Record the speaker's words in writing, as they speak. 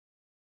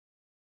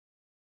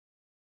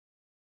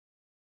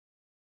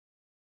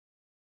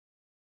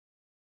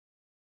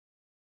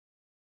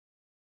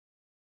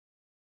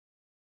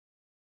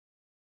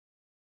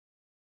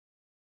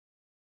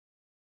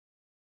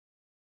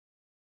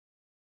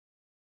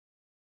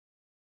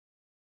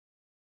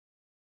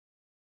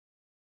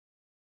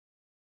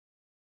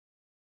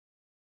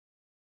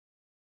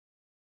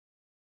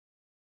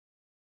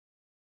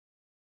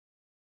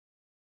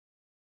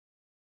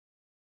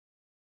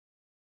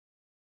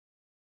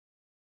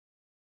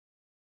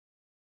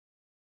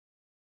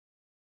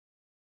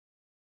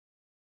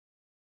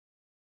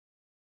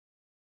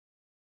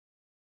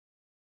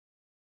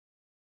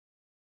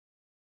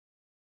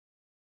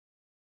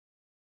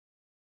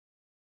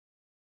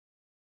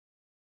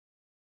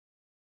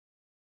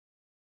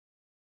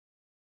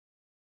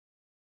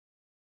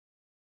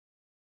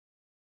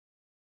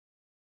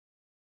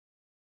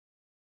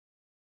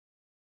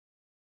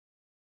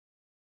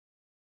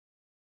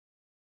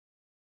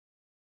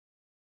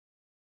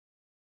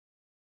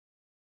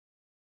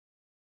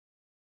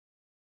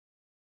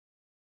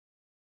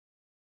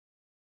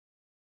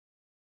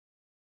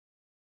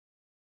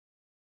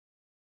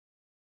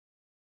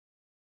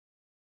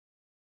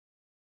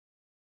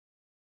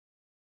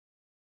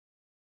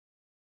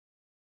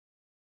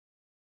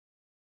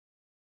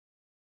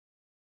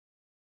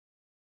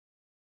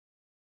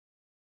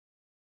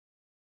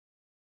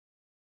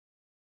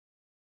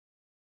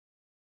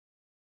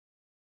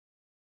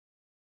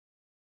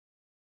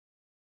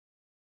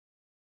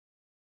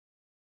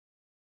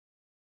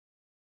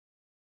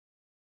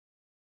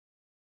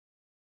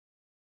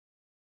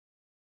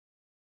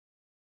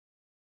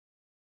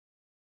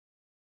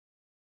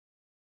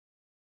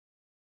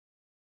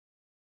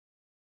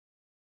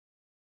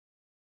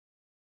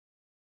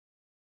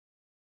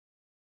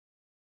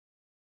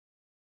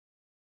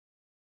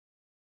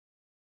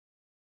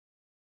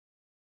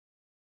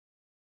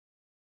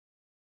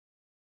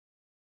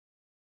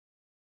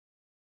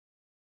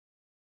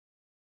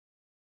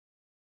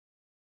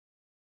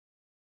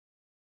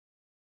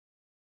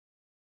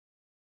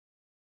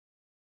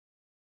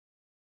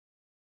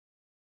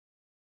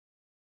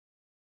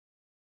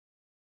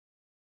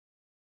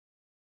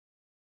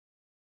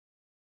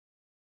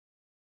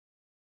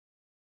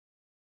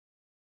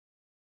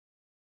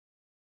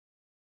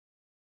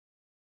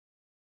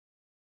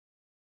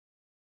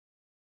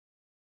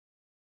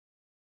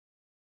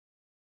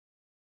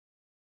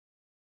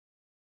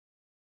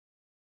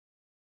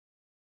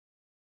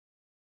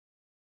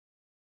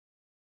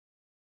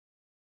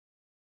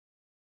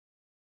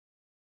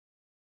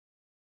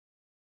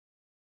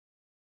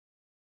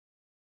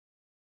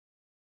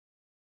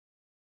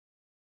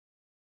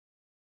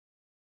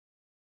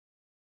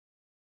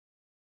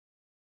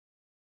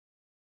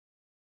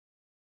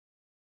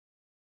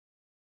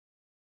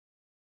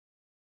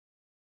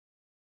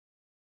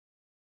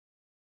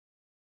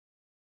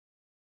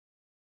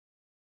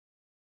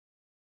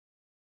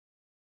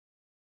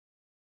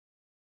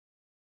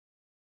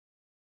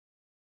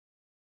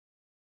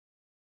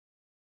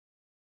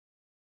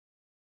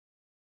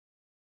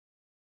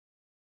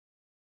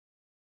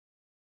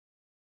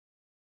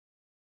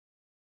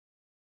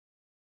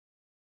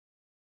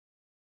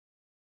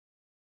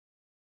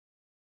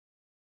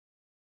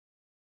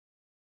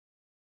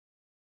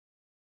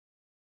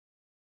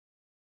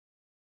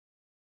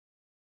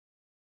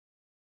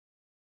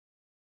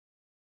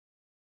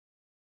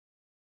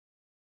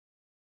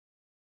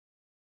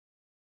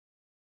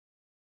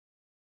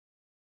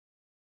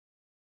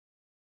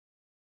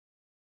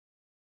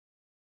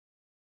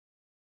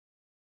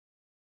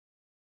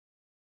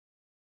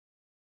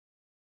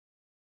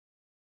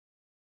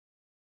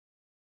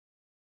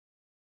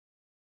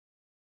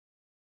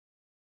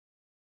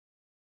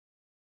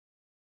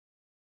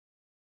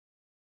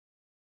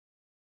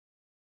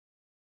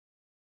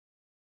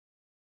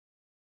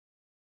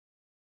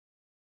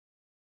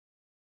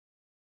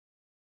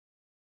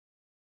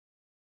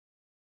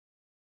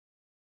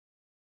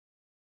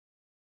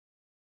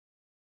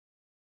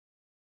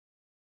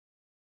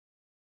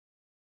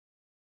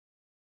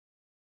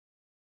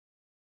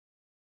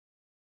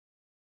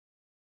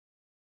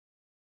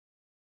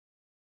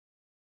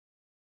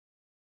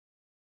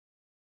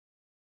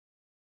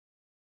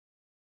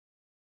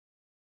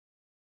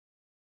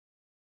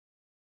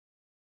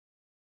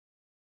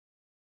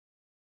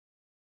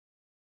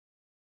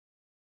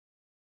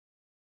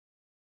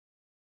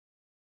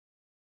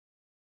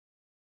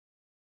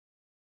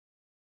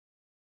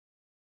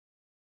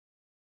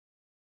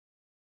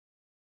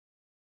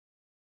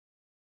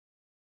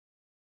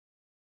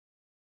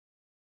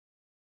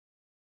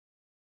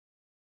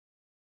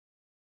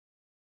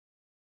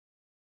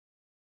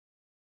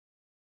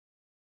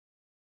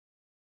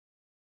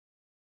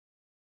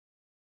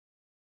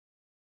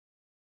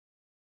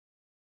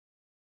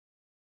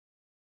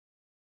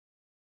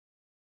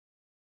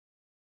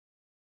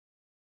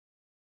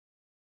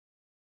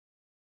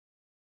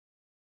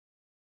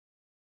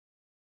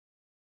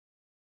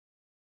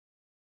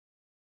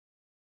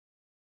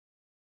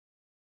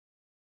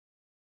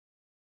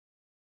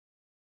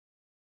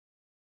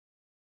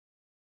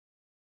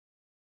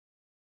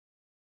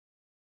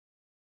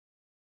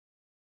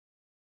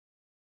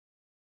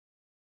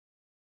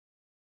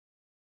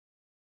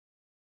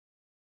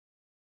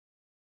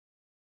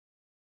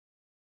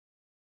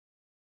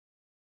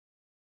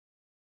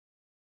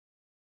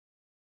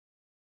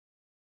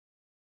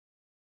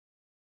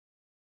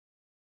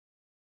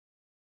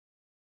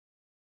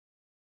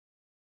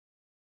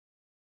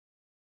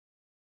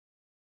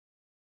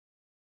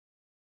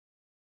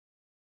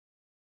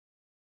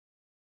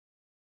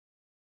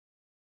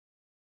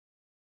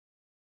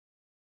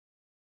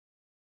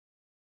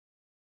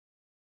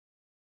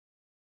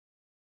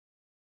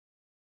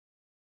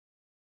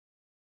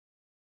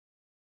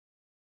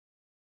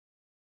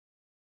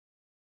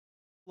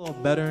A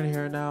little better in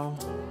here now.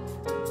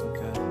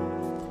 Okay.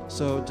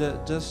 So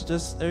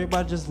just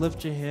everybody just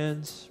lift your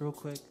hands real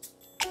quick.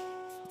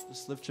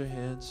 Just lift your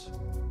hands.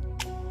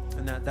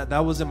 And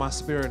that was in my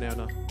spirit,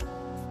 Anna.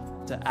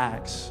 To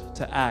ask.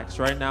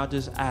 Right now,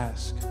 just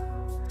ask.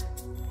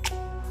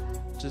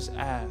 Just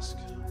ask.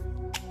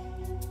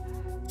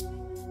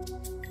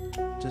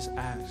 Just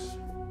ask.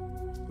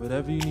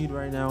 Whatever you need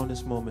right now in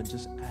this moment,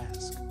 just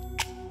ask.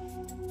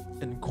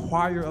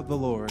 Inquire of the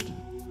Lord.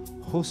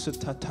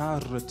 Inquire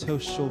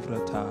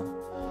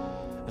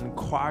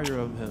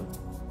of him.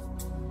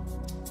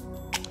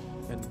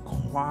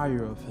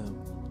 Inquire of him.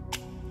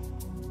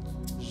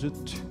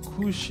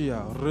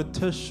 Kushia,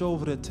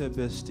 reteshovrete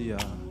bestia,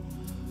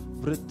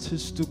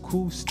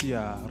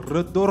 vretistukustia,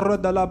 redora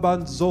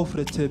dalaban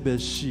zofrete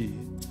beshi,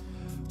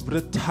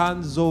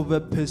 vretanzove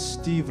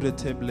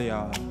pestivrete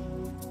blea,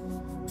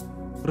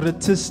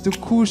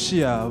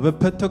 retistukushia,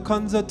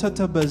 vepetokanza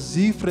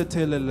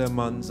tatabazifrete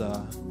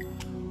lelemanza,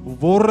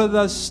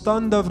 vorada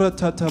standa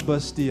vretata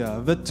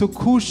bestia,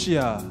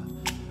 vetukushia,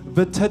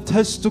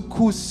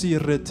 vetetestukusi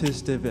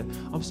retesteve.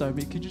 I'm sorry,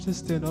 mate, could you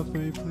just stand up for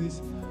me,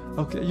 please?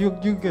 Okay, you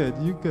good.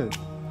 I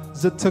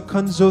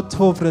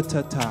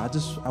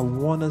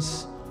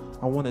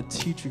want to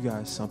teach you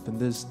guys something.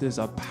 There's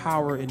a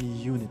power in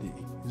unity.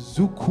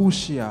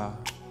 Zukushia.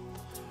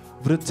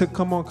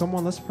 Come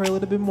on, let's pray a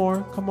little bit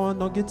more. Come on,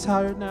 don't get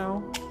tired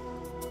now.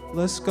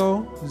 Let's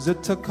go.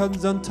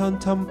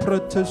 Zetakanzantantam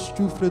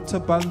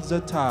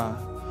pretestufretabanzeta.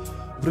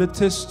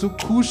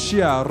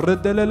 Vretestukushia.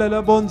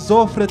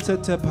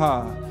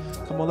 Redelelebonzofretetepa.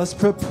 Come on, let's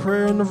pray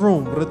prayer in the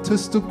room.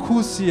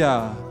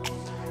 Vretestukusia.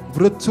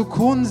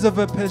 Vretukunze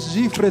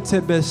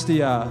vepejifrete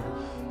bestia.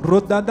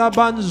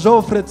 Rodadaban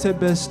zofrete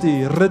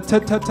besti.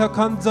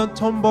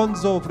 Retetatakanzantombon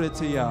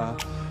zofretia.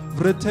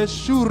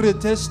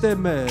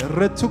 Vreteshuretesteme.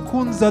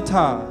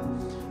 Retukunzata.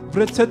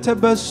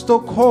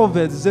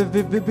 Vretetebestokovet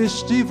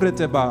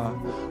zevivibishtivreteba.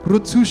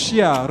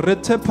 Rutushia.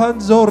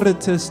 Retepanzo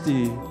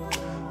retesti.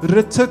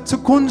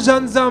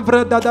 Retetukunjanzan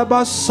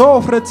vredadaba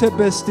sofrete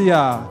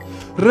bestia.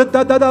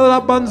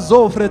 Redadadaban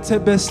zofrete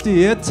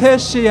besti.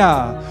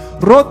 Eteshia.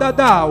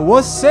 Rodada,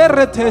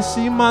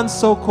 waseretesi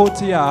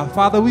mansokotia.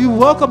 Father, we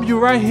welcome you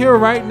right here,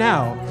 right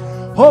now.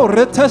 Oh,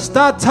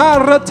 retestata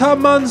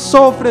retaman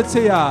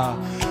sofretia.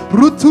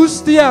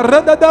 Rutustia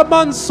redada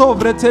man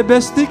sovrete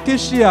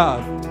bestikishia.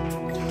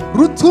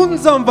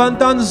 Rutunzam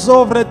vandan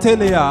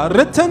sovretelia.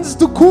 Retens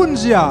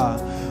dukunjia.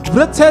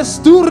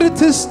 Vretestu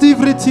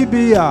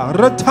retestivritibia.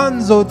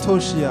 Retanzo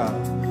toshia.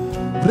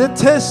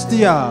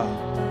 Vretestia.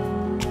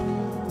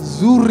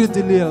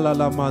 Zuridilia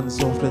la man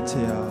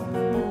sofretia.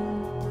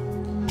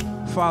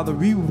 Father,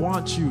 we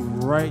want you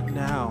right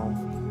now.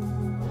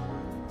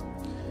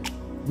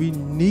 We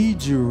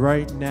need you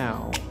right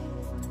now.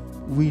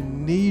 We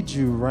need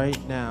you right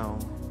now.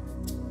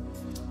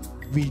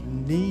 We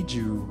need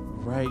you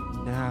right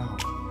now.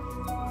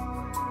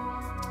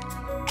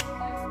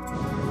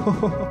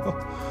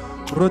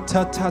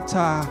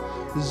 Rotatata.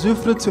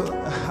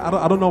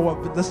 I don't know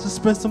what, but let's just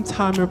spend some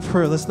time in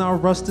prayer. Let's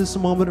not rush this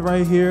moment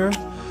right here.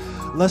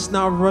 Let's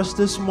not rush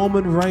this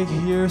moment right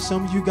here.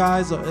 Some of you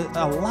guys,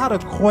 a lot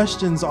of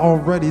questions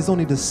already. It's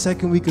only the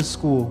second week of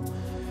school.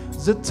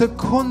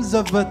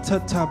 Zetakunza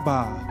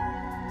vatataba.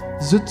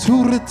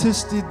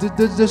 Zeturitisti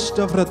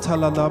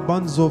didishtavrtalala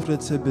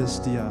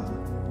banzovretebestia.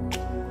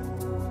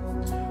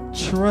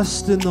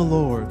 Trust in the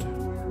Lord.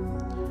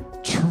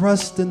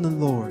 Trust in the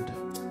Lord.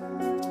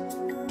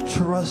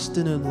 Trust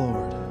in the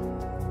Lord.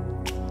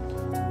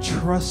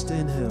 Trust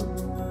in him.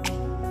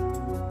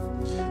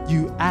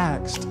 You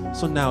asked,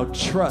 so now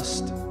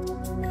trust.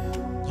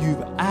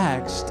 You've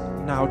asked,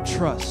 now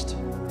trust.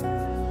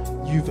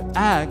 You've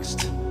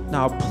asked,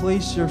 now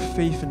place your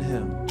faith in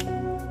him.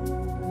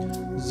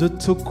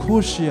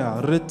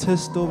 Zetukushia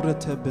retesto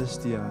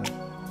retebestia.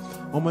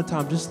 One more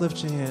time, just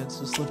lift your hands.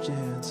 Just lift your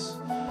hands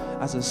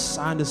as a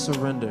sign of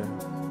surrender.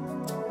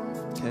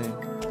 Okay,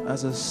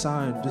 as a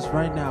sign, just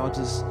right now,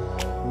 just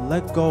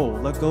let go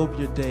of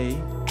your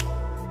day.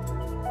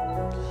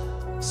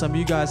 Some of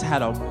you guys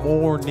had a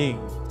morning.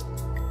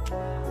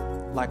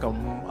 Like a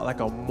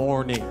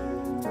morning.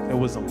 It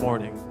was a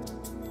morning.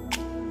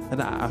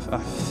 And I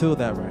feel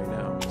that right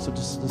now. So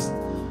just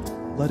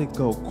let it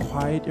go.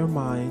 Quiet your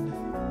mind.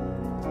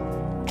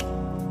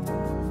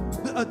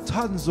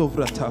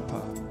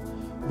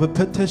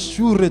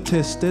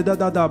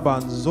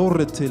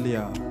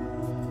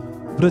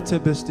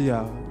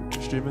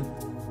 Streaming?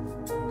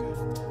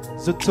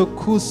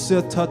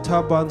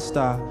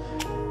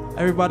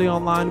 Everybody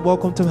online,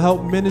 welcome to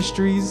Help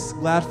Ministries.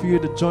 Glad for you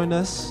to join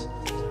us.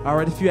 All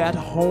right, if you're at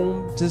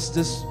home, just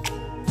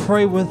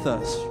pray with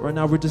us. Right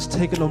now, we're just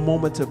taking a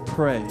moment to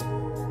pray.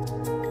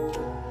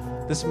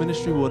 This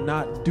ministry will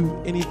not do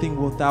anything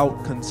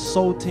without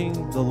consulting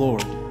the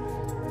Lord.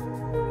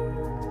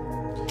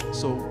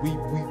 So we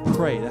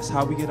pray. That's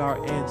how we get our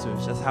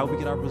answers. That's how we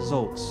get our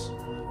results,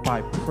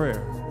 by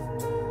prayer.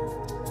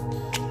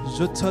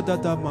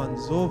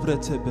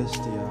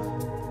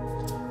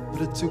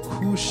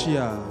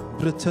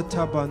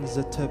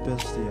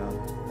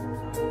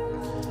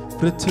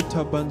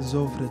 Vritita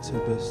banzo vrite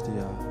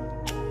bestia.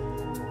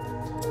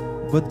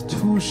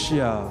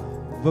 Vatushia.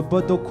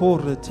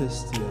 Vabadokore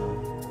testia.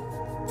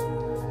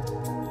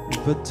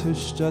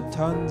 Vatushja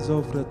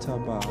tanzo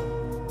vritaba.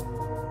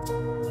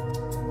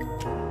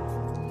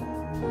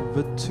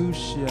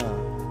 Vatushia.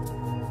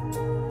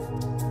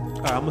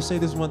 All right, I'm going to say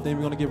this one thing.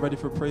 We're going to get ready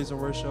for praise and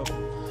worship.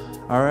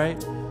 All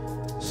right?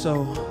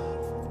 So,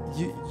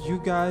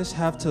 you guys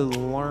have to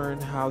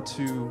learn how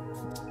to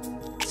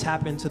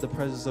tap into the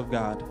presence of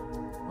God,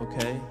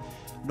 okay?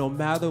 No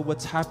matter what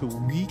type of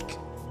week,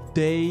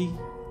 day,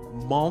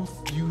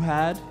 month you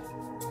had,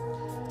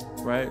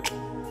 right?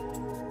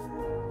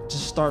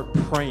 Just start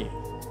praying,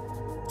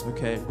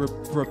 okay?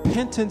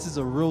 Repentance is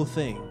a real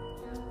thing,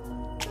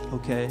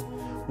 okay?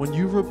 When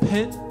you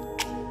repent,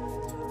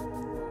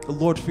 the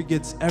Lord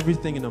forgets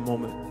everything in a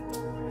moment.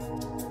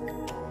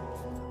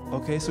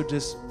 Okay, so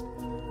just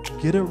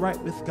get it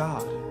right with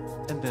God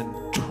and then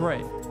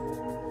pray.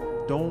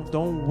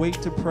 Don't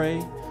wait to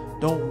pray.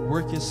 Don't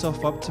work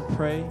yourself up to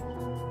pray.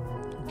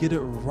 Get it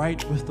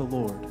right with the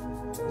Lord.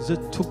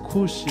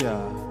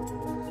 Zetukushia.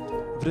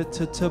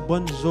 Vritete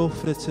bonzo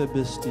frite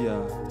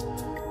bestia.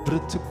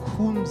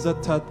 Vritikunza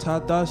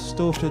tatada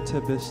sto frite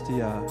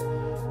bestia.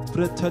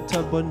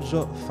 Vritete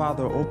bonzo.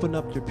 Father, open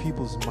up your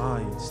people's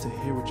minds to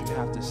hear what you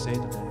have to say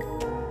today.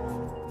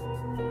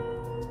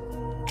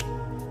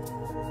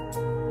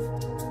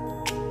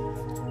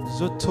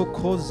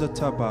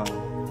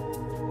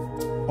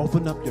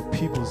 Open up your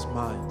people's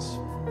minds.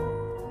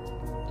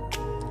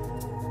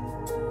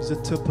 In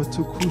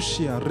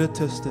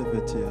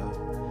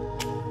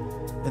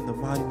the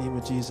mighty name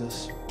of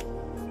Jesus.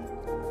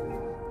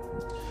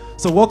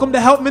 So welcome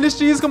to Help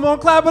Ministries. Come on,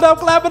 clap it up,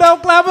 clap it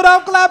up, clap it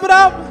up, clap it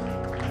up.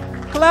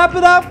 Clap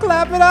it up,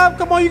 clap it up.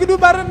 Come on, you can do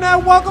better than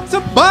that. Welcome to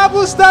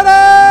Bible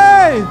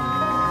study.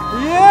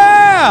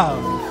 Yeah.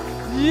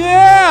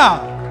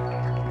 Yeah.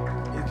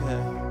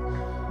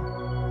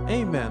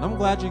 Amen. I'm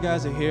glad you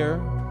guys are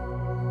here.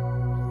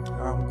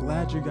 I'm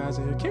glad you guys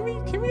are here.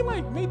 Can we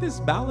like make this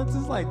balance?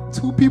 It's like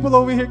 2 people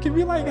over here. Can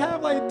we like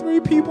have like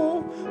 3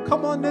 people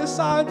come on this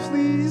side,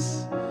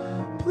 please?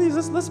 Please,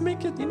 let's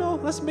make it,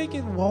 let's make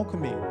it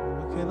welcoming.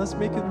 Okay, let's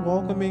make it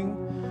welcoming.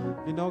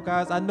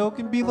 Guys, I know it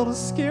can be a little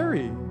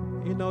scary.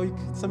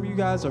 Some of you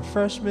guys are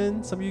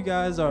freshmen. Some of you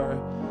guys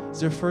it's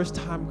your first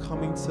time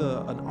coming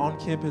to an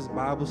on-campus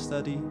Bible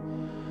study.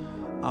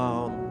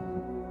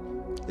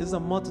 It's a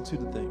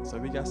multitude of things. So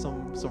we got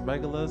some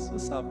regulars.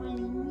 What's up?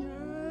 Really?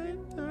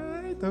 All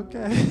right,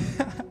 okay.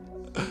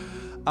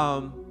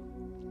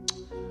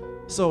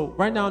 So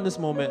right now in this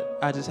moment,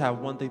 I just have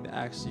one thing to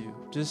ask you.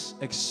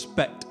 Just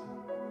expect.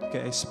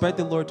 Okay, expect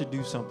the Lord to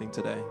do something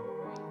today.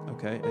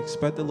 Okay,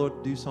 expect the Lord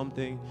to do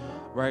something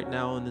right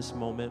now in this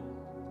moment.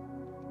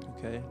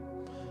 Okay.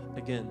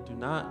 Again, do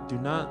not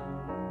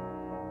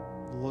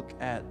look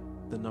at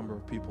the number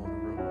of people in the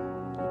room.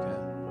 Okay.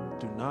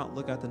 Do not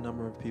look at the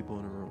number of people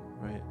in the room,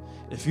 right?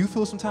 If you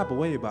feel some type of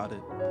way about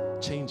it,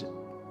 change it.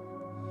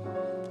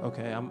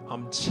 Okay,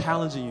 I'm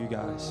challenging you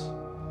guys.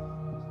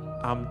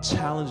 I'm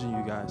challenging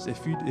you guys.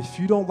 If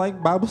you don't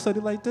like Bible study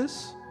like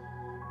this,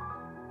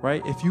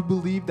 right? If you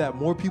believe that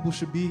more people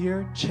should be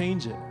here,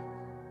 change it.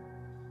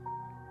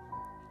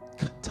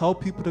 Tell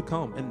people to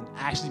come and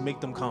actually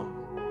make them come.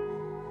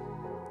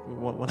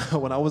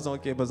 When I was on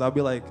campus, I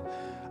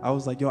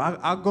was like, yo,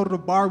 I'll go to the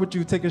bar with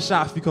you, take a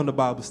shot if you come to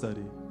Bible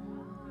study.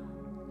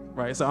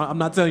 Right, so I'm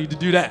not telling you to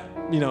do that.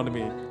 You know what I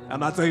mean? I'm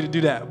not telling you to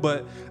do that,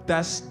 but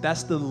that's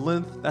the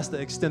length, that's the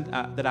extent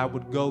that I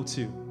would go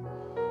to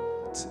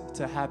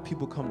have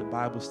people come to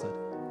Bible study.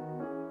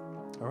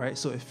 All right.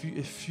 So if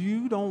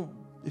you don't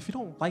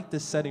like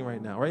this setting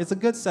right now, right? It's a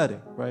good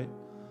setting, right?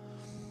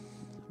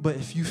 But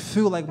if you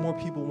feel like more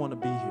people want to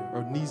be here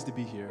or needs to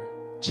be here,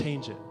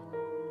 change it.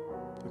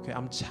 Okay,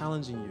 I'm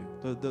challenging you.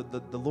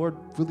 The Lord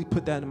really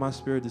put that in my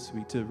spirit this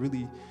week to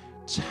really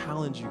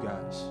challenge you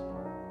guys.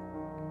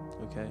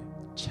 Okay,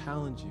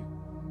 challenge you.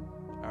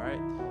 All right,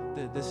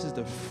 this is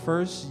the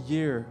first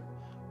year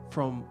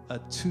from a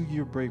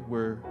 2-year break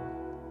where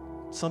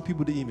some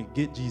people didn't even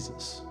get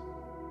Jesus.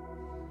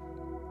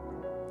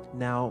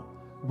 Now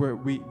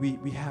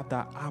we have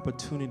that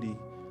opportunity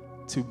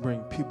to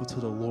bring people to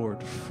the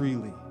Lord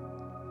freely.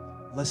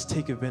 Let's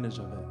take advantage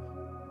of it.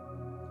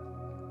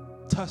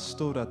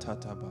 Tastora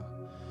tataba,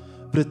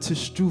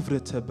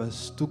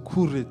 vretistuvretebas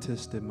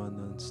tukureteste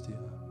mananstia.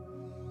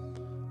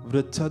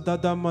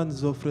 Vretadadaman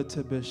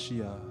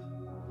zofretebeshia.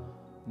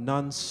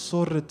 Nan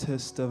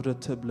soreteste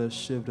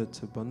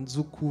vreteblechevretaban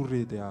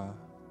zukuredea.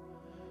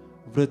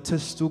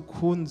 Vretestu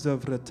kunza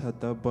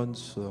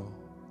vretadabanso.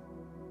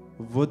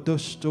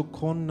 Vodosto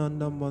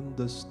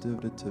konanamandaste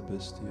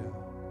vretebestia.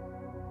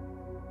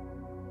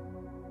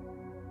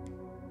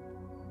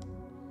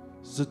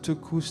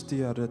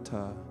 Zutukustia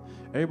reta.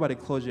 Everybody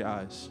close your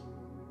eyes.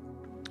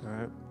 All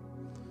right?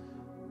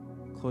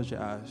 Close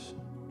your eyes.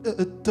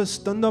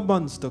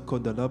 Tastanabansta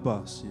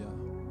kodalabasia.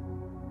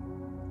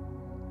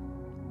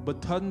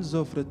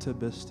 Batanzo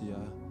vretebestia.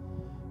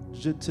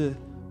 Jete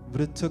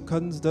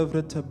vretekans da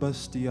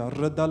vretebestia.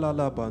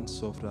 Redalalaban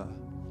sofra.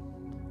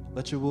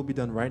 Let your will be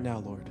done right now,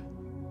 Lord.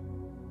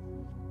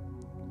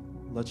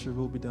 Let your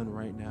will be done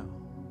right now.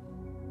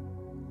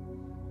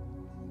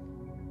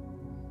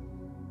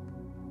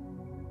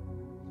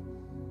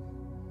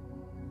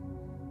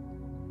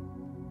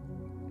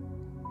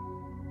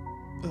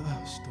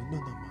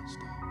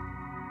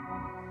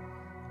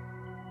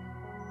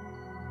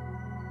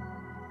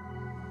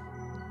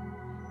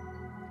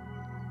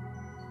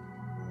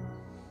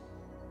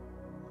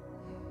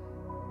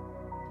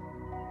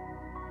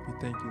 We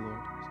thank you, Lord.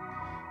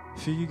 A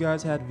few of you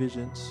guys had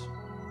visions.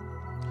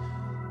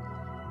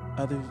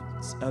 The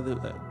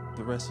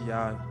rest of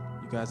y'all,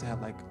 you guys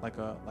had like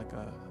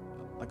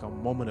a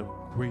moment of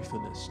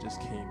gratefulness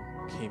just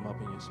came up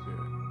in your spirit.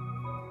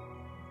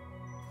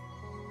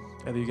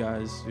 Other you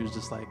guys, you're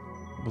just like,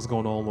 what's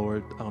going on,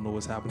 Lord? I don't know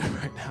what's happening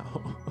right now.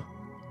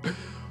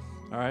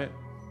 All right.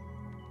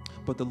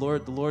 But the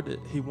Lord,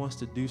 He wants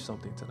to do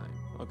something tonight.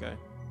 Okay.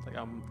 Like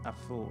I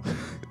feel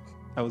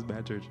that was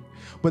bad church.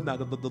 But no,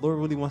 the Lord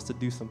really wants to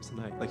do something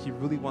tonight. Like He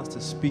really wants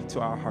to speak to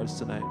our hearts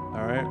tonight.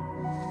 All right.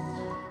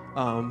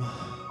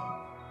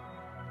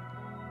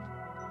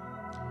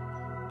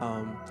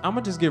 I'm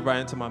gonna just get right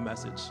into my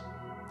message.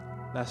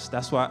 That's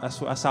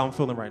how I'm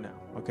feeling right now.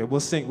 Okay, we'll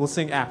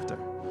sing after.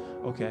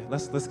 Okay,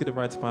 let's get it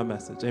right to my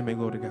message. Amen.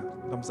 Glory to God.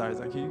 I'm sorry,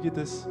 Zach. Can you get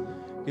this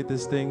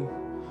thing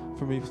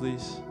for me,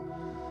 please?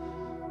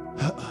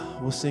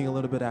 We'll sing a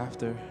little bit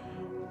after.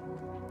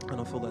 I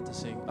don't feel led to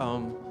sing.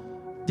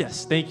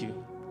 Yes, thank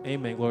you.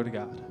 Amen. Glory to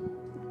God.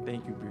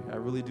 Thank you, Bree. I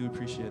really do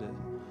appreciate it.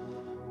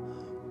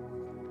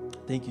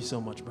 Thank you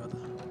so much, brother.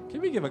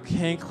 Can we give a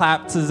hand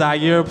clap to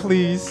Zaire,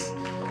 please?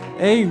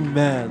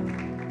 Amen.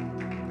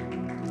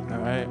 All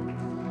right.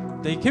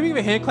 Can we give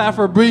a hand clap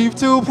for Bree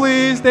too,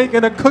 please? They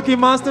get a Cookie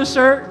Monster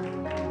shirt.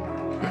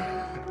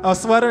 A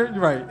sweater?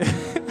 You're right.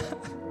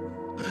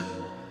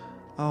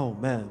 Oh,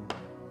 man.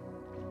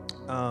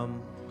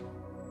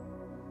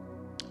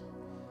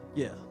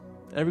 Yeah.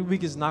 Every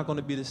week is not going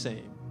to be the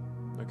same.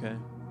 Okay?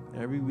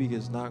 Every week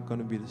is not going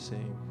to be the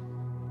same.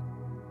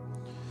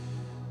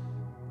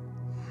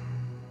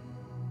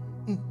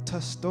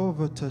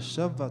 Tastova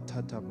tashava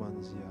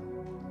tatamanzia.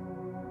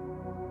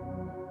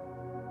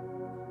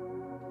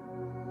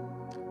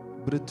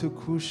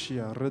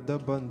 Britukushia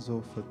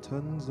redabanzo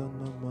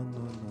fatanzana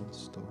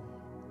mananansto.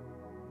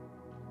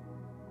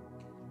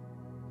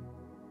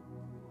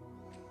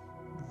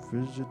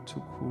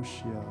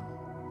 Vijitukushia.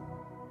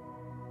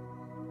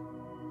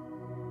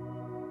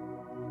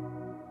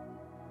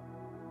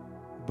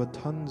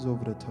 Batanzo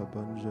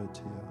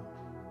vretabanjatia.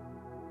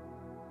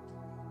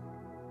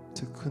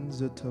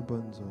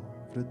 Tekunzetabanzo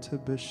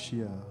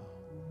vretebeshia.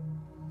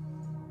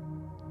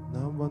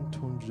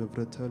 Namantunja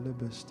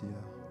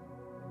vretelebestia.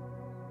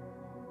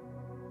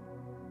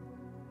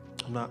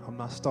 I'm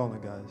not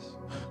stalling, guys.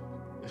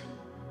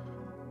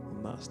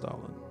 I'm not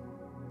stalling.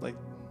 Like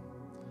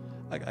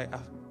I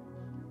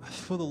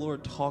feel the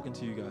Lord talking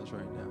to you guys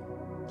right now.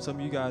 Some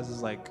of you guys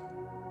is like,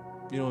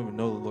 you don't even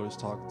know the Lord is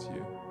talking to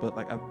you. But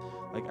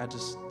I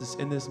just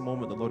in this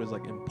moment, the Lord is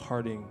like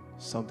imparting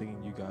something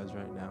in you guys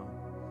right now.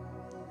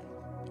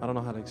 I don't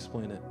know how to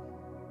explain it.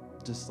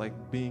 Just like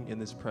being in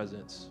this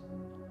presence,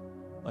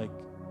 like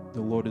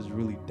the Lord is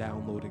really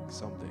downloading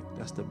something.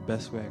 That's the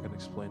best way I can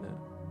explain it.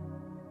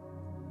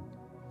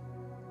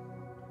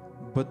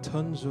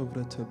 Batanzo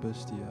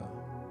vretabestia.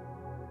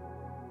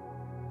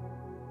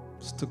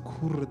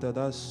 Stakurda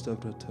dasta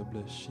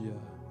vretableshia.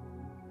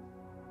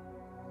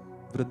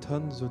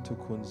 Vretanzo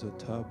tukunza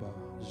taba.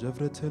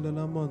 Javretela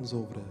la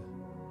manzovre.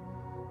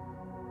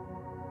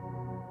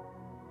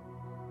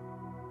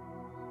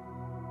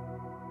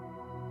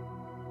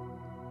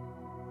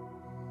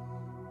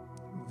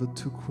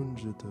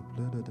 Vatukunja de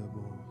bleda de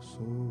mo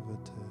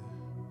sovete.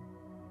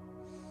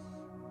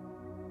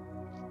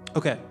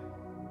 Okay.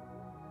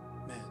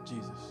 Man,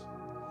 Jesus.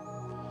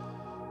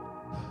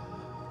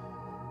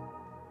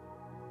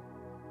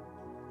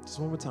 Just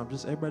one more time.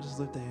 Just everybody just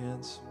lift their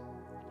hands.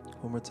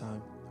 One more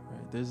time. All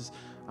right.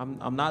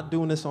 I'm not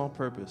doing this on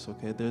purpose,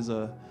 okay? There's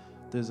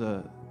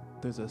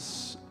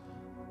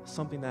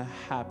something that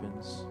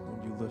happens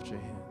when you lift your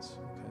hands,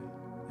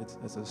 okay?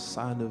 It's a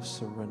sign of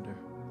surrender.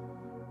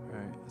 All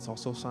right. It's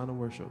also a sign of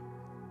worship.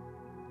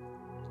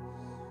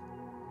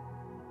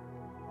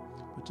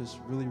 But just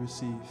really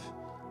receive.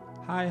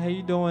 Hi, how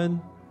you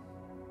doing?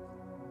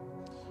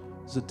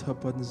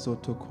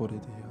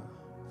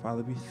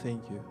 Father, we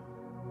thank you.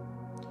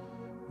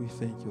 We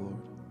thank you,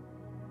 Lord.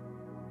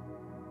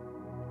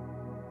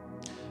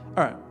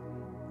 All right.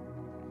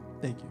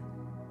 Thank you.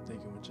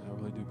 Thank you much. I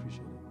really do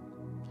appreciate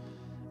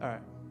it. All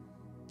right.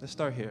 Let's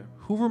start here.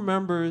 Who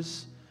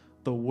remembers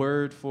the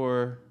word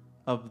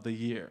of the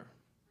year?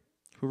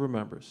 Who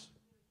remembers?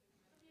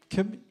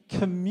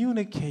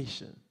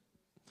 Communication.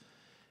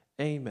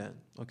 Amen.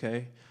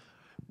 Okay.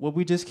 What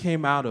we just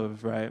came out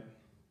of, right,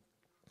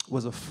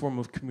 was a form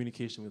of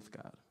communication with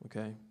God.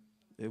 Okay.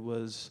 We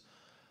was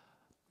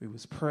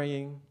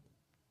praying,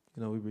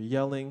 we were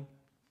yelling,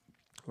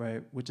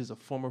 right, which is a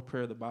form of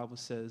prayer. The Bible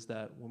says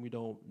that when we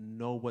don't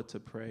know what to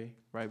pray,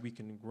 right, we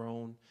can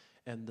groan,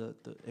 and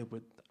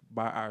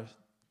by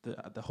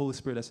the Holy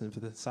Spirit that's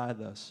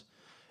inside us,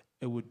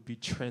 it would be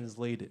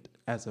translated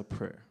as a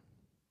prayer.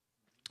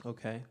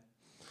 Okay?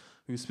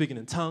 We were speaking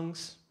in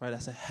tongues, right?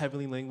 That's a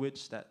heavenly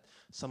language that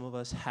some of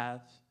us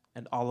have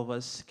and all of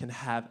us can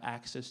have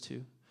access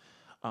to.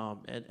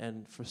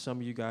 And for some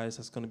of you guys,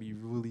 that's going to be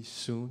really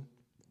soon.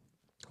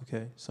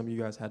 Okay? Some of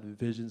you guys had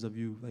visions of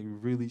you like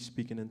really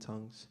speaking in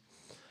tongues.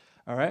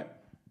 All right?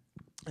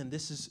 And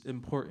this is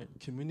important.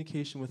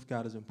 Communication with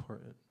God is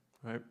important,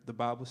 right? The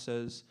Bible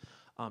says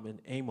in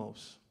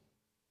Amos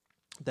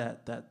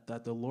that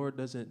the Lord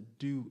doesn't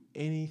do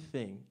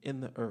anything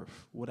in the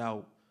earth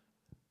without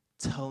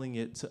telling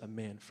it to a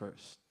man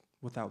first,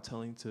 without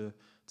telling to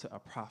a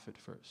prophet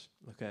first,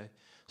 okay?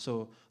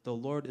 So the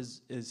Lord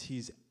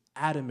he's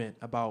adamant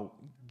about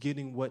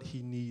getting what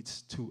he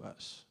needs to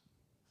us.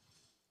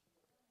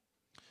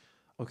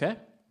 Okay?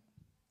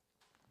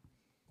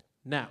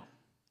 Now,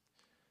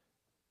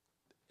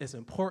 it's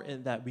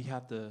important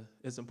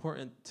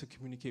to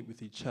communicate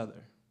with each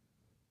other.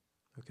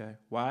 Okay?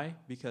 Why?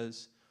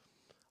 Because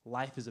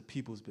life is a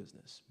people's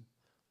business.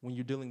 When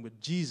you're dealing with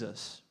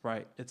Jesus,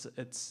 right,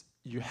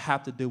 you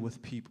have to deal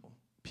with people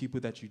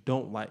that you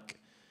don't like,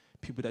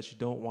 people that you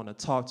don't want to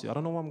talk to. I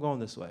don't know why I'm going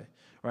this way,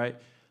 right?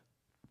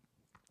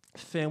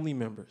 Family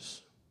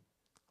members,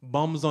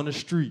 bums on the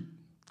street,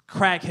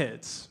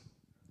 crackheads,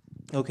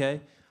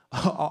 okay?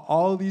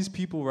 All these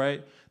people,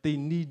 right, they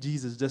need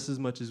Jesus just as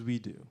much as we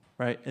do,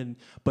 right?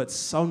 But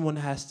someone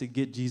has to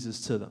get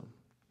Jesus to them.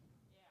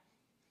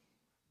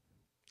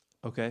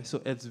 Okay,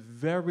 so it's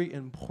very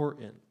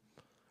important,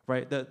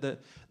 right?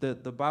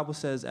 The Bible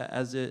says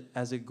as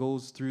it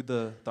goes through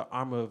the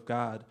armor of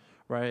God,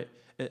 right?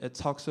 It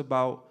talks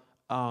about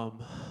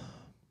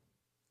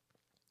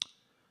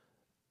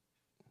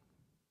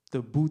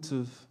the boots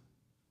of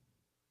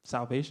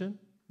salvation.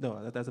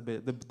 No, that's a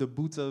bit the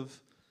boots of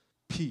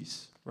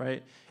peace,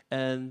 right?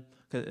 And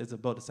because it's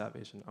about the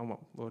salvation,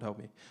 Lord help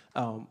me.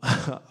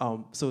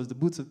 So it's the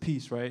boots of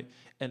peace, right?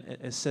 And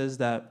it says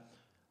that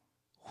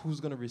who's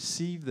going to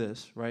receive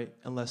this, right?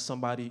 Unless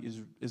somebody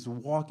is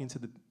walking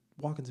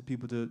to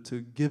people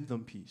to give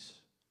them peace,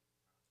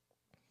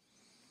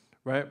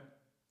 right?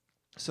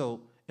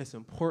 So it's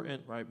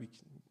important, right?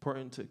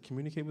 Important to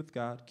communicate with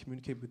God,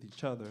 communicate with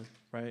each other,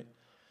 right?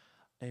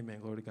 Amen.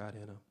 Glory to God,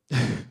 Hannah.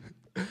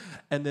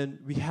 And then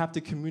we have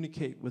to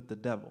communicate with the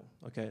devil,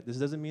 okay? This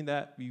doesn't mean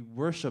that we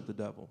worship the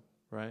devil,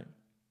 right?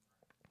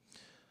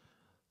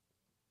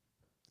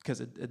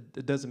 Because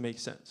it doesn't make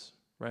sense,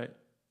 right?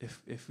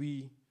 If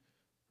we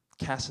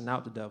casting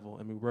out the devil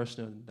and we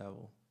worshiping the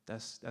devil,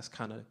 that's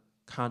kind of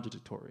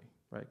contradictory,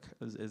 right?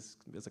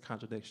 It's a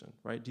contradiction,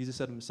 right? Jesus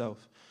said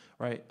himself,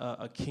 right?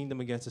 A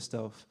kingdom against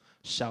itself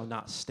shall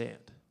not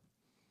stand,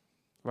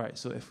 right?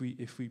 So if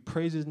we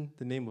praise in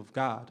the name of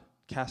God,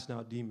 casting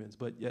out demons,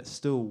 but yet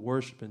still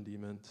worshiping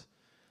demons,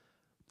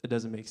 it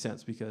doesn't make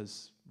sense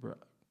because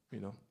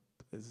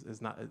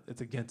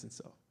it's against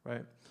itself,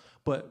 right?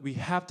 But we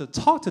have to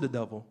talk to the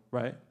devil,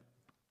 right?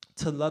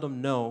 To let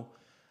him know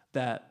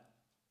that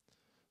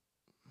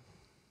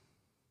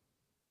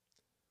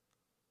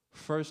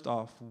first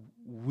off,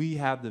 we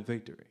have the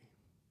victory.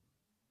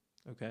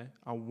 Okay?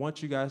 I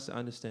want you guys to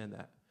understand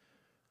that.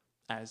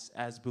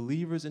 As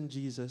believers in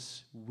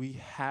Jesus, we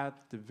have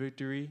the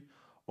victory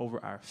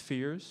over our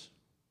fears,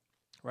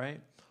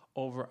 right?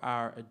 Over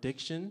our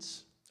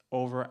addictions,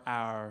 over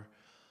our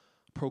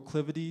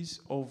proclivities,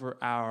 over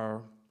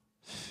our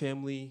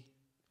family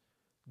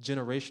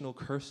generational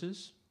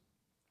curses,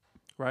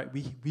 right?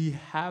 We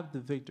have the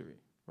victory,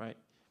 right?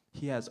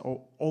 He has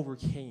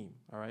overcame,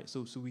 all right?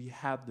 So we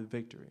have the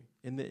victory.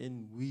 In the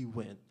end, we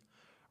win,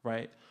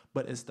 right?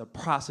 But it's the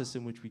process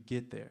in which we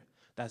get there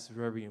that's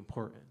very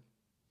important,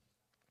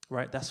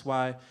 right? That's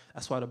why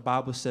the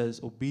Bible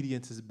says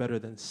obedience is better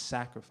than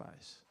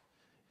sacrifice,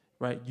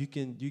 right?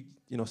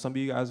 Some of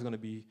you guys are going to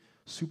be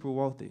super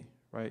wealthy,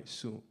 right,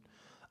 soon.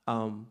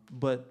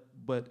 But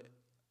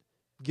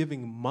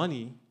giving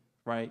money,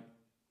 right,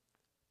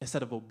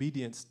 instead of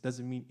obedience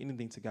doesn't mean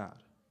anything to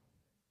God,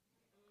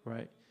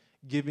 right?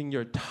 Giving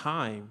your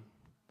time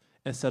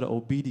instead of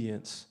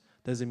obedience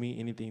doesn't mean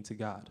anything to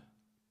God,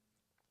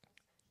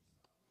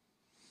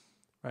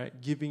 right?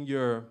 Giving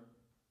your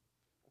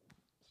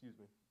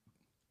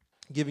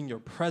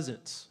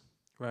presence,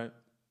 right?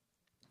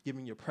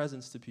 Giving your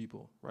presence to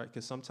people, right?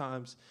 Because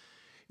sometimes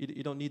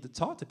you don't need to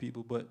talk to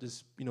people, but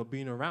just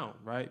being around,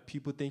 right?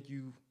 People think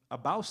you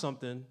about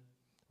something,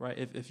 right?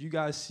 If you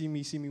guys see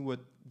me with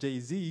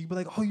Jay-Z, you be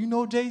like, oh, you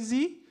know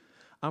Jay-Z?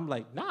 I'm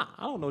like, nah,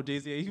 I don't know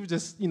Jay-Z. He was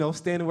just,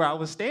 standing where I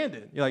was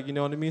standing. You're like, you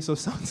know what I mean? So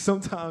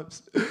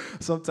sometimes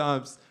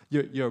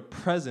your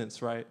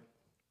presence, right?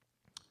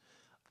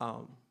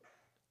 Amen.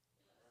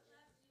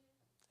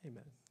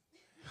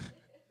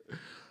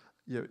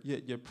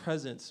 Your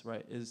presence,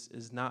 right,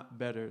 is not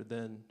better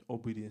than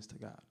obedience to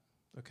God.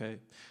 Okay?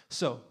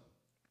 So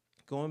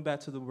going back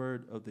to the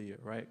word of the year,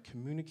 right?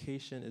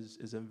 Communication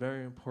is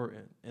very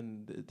important,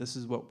 and this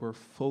is what we're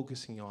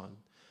focusing on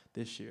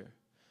this year,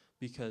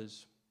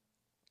 because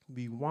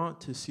we want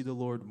to see the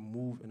Lord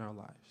move in our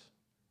lives,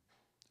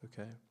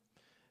 okay?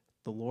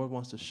 The Lord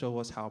wants to show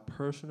us how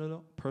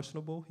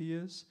personable he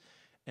is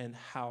and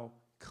how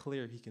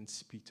clear he can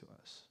speak to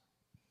us.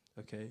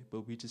 Okay?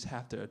 But we just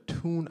have to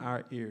attune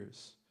our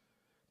ears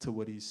to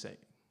what he's saying.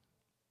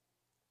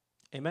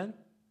 Amen?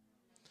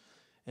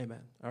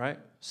 Amen. All right?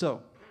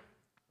 So,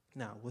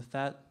 now, with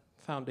that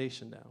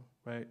foundation now,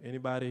 right?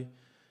 Anybody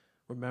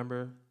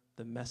remember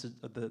the message,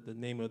 the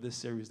name of this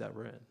series that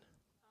we're in?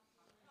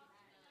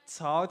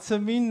 Talk to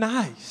me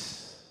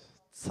nice.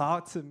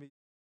 Talk to me.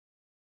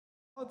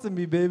 Talk to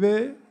me,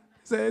 baby.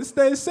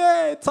 Stay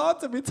sad. Talk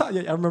to me.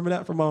 Yeah, I remember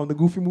that from the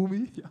Goofy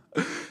movie.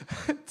 Yeah.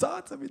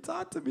 Talk to me,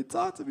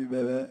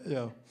 baby.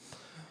 Yeah.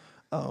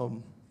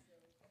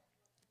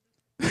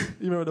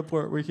 You remember the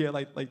part where he had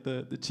like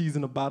the cheese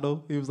in a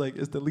bottle? He was like,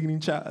 it's the leaning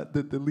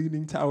the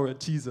leaning tower of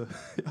cheese.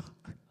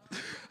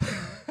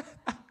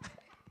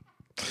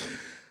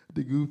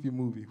 The Goofy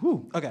movie.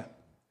 Whew. Okay.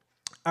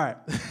 All right.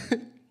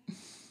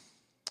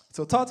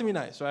 So talk to me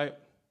nice, right?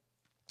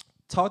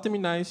 Talk to me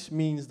nice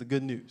means the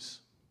good news.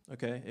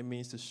 Okay? It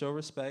means to show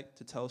respect,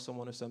 to tell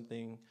someone or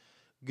something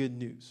good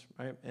news,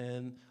 right?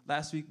 And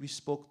last week we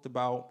spoke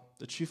about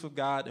the truth of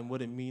God and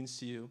what it means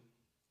to you.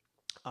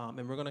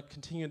 And we're going to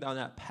continue down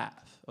that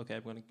path. Okay,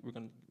 we're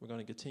going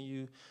to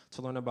continue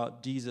to learn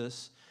about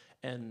Jesus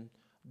and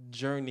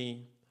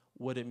journey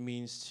what it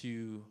means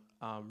to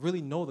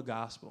really know the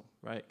gospel,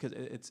 right? Because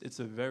it's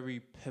a very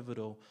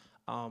pivotal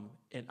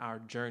in our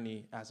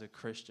journey as a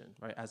Christian,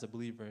 right? As a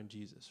believer in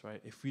Jesus,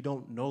 right? If we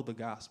don't know the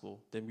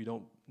gospel, then we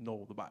don't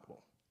know the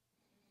Bible.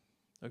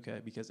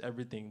 Okay, because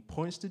everything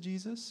points to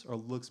Jesus or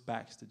looks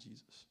back to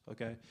Jesus.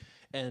 Okay,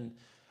 and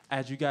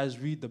as you guys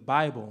read the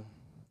Bible,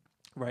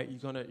 right,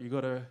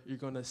 you're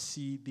gonna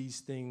see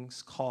these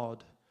things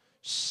called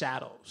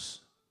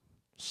shadows,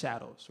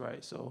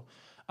 right? So,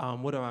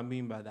 what do I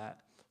mean by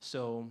that?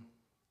 So,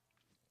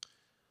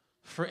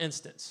 for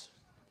instance,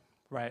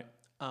 right,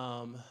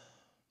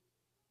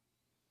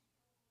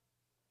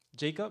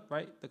 Jacob,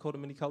 right, the coat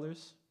of many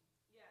colors.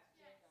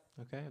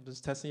 Yeah. Okay, I'm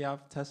just testing y'all,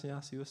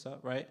 see what's up,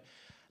 right?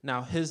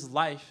 Now his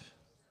life,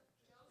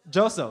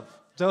 Joseph.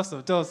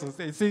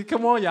 See,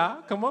 come on,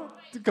 y'all. Come on,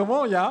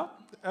 y'all.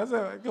 That's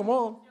it. Come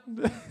on.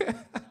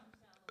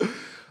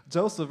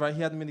 Joseph, right? He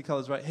had many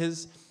colors, right?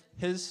 His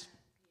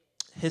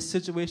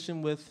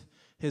situation with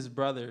his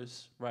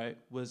brothers, right,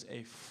 was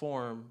a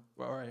form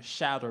or a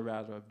shadow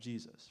rather of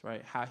Jesus,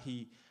 right? How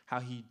he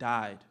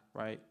died,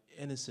 right,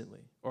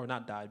 innocently, or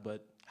not died,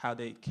 but how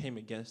they came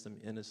against him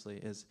innocently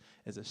is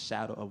a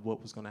shadow of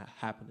what was going to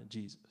happen to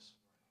Jesus.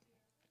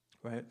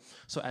 Right,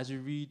 so as you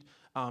read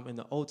in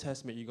the Old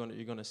Testament,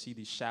 you're gonna see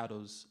these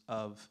shadows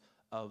of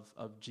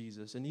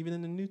Jesus, and even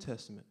in the New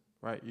Testament,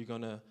 right, you're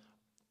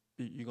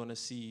gonna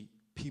see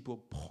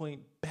people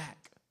point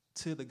back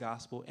to the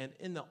gospel, and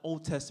in the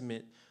Old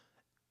Testament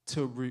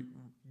to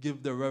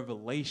give the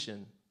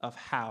revelation of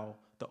how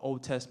the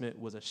Old Testament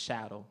was a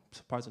shadow.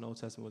 Parts of the Old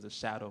Testament was a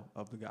shadow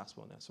of the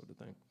gospel and that sort of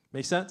thing.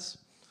 Make sense?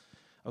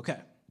 Okay.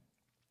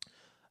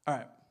 All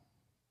right.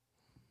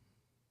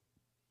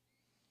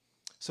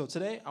 So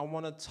today, I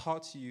want to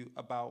talk to you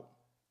about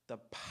the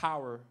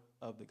power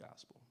of the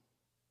gospel.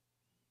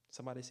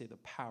 Somebody say the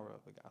power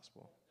of the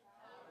gospel.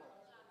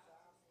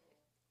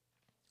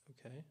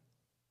 Okay.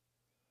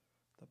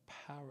 The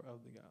power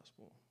of the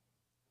gospel.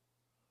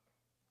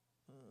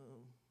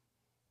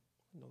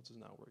 Notes is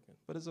not working,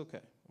 but it's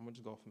okay. I'm going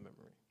to just go from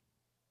memory.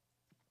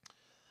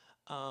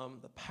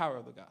 The power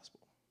of the gospel.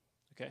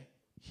 Okay.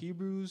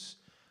 Hebrews,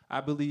 I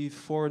believe,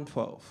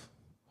 4:12.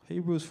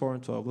 Hebrews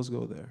 4:12. Let's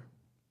go there.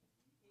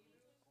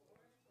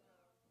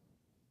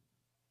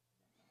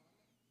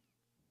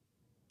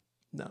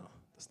 No,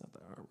 that's not the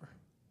armor.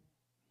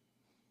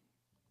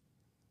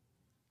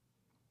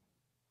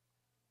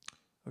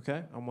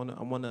 Okay, I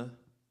wanna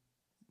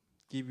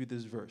give you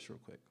this verse real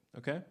quick.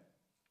 Okay,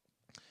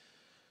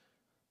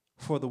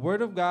 for the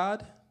word of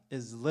God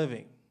is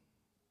living,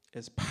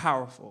 is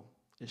powerful,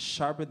 is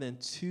sharper than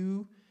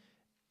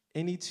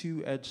any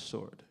two-edged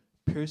sword,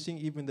 piercing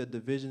even the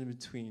division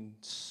between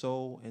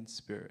soul and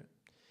spirit,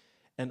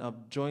 and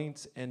of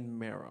joints and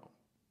marrow.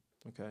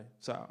 Okay,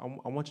 so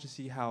I want you to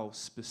see how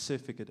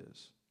specific it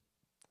is,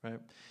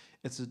 right?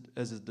 It's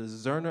as a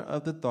discerner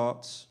of the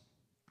thoughts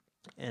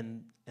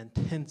and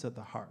intents of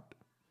the heart.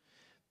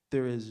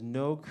 There is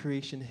no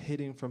creation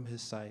hidden from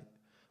his sight,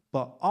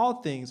 but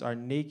all things are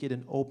naked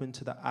and open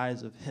to the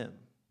eyes of him.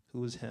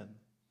 Who is him?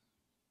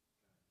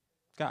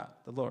 God,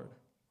 the Lord,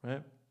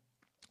 right?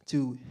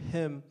 To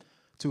him,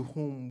 to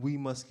whom we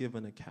must give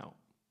an account,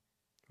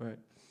 right?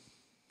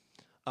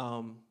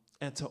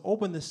 And to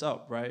open this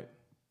up, right?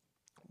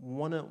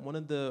 One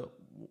of the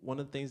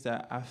things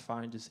that I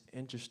find just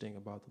interesting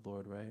about the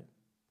Lord, right?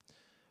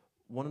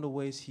 One of the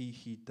ways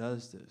he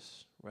does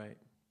this, right?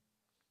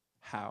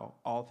 How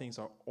all things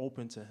are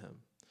open to him.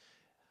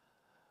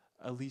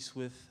 At least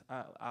with,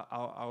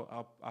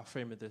 I'll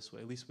frame it this way.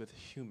 At least with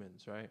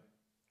humans, right?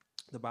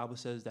 The Bible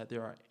says that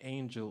there are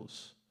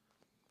angels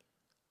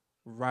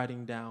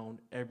writing down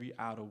every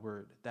outer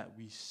word that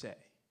we say.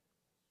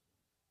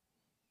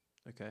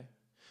 Okay,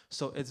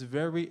 so it's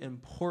very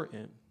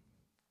important,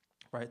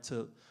 right,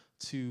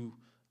 to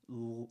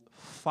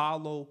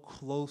follow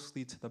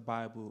closely to the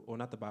Bible, or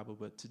not the Bible,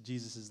 but to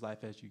Jesus'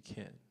 life as you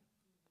can,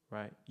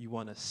 right? You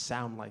want to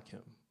sound like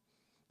him,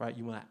 right?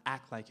 You want to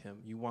act like him.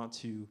 You want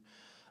to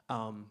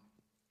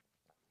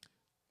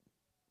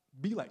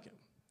be like him.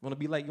 You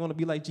want to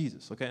be like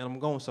Jesus, okay? And I'm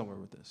going somewhere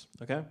with this,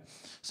 okay?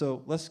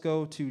 So let's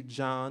go to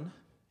John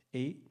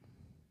 8.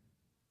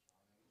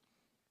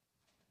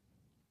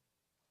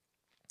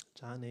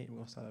 John 8, we're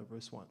going to start at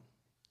verse 1,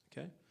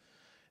 okay?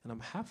 And I'm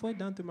halfway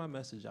done through my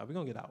message, y'all. We're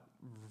going to get out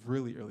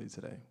really early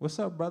today. What's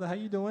up, brother? How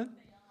you doing?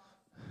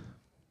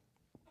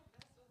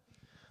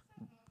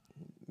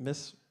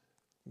 Miss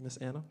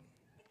Anna?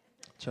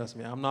 Trust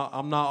me, I'm not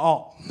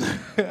all.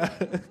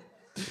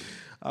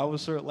 I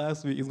was short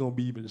last week. It's going to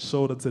be even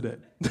shorter today.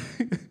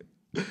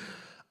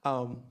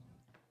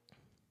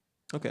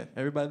 Okay,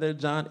 everybody there?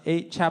 John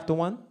 8, chapter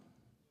 1?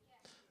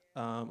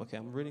 Okay,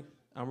 I'm reading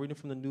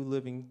from the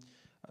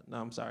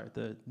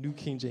the New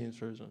King James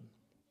Version.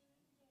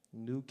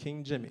 New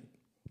King Jimmy.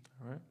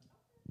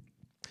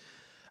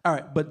 All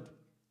right, but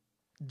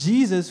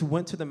Jesus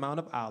went to the Mount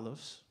of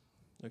Olives,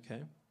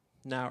 okay?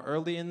 Now,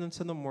 early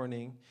into the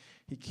morning,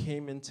 he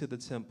came into the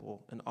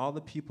temple, and all the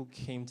people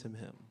came to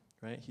him,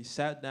 right? He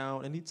sat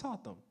down, and he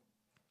taught them.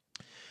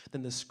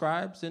 Then the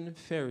scribes and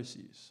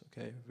Pharisees,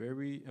 okay,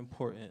 very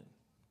important,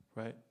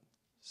 right?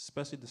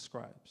 Especially the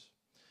scribes,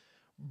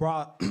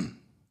 brought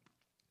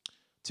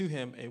to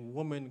him a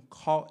woman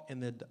caught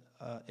in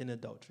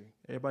adultery.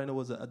 Everybody know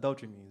what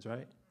adultery means,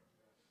 right?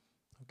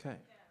 Okay.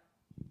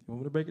 You want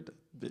me to break it?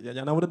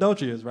 Y'all know what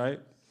adultery is, right?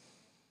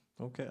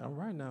 Okay, all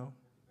right now.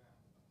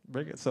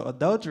 Break it. So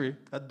adultery,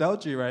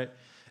 right,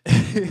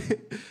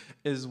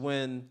 is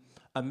when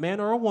a man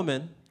or a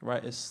woman,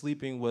 right, is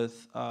sleeping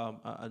with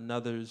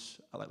another's,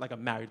 like a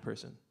married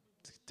person,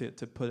 to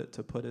put it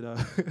to put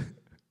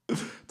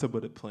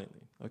it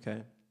plainly,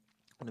 okay?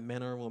 When a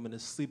man or a woman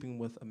is sleeping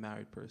with a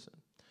married person,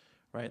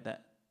 right,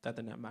 that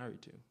they're not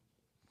married to,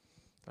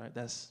 right?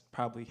 That's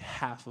probably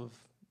half of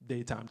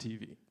daytime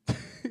TV,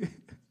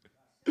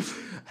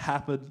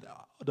 half of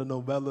the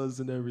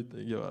novellas and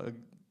everything.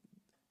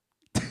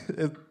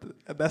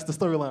 That's the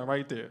storyline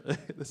right there.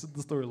 This is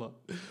the storyline,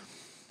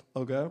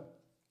 okay?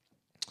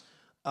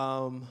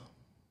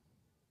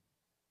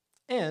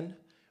 And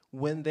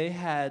when they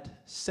had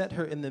set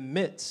her in the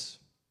midst,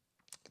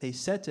 they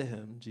said to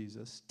him,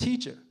 Jesus,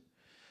 "Teacher,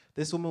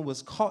 this woman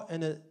was caught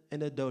in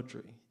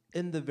adultery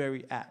in the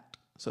very act."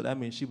 So that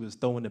means she was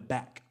throwing it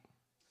back,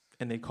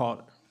 and they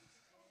caught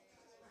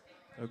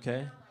her.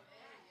 Okay?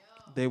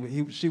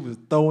 She was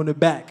throwing it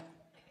back.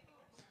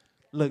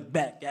 Look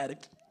back at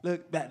it.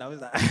 Look back. I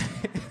was like,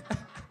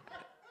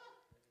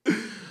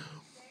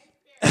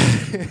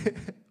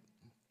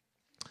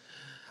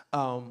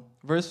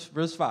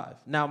 verse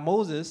 5. Now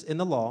Moses in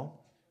the law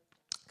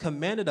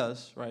commanded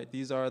us, right?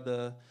 These are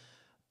the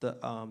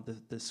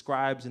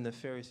scribes and the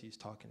Pharisees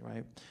talking,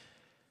 right?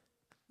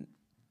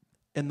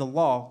 In the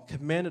law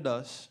commanded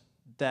us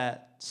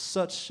that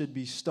such should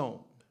be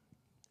stoned,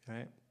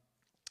 right?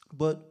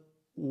 But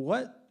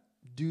what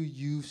do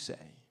you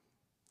say?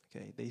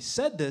 Okay, they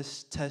said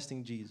this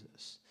testing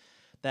Jesus,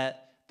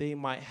 that they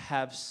might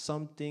have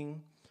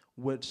something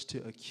which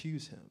to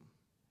accuse him.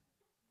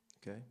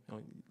 Okay,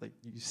 like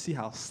you see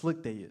how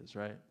slick they is,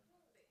 right?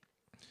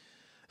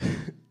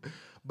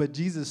 But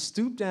Jesus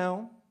stooped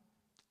down,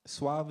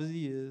 suave as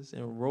he is,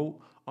 and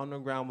wrote on the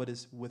ground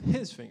with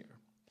his finger,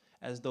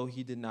 as though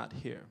he did not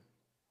hear.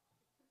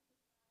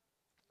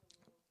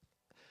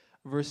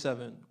 Verse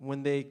 7,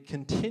 when they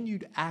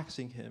continued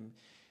asking him,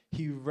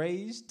 he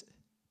raised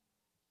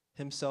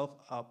himself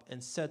up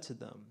and said to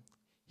them,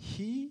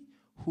 "He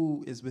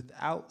who is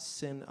without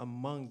sin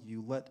among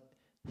you, let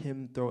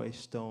him throw a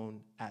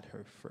stone at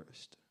her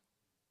first."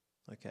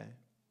 Okay?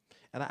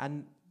 And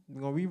I'm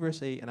going to read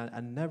verse 8, and I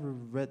never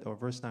read, or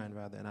verse 9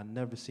 rather, and I've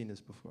never seen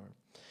this before.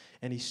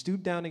 And he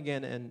stooped down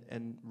again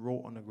and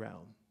wrote on the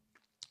ground.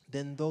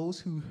 Then those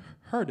who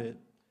heard it,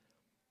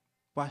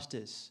 watch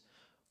this,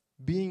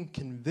 being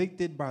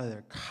convicted by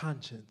their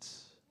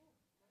conscience,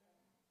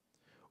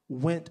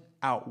 went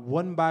out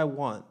one by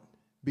one,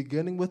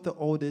 beginning with the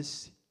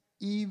oldest,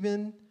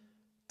 even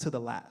to the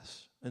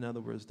last. In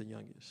other words, the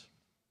youngest.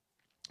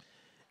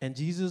 And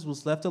Jesus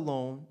was left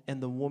alone,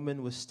 and the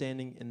woman was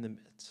standing in the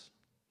midst.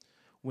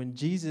 When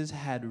Jesus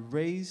had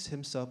raised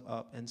himself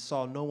up and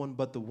saw no one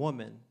but the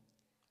woman,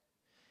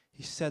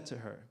 he said to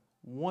her,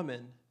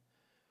 "Woman,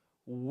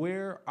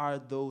 where are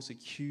those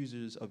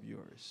accusers of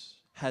yours?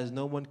 Has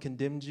no one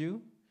condemned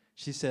you?"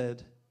 She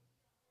said,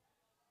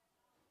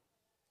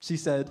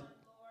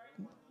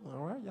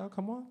 all right, y'all,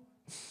 come on.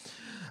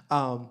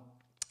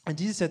 And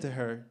Jesus said to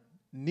her,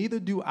 "Neither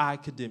do I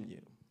condemn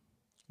you.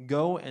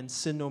 Go and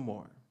sin no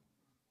more."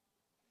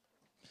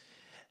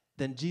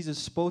 Then Jesus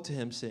spoke to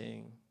him,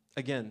 saying,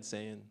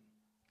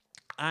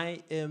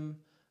 "I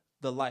am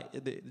the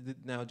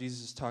light." Now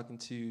Jesus is talking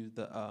to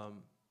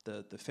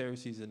the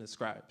Pharisees and the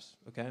scribes,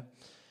 okay?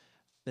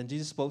 Then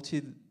Jesus spoke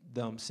to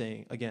them,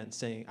 saying,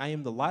 "I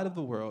am the light of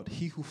the world.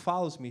 He who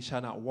follows me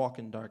shall not walk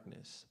in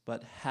darkness,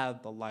 but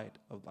have the light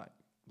of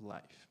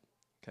life."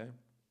 Okay?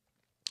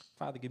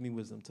 Father, give me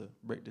wisdom to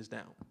break this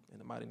down. In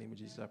the mighty name of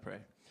Jesus, I pray.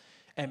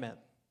 Amen.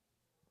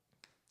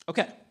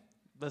 Okay,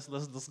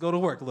 let's go to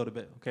work a little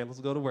bit. Okay, let's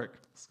go to work.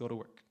 Let's go to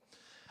work.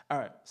 All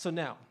right, so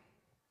now,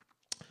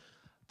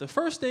 the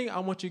first thing I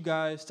want you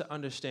guys to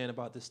understand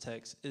about this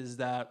text is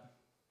that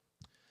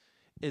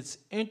it's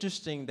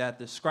interesting that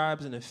the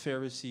scribes and the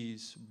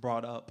Pharisees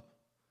brought up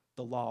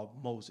the law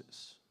of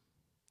Moses,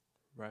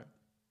 right?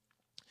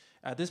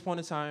 At this point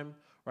in time,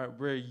 right,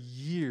 we're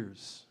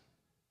years,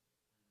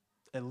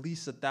 at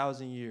least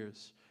 1,000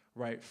 years,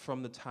 right,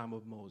 from the time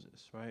of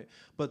Moses, right?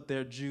 But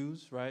they're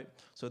Jews, right?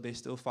 So they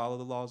still follow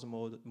the laws of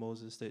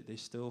Moses. They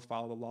still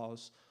follow the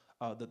laws,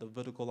 the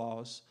Levitical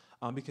laws,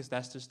 because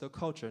that's just their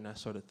culture and that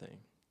sort of thing,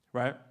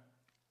 right?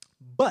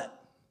 But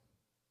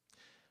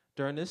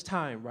during this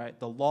time, right,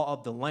 the law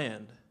of the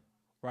land,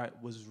 right,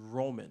 was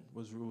Roman,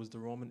 was the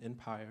Roman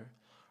Empire,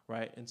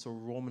 right? And so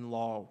Roman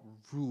law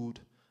ruled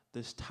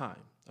this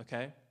time,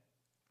 okay?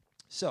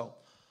 So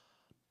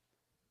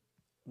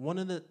one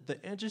of the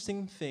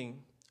interesting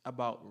thing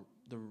about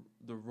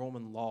the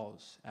Roman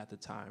laws at the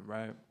time,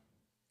 right,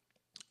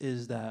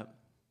 is that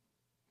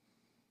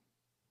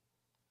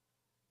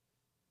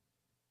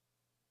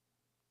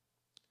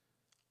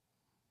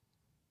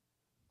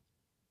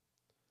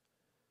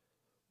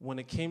when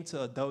it came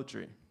to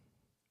adultery,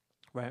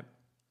 right,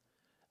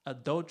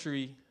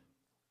 adultery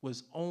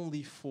was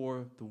only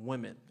for the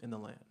women in the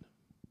land.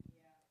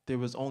 There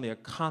was only a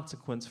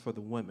consequence for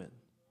the women.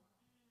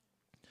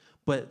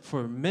 But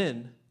for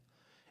men,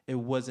 it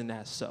wasn't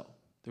as so.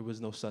 There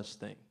was no such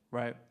thing,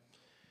 right?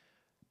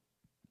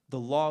 The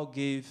law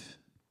gave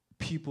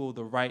people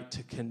the right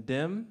to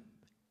condemn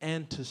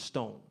and to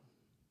stone,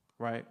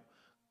 right?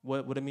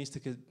 What it means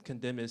to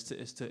condemn is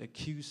to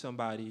accuse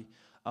somebody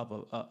of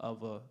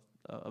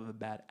a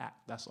bad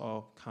act. That's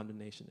all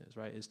condemnation is,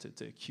 right? Is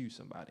to accuse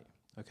somebody,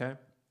 okay?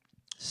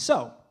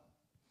 So,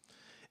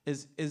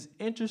 it's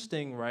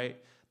interesting, right,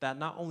 that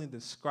not only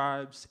the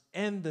scribes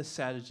and the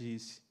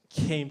Sadducees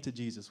came to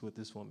Jesus with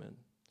this woman,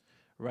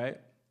 right?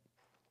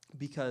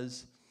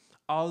 Because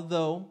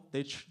although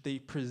they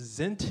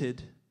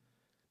presented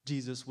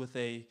Jesus with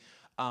a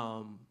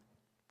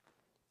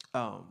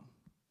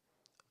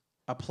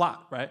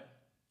plot, right?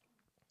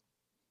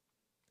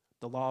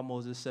 The law of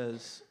Moses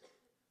says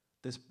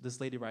this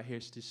lady right here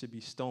should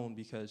be stoned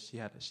because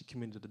she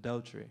committed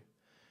adultery.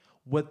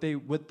 What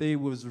they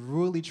was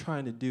really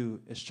trying to do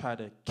is try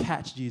to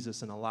catch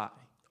Jesus in a lie,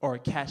 or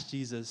catch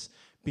Jesus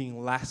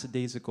being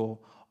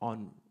lackadaisical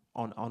on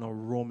a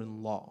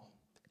Roman law.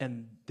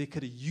 And they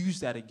could have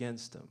used that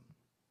against him.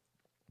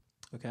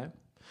 Okay?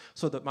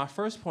 So my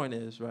first point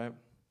is, right,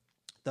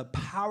 the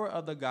power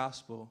of the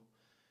gospel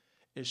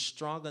is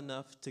strong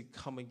enough to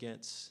come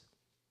against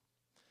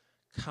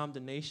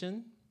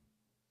condemnation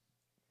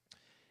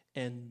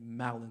and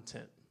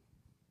malintent.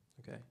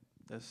 Okay?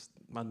 That's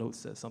my note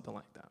says something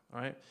like that,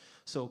 all right?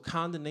 So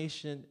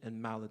condemnation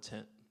and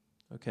malintent,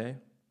 okay?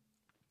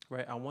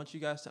 Right? I want you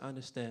guys to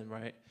understand,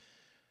 right,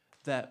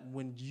 that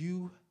when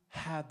you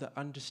have the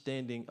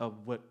understanding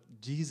of what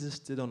Jesus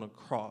did on the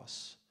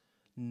cross,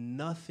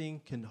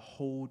 nothing can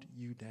hold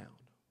you down.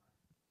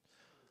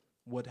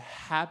 What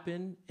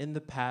happened in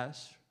the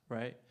past,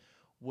 right?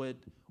 What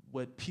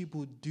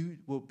people do,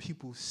 what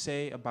people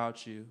say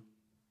about you,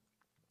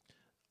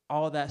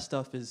 all that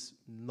stuff is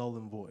null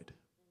and void.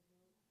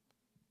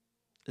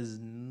 Is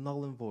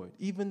null and void.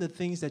 Even the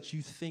things that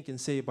you think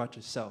and say about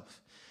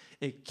yourself,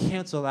 it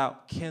cancels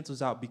out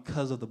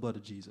because of the blood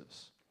of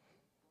Jesus.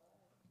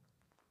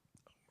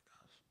 Oh my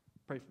gosh.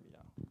 Pray for me,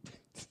 y'all.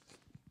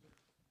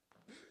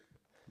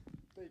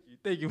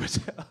 Thank you,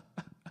 Michelle.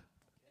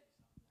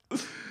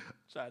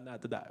 Try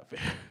not to die up here.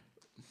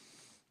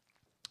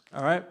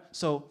 All right.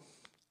 So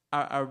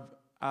I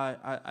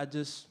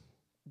just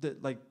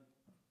like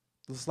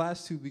this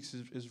last 2 weeks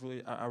is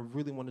really I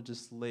really want to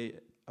just lay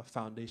a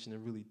foundation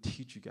and really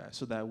teach you guys,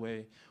 so that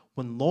way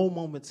when low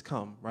moments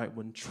come, right,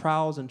 when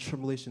trials and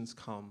tribulations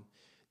come,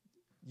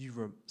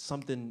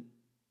 something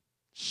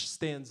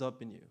stands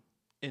up in you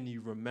and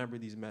you remember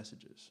these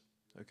messages.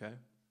 Okay.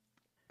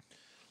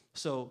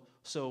 So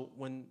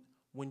when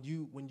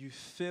you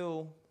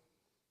feel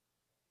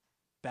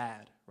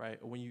bad, right,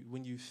 or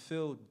when you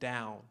feel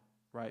down,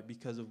 right,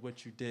 because of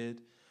what you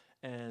did,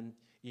 and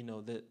you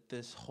know that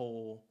this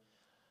whole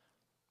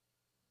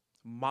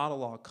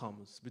monologue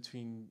comes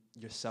between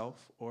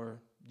yourself or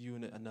you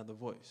and another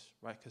voice,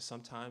 right? Because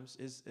sometimes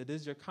it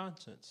is your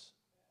conscience,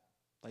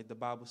 like the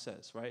Bible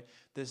says, right?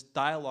 This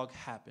dialogue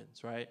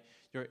happens, right?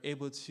 You're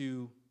able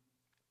to,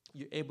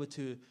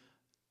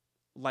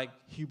 like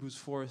Hebrews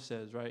 4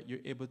 says, right? You're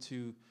able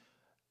to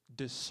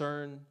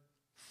discern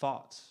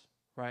thoughts,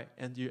 right?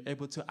 And you're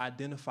able to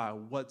identify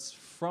what's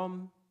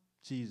from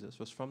Jesus,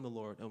 what's from the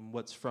Lord, and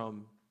what's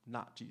from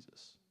not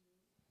Jesus.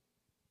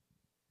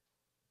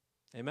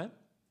 Amen?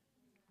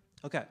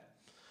 Okay,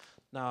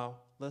 now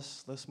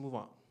let's move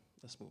on.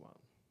 Let's move on.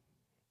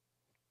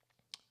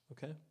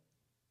 Okay?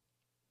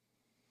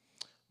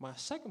 My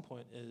second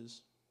point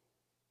is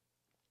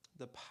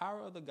the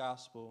power of the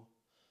gospel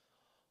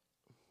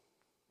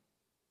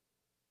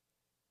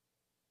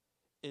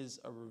is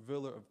a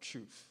revealer of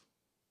truth.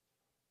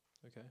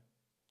 Okay?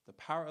 The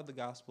power of the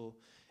gospel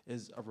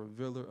is a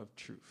revealer of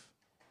truth.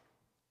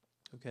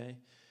 Okay?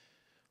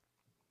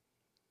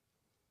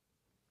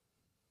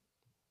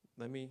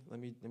 Let me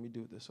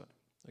do it this way.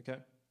 Okay?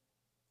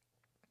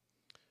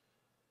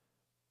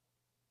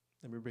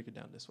 Let me break it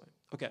down this way.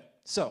 Okay,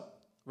 so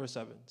verse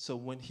 7. So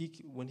when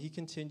they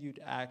continued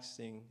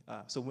asking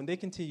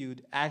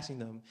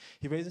them,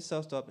 he raised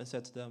himself up and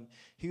said to them,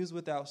 "He was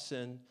without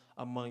sin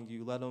among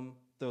you. Let him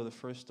throw the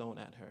first stone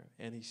at her."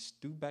 And he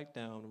stooped back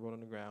down and wrote on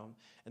the ground.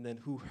 And then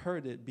who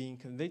heard it, being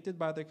convicted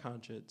by their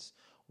conscience,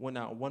 went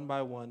out one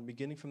by one,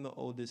 beginning from the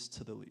oldest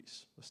to the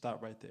least. We'll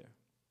stop right there.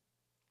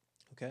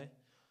 Okay?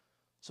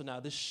 So now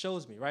this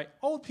shows me, right?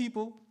 Old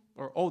people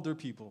or older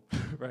people,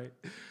 right?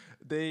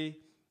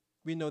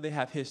 We know they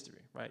have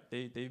history, right?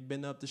 They've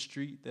been up the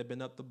street, they've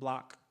been up the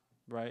block,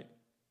 right?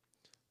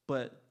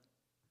 But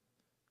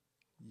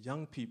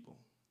young people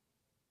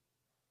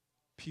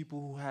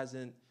who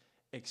hasn't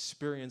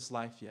experienced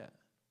life yet,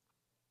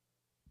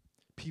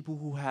 people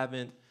who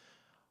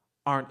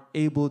aren't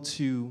able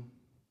to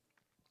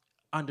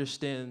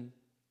understand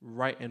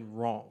right and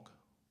wrong,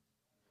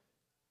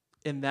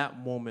 in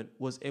that moment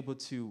was able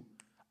to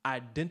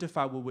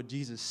identify with what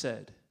Jesus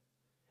said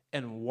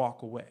and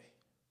walk away.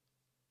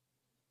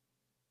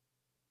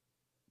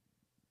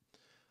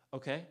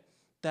 Okay?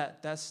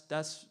 That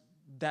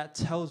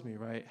tells me,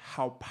 right,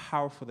 how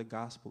powerful the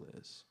gospel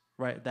is,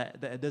 right?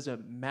 That it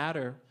doesn't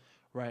matter,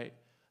 right,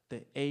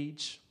 the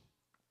age,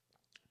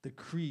 the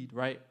creed,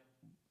 right?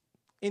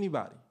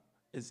 Anybody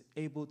is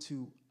able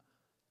to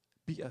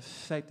be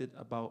affected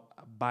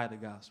by the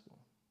gospel.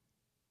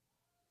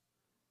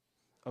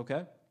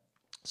 Okay?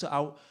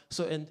 So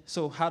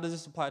how does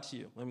this apply to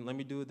you? Let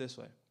me do it this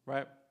way,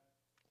 right?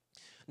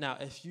 Now,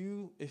 if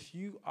you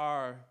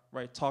are,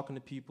 right, talking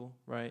to people,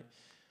 right,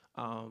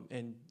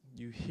 and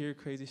you hear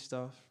crazy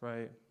stuff,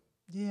 right?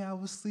 Yeah, I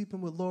was sleeping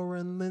with Laura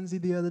and Lindsay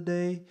the other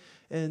day,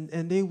 and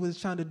they was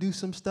trying to do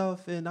some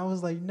stuff, and I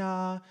was like,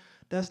 nah,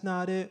 that's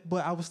not it.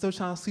 But I was still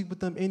trying to sleep with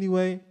them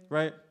anyway,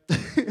 right?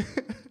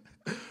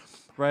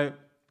 Right?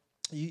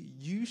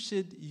 You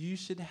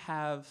should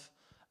have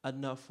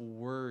enough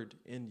word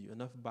in you,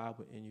 enough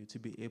Bible in you to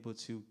be able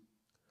to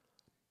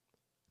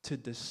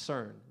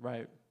discern,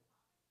 right,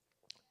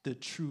 the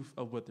truth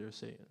of what they're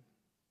saying.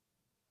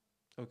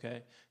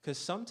 Okay? Because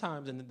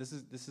sometimes, and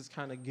this is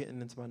kind of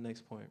getting into my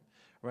next point,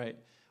 right?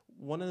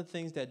 One of the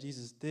things that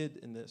Jesus did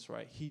in this,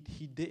 right? He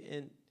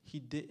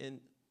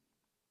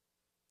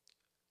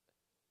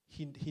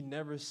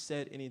never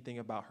said anything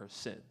about her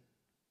sin.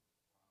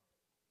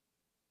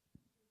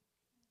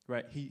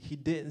 Right? He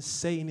didn't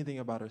say anything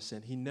about her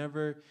sin. He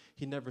never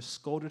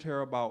scolded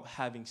her about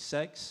having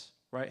sex,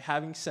 right?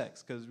 Having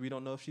sex, because we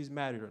don't know if she's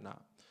married or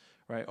not,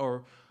 right?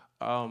 Or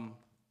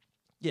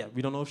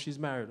we don't know if she's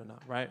married or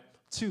not, right?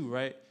 2,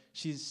 right?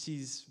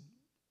 She's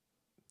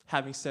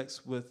having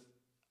sex with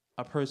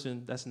a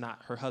person that's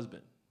not her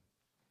husband,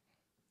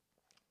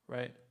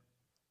 right?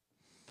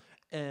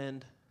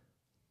 And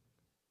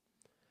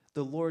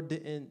the Lord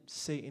didn't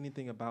say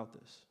anything about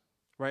this,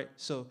 right?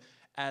 So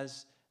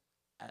as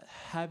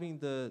having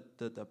the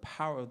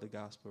power of the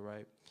gospel,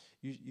 right?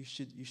 You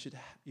should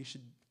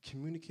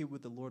communicate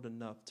with the Lord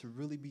enough to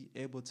really be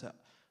able to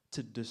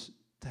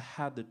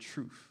have the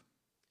truth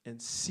and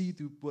see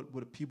through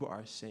what people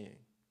are saying.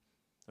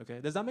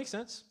 Okay, does that make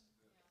sense?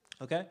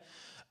 Okay.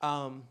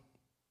 Where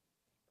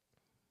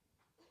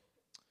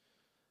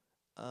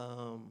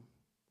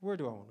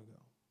do I want to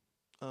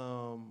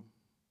go?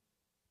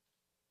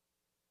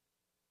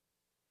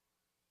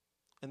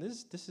 And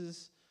this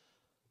is,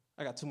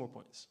 I got 2 more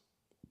points,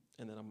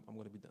 and then I'm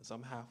going to be done. So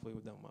I'm halfway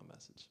done with my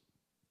message.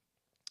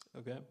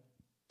 Okay.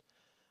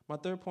 My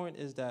 3rd point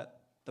is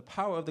that the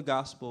power of the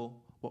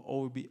gospel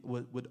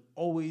would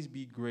always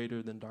be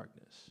greater than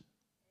darkness.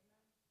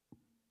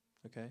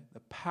 Okay? The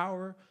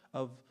power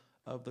of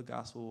the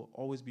gospel will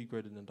always be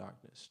greater than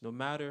darkness. No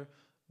matter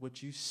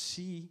what you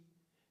see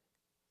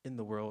in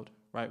the world,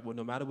 right? Well,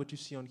 no matter what you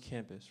see on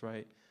campus,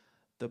 right?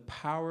 The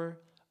power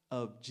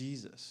of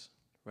Jesus,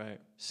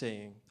 right?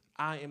 Saying,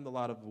 "I am the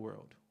light of the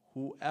world.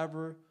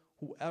 Whoever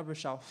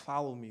shall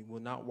follow me will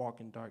not walk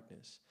in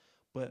darkness,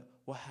 but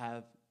will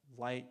have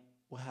light,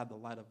 will have the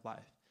light of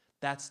life."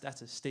 That's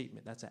a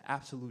statement. That's an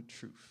absolute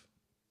truth.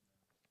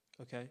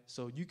 Okay?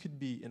 So you could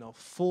be in a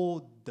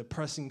full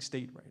depressing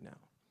state right now.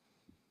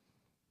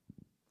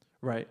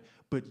 Right?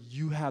 But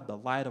you have the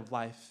light of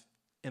life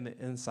in the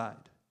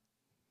inside.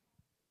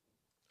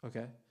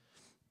 Okay?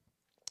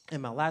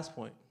 And my last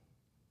point,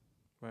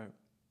 right,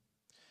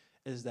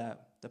 is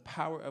that the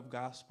power of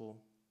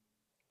gospel,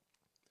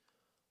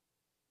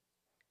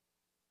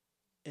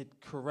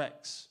 it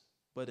corrects,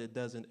 but it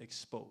doesn't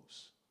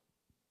expose.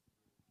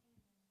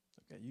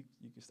 Okay,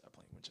 you can start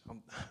playing with you.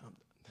 I'm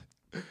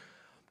done.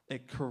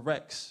 It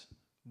corrects,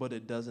 but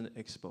it doesn't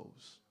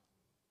expose.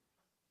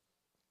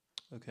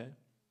 Okay?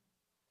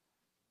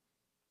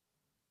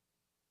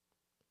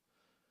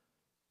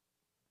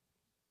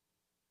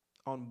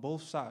 On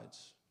both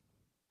sides,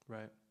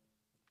 right?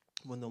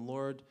 When the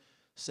Lord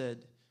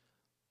said,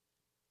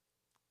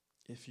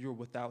 if you're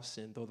without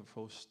sin, throw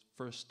the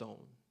first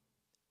stone.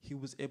 He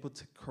was able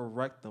to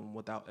correct them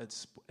without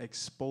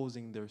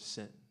exposing their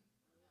sin.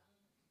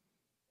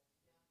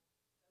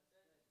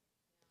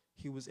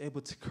 He was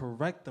able to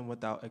correct them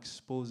without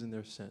exposing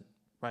their sin.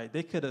 Right?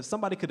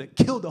 Somebody could have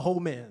killed the whole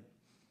man.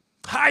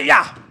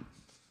 Hiya!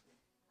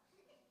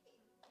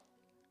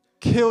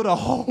 Killed a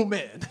whole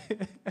man.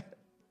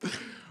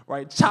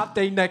 Right? Chop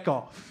their neck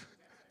off.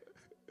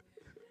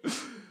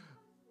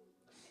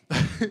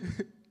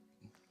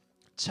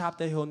 Chop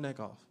their whole neck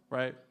off,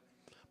 right?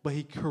 But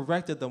he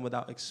corrected them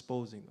without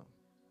exposing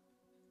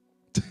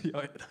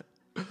them.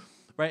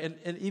 Right?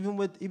 And even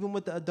with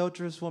the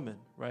adulterous woman,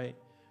 right?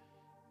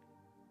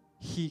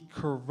 He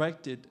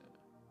corrected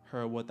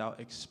her without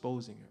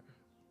exposing her.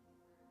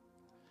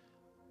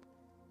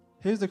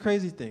 Here's the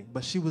crazy thing,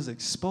 but she was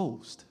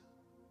exposed.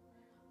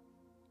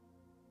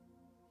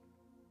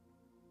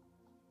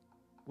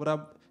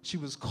 She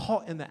was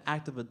caught in the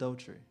act of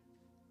adultery.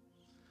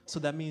 So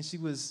that means she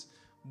was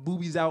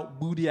boobies out,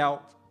 booty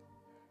out,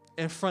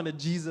 in front of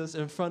Jesus,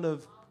 in front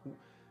of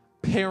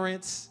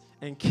parents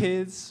and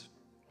kids.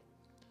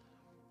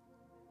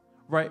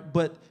 Right?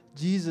 But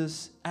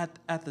Jesus,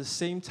 at the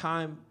same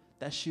time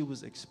that she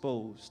was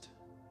exposed,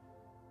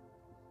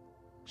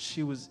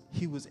 the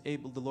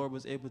Lord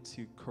was able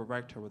to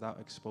correct her without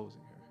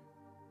exposing her.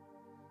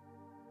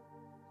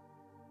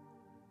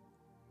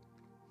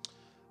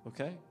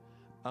 Okay?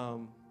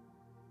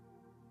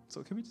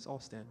 So can we just all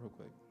stand real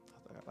quick?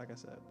 Like I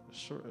said, a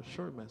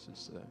short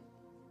message today.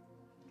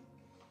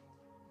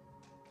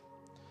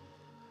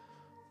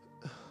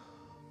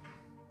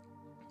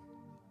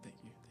 Thank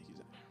you,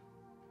 Zach.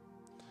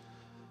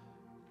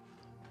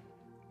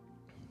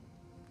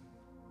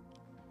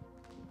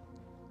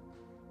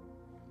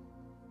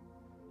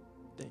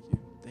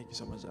 Thank you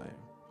so much, Zach.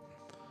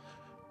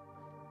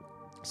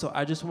 So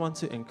I just want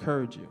to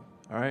encourage you,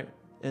 all right?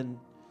 And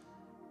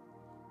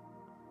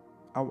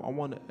I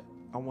want to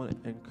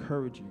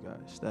encourage you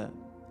guys that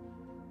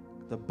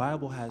the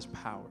Bible has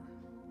power.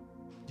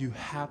 You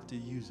have to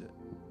use it.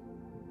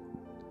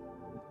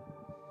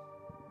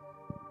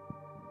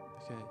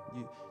 Okay,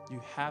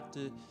 you have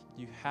to.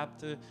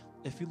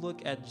 If you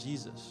look at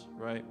Jesus,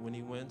 right, when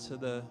he went into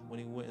the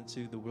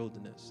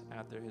wilderness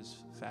after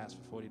his fast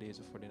for 40 days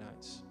and 40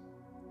 nights.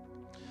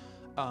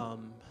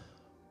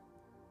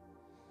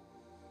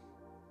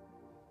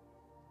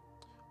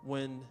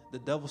 When the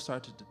devil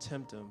started to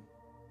tempt him,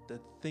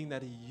 the thing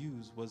that he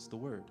used was the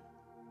word.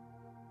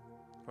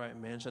 Right?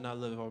 Man shall not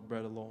live on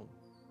bread alone.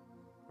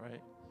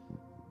 Right?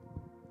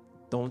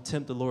 Don't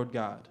tempt the Lord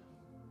God.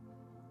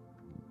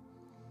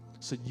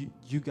 So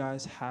you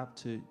guys have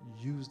to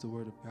use the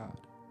word of God.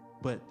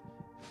 But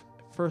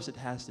first it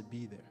has to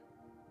be there.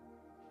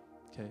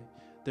 Okay?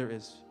 There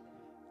is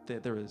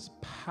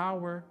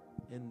power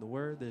in the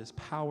word. There is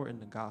power in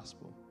the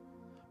gospel.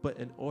 But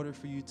in order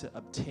for you to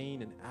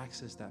obtain and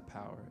access that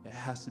power, it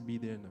has to be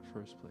there in the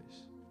first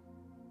place.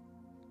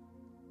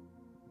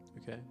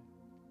 Okay?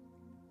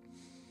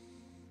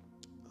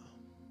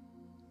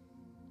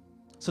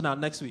 So now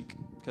next week,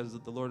 because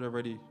the Lord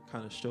already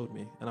kind of showed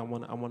me, and I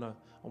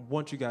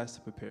want you guys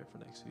to prepare for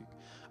next week.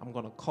 I'm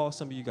gonna call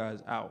some of you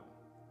guys out.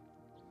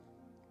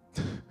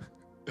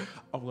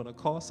 I'm gonna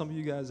call some of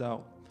you guys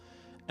out,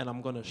 and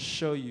I'm gonna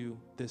show you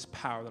this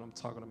power that I'm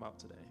talking about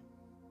today.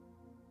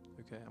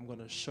 Okay, I'm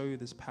gonna show you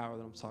this power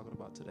that I'm talking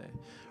about today.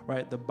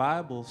 Right? The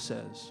Bible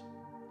says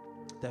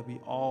that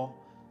we all,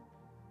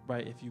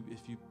 right? If you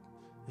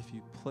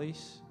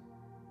place,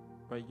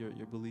 right,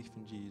 your belief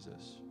in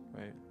Jesus,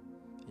 right,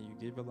 and you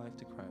give your life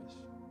to Christ,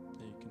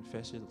 and you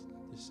confess your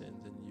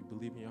sins, and you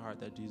believe in your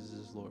heart that Jesus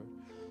is Lord,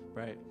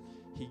 right,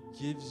 he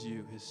gives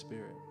you his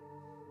spirit.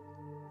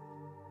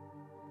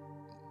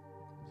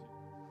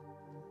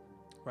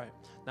 Right.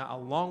 Now,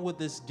 along with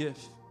this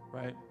gift,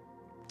 right,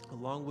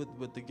 along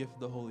with the gift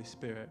of the Holy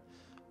Spirit,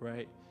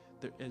 right,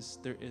 there is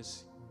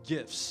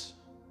gifts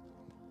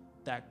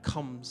that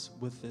comes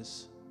with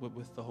this,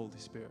 with the Holy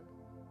Spirit.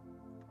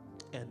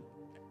 And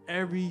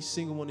every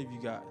single one of you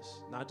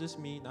guys, not just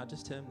me, not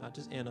just Tim, not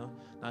just Anna,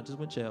 not just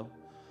Michelle,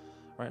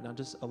 right, not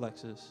just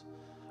Alexis,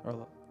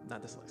 or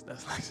not this Alexis,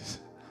 that's Alexis,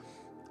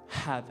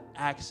 have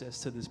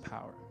access to this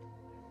power.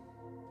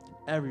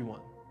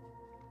 Everyone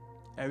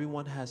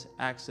has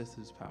access to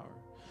this power.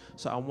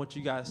 So I want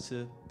you guys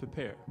to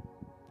prepare,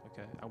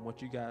 okay? I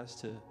want you guys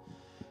to,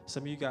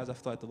 some of you guys, I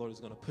feel like the Lord is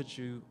going to put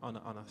you on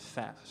a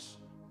fast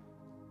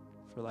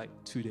for like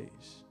 2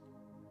 days.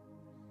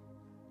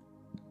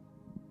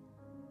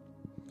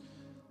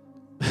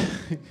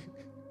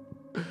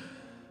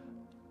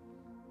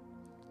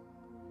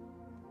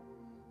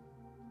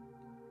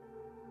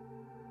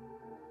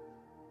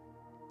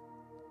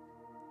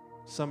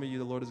 Some of you,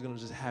 the Lord is going to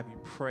just have you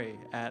pray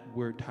at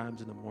weird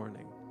times in the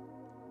morning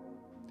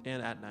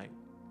and at night.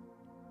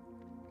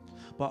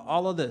 But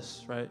all of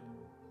this, right?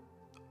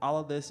 All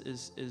of this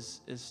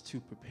is to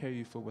prepare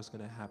you for what's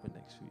going to happen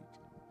next week.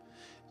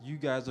 You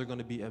guys are going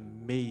to be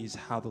amazed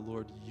how the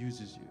Lord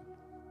uses you.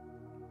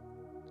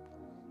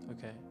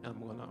 Okay, and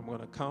I'm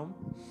gonna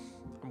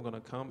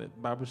come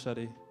at Bible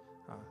study.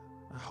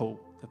 I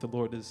hope that the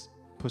Lord is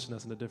pushing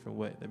us in a different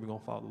way, that we're going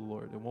to follow the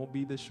Lord. It won't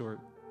be this short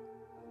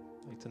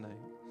like tonight,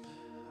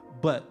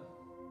 but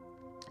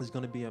it's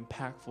going to be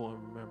impactful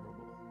and memorable.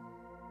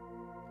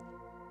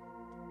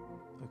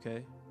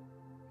 Okay?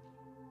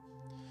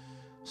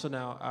 So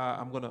now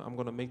I'm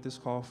gonna make this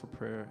call for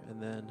prayer,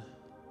 and then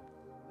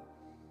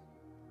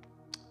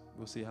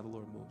we'll see how the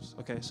Lord moves.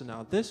 Okay, so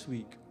now this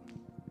week,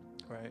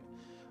 right?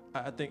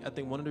 I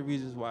think one of the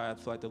reasons why I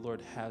feel like the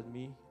Lord had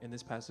me in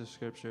this passage of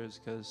scripture is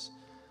because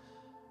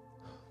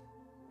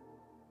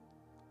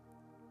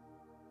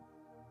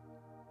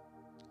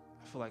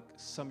I feel like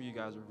some of you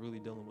guys are really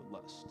dealing with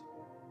lust.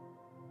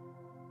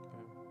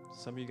 Okay?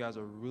 Some of you guys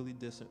are really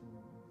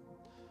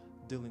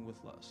dealing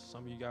with lust.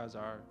 Some of you guys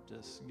are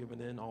just giving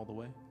in all the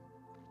way.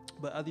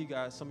 But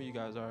some of you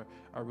guys are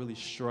really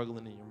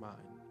struggling in your mind.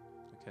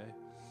 Okay?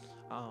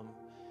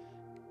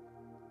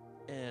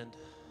 And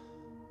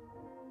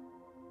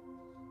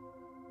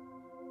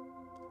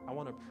I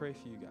want to pray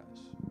for you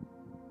guys,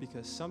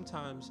 because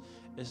sometimes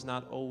it's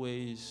not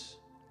always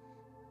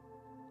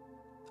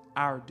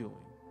our doing,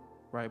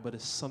 right? But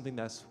it's something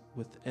that's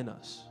within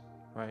us,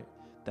 right?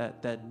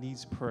 That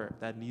needs prayer,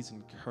 that needs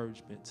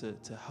encouragement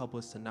to help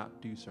us to not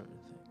do certain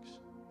things.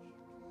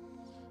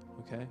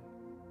 Okay?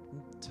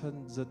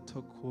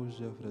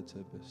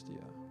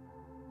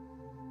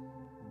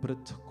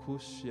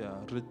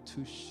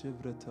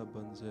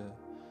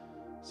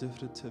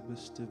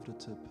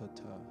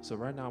 So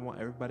right now I want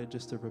everybody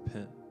just to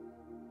repent.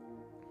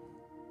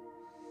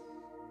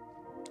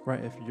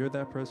 Right? If you're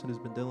that person who's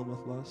been dealing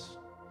with lust,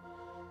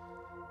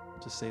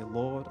 just say,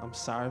 Lord, I'm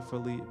sorry for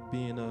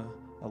being a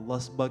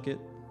lust bucket,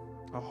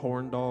 a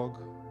horn dog,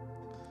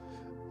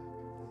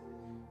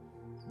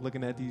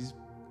 looking at these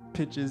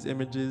pictures,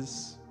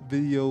 images,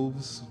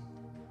 videos,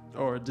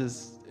 or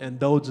just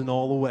indulging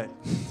all the way.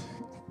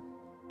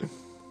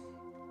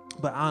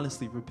 But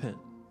honestly, repent.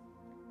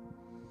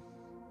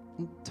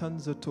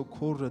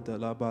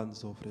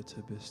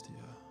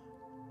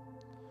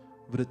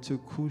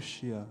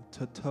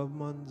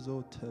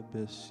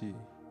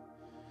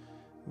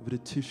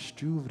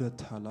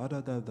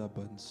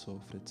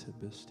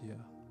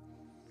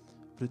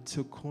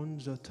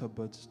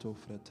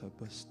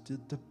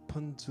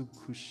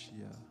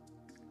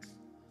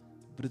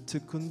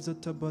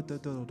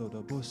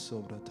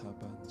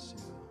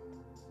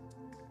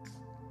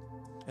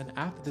 And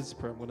after this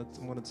prayer,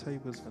 I'm gonna tell you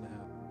what's gonna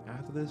happen.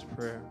 After this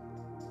prayer,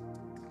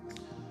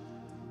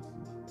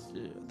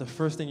 the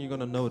first thing you're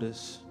gonna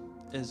notice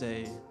is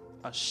a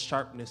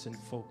sharpness and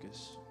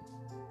focus.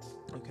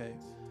 Okay.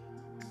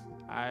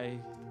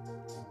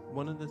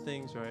 One of the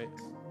things, right?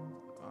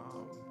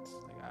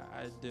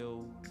 I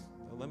deal.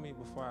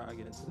 Before I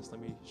get into this, let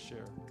me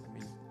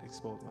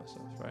expose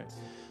myself, right?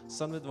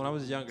 When I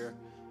was younger,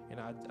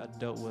 I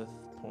dealt with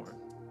porn,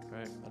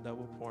 right? I dealt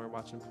with porn,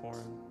 watching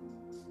porn.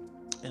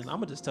 And I'm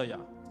gonna just tell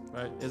y'all,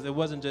 right? It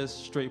wasn't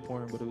just straight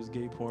porn, but it was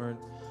gay porn,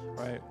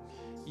 right?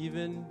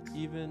 Even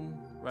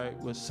right,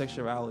 with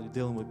sexuality,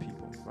 dealing with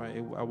people, right?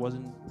 I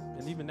wasn't,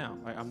 and even now,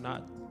 right? I'm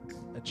not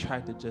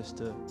attracted just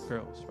to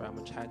girls, right? I'm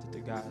attracted to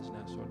guys and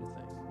that sort of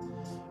thing,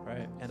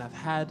 right? And I've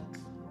had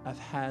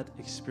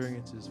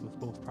experiences with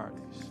both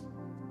parties.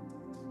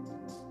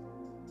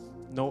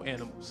 No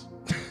animals.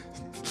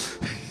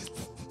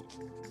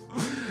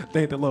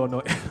 Thank the Lord,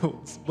 no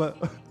animals, but.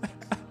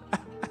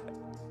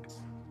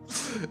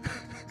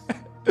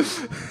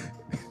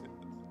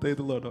 Thank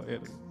the Lord, no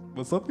animals.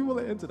 But some people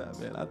are into that,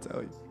 man. I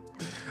tell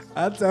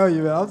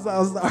you, man. I'm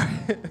sorry.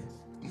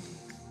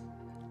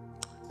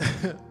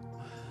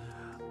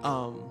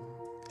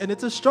 And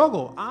it's a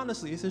struggle.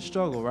 Honestly, it's a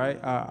struggle, right?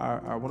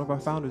 Our one of our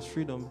founders,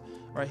 Freedom,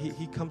 right?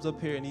 He comes up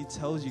here and he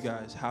tells you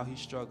guys how he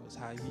struggles,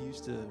 how he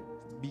used to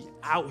be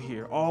out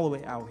here, all the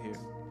way out here,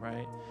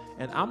 right?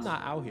 And I'm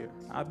not out here.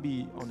 I'll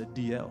be on the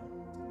DL.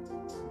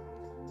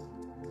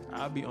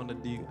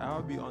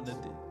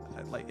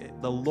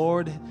 Like the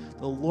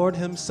Lord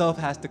himself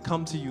has to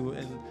come to you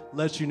and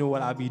let you know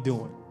what I be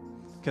doing,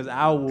 because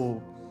I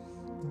will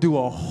do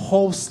a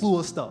whole slew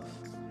of stuff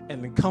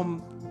and then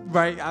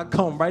I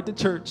come right to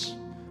church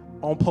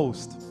on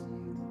post,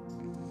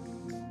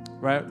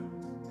 right?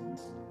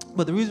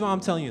 But the reason why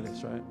I'm telling you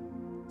this, right,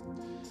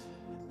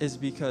 is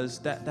because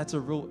that's a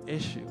real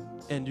issue,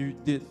 and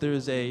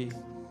there's a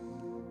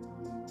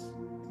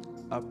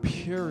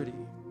purity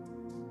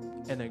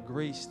and a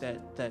grace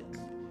that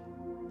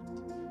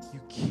you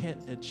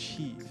can't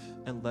achieve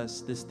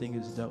unless this thing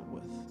is dealt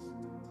with,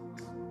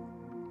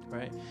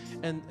 right?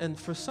 And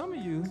for some of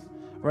you,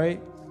 right,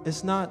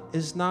 it's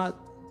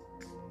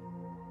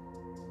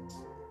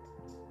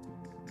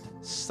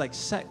like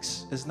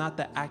sex is not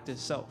the act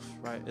itself,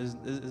 right?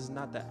 It's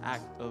not the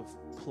act of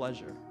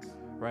pleasure,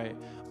 right?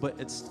 But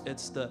it's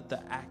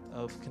the act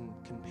of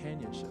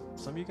companionship.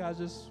 Some of you guys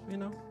just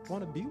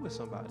want to be with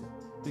somebody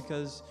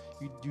because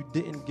you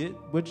didn't get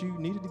what you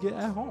needed to get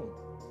at home,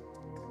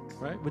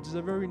 right? Which is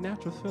a very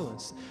natural feeling.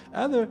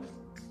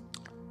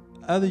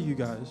 Other you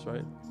guys,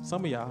 right?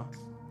 Some of y'all,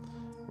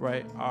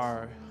 right,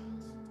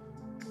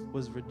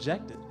 was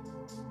rejected.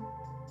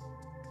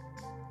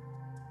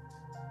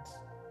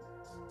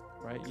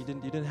 right? You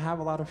didn't have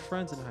a lot of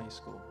friends in high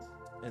school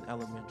and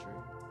elementary.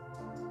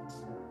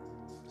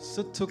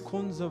 So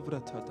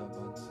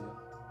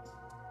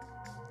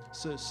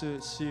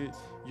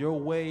your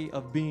way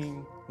of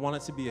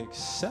wanting to be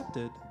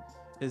accepted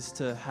is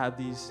to have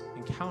these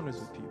encounters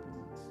with people,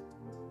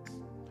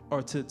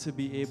 or to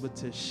be able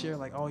to share,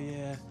 like, oh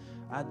yeah,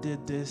 I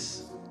did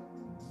this,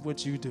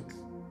 what you do,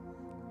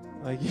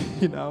 like,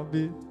 you know.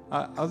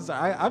 I'm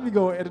sorry, I be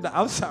going in and out.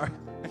 I'm sorry,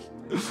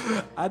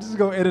 I just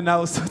go in and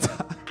out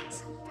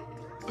sometimes.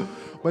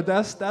 But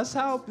that's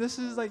how this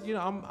is, like, you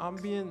know. I'm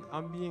being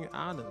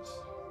honest,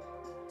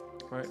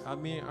 right?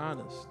 I'm being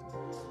honest,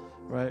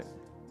 right?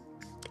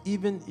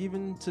 Even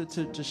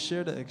to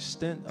share the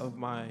extent of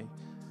my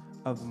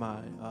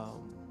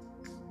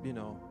you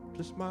know,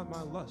 just my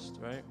lust,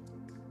 right?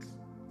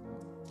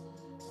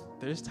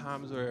 There's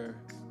times where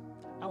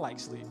I like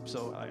sleep,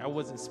 so I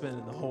wasn't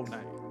spending the whole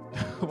night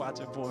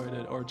watching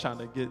porn or trying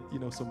to get, you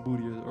know, some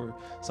booty or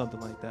something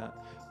like that.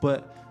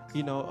 But,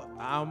 you know,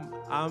 I'm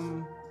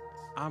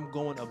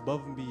going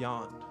above and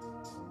beyond,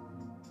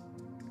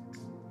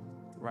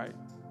 right?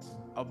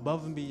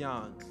 Above and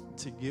beyond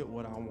to get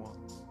what I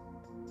want,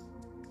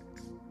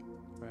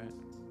 right?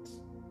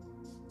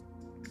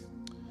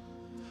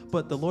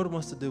 But the Lord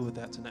wants to deal with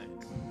that tonight.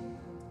 Okay?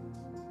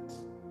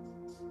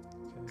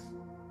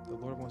 The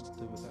Lord wants to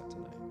deal with that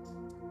tonight.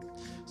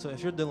 So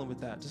if you're dealing with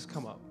that, just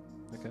come up.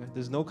 Okay?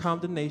 There's no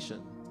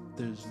condemnation.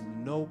 There's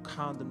no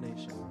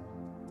condemnation.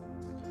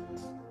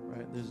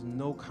 Right? There's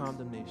no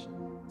condemnation.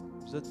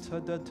 There's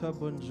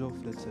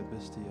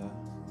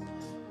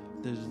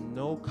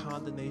no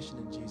condemnation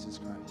in Jesus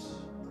Christ.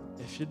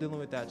 If you're dealing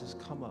with that, just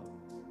come up.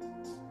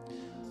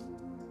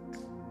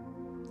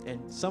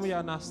 And some of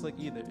y'all not slick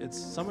either.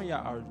 Some of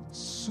y'all are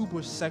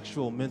super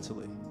sexual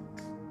mentally.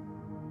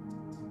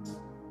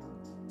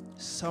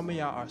 Some of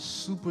y'all are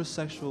super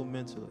sexual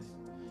mentally.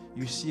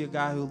 You see a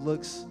guy who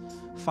looks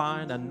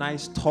fine, a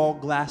nice tall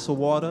glass of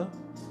water,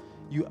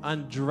 you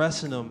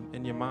undressing him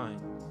in your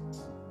mind.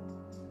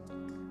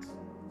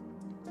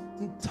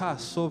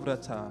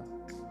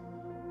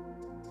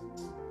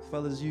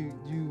 Fellas,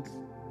 you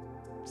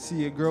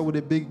see a girl with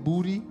a big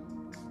booty,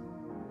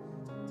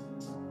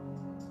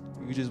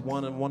 you just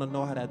want to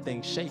know how that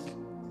thing shake.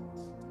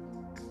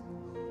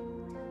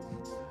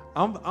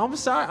 I'm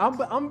sorry.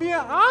 I'm being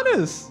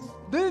honest.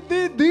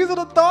 These are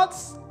the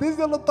thoughts. These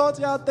are the thoughts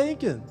y'all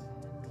thinking.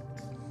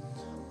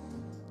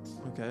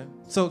 Okay.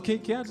 So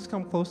can I just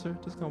come closer?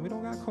 Just come. We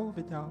don't got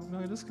COVID, y'all.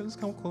 No, just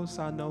come close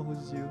so I know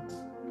who's you.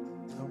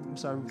 I'm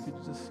sorry. Could you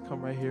just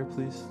come right here,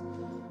 please?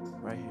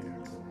 Right here.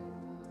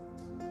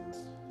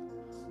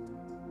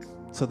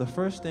 So the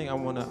first thing I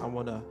wanna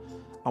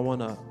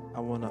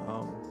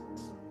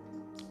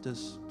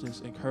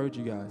just encourage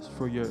you guys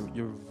for your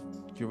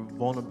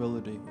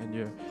vulnerability and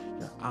your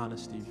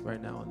honesty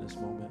right now in this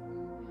moment.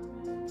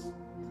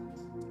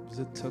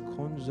 Stephen.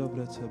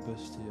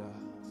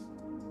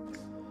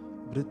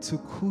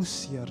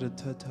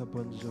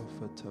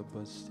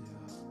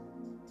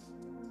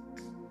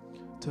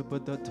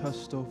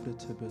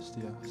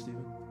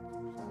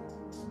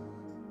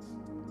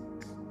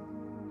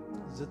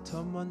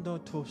 Zatamando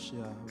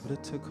toshia,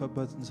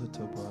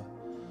 vritikabazntaba.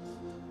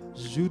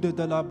 Jude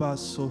dalaba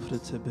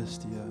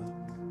sofretebestia.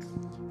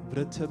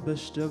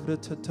 Vritebeshta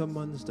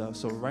vritetamanzda.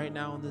 So right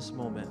now in this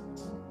moment,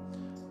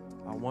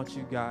 I want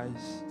you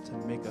guys to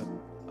make a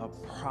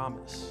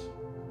promise,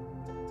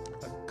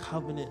 a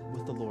covenant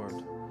with the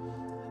Lord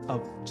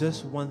of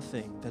just one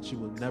thing that you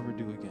will never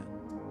do again.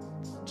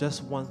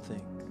 Just one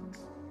thing.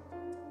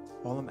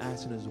 All I'm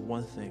asking is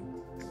one thing.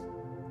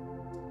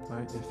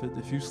 Right?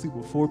 If you sleep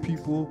with 4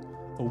 people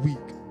a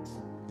week,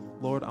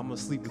 Lord, I'm going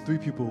to sleep with 3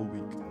 people a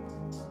week.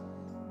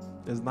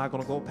 It's not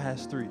going to go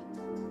past 3.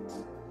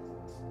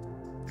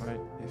 Right?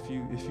 If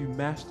you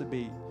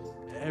masturbate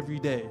every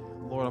day,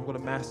 Lord, I'm going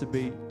to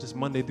masturbate just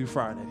Monday through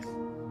Friday.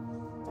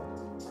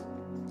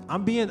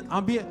 I'm being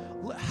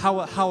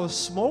how a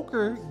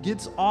smoker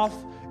gets off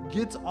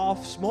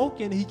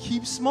smoking, he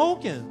keeps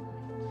smoking.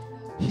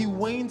 He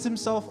wanes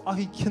himself, or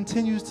he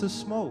continues to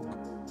smoke.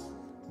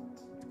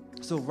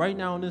 So right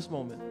now in this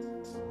moment,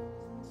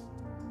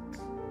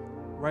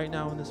 in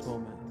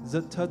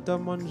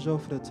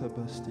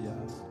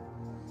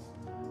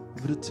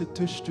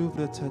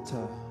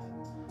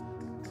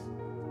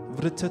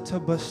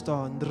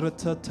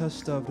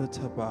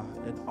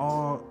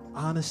all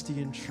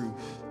honesty and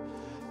truth,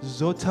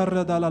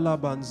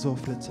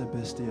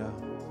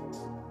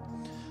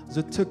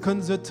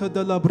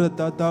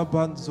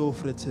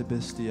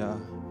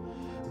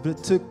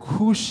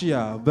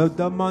 V'tekushia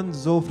v'daman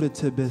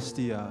zofrete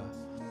bestia.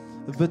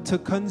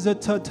 V'tekanza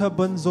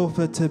tataban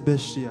zofrete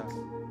bestia.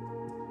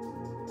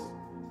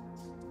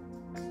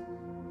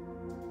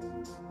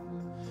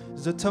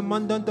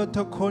 Zatamandan da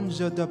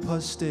takonja da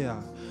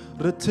pastea.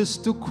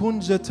 Retistu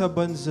kunja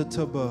taban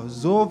zataba.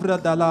 Zovra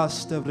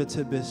dalasta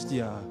vrete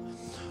bestia.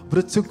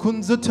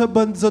 V'tekunza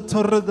taban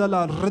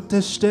zatoradala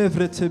reteste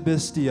vrete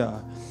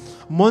bestia.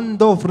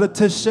 Mondo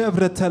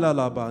vreteshevre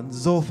telalaban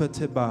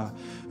zofeteba.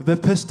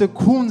 Vepeste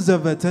kunza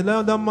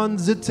vetelada man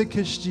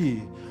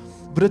zitekeshti.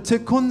 Vrete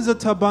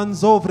kunzata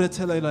banzo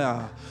vrete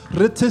lelea.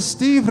 Vrete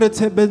sti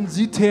vrete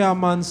benzite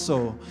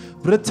amanso.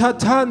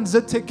 Vretatan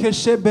zete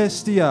keshe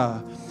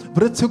bestia.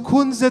 Vrete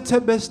kunzete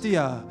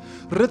bestia.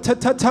 Vrete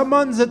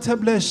tataman zete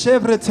bleshe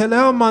vrete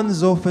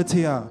leamanzo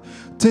fetia.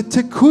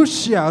 Tete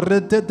kushia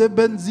rete de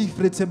benzi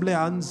vrete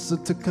bleanz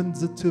te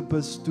kunzete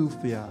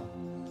bestufia.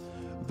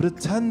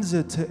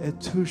 Vretanzete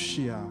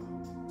etushia.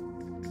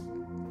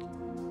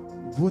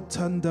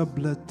 Vutanda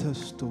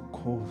bletesto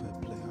kove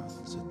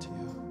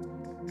bleanzetia.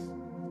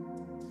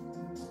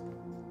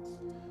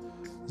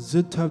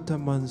 Zitata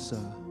mansa.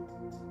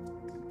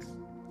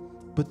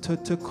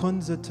 Betete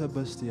konzete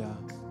bestia.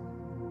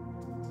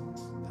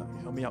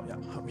 Help me out, yeah.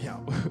 Help me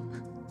out.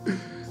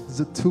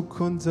 Zitu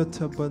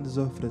konzete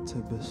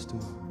banzofrete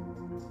bestua.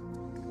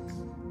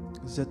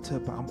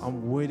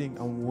 I'm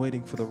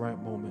waiting for the right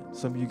moment.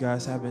 Some of you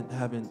guys haven't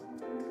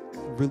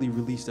really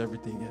released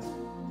everything yet.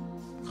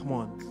 Come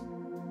on.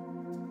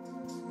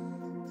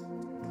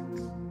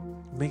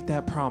 Make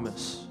that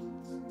promise.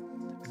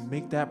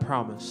 Make that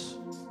promise.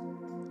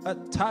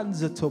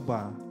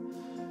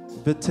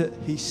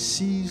 He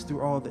sees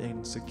through all the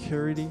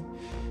insecurity.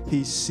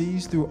 He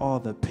sees through all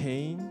the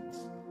pain.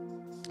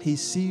 He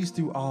sees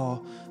through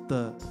all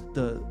the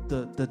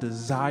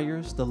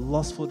desires, the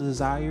lustful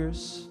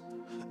desires.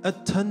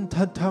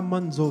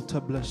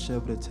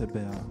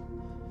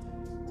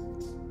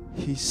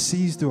 He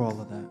sees through all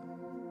of that.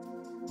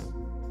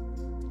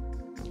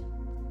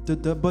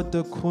 But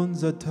the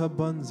kunza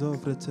tabanza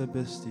vrete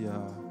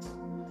bestia.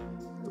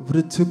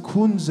 Vrete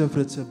kunza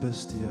vrete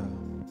bestia.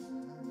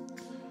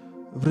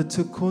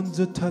 Vrete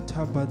kunza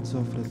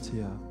tatabanza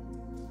vretia.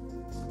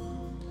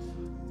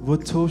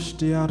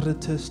 Votostia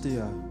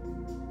retestia.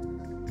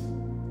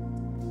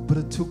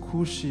 Vrete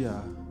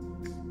kushia.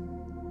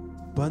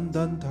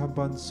 Bandan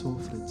tabanzo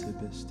vrete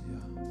bestia.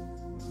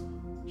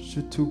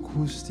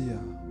 Shitukustia.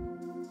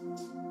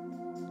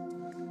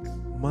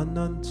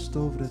 Manan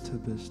stovrete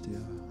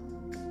bestia.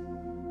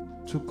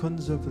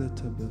 Chukanza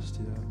vrete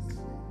bestia.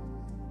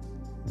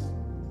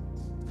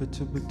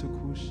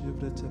 Vitubutukushi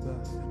vreteba.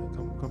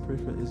 Come pray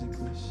for Izzy,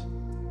 please.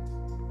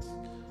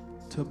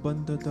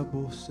 Tabanda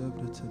dabo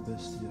sevrete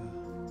bestia.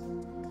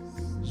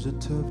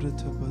 Jeta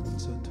vrete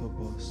banza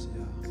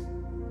tobosia.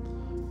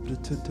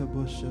 Vreteta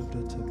bosha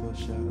vrete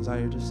bosha.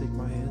 Isaiah, just shake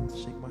my hand.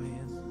 Shake my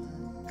hand.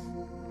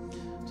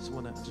 Just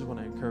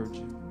wanna encourage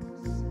you.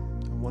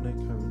 I wanna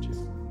encourage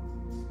you.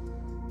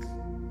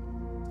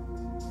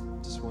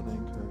 Just wanna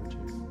encourage you.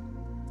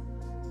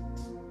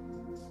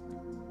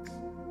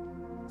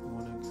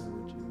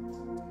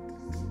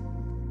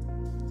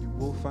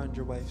 We'll find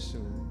your wife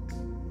soon.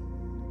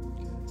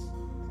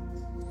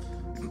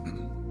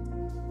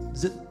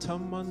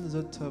 Zitaman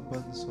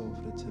zitaban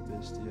sofrete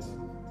bestia.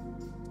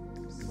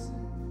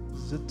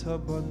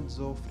 Zitaban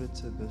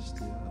sofrete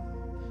bestia.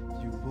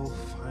 You will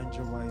find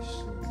your wife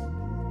soon.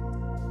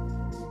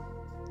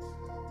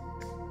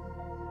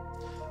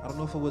 I don't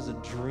know if it was a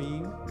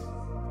dream.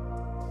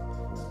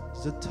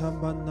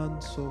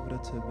 Zitabanan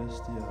sofrete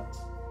bestia.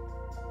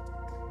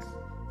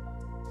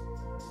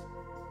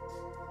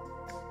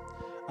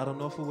 I don't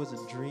know if it was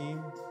a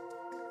dream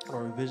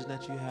or a vision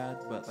that you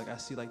had, but like I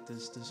see like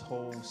this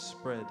whole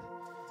spread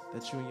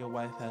that you and your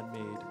wife had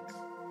made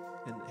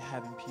and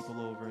having people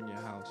over in your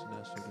house and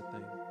that sort of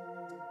thing.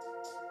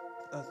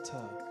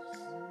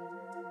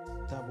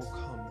 That will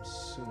come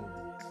soon.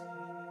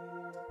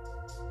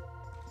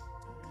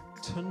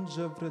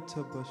 Tunja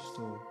vrete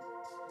besto.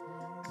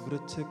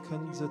 Vrete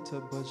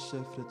kanzete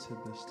bashe vrete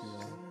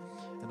bestia.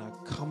 And I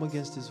come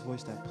against this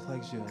voice that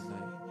plagues you at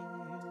night.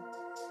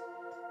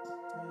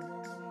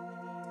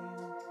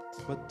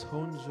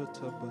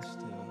 Batonjota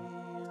bastia.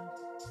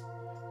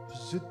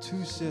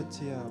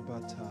 Zutusetia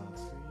bata.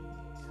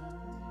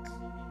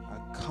 I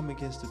come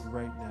against it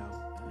right now.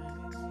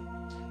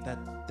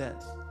 That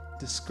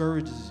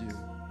discourages you.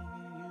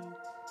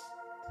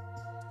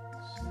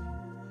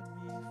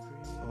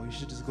 Oh, you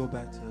should just go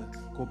back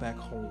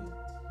home.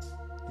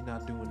 You're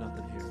not doing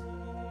nothing here.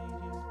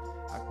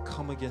 I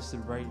come against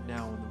it right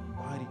now in the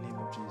mighty name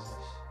of Jesus.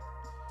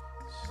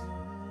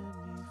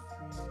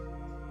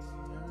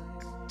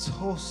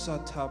 Tosa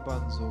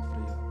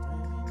tabanzofria.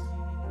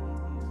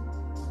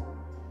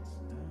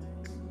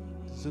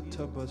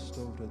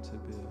 Zutabastovra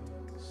tebia.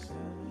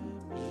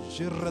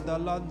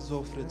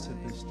 Jiradalanzofra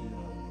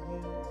tebestia.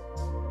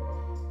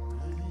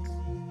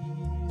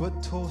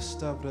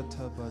 Batostavra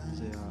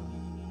tabanzea.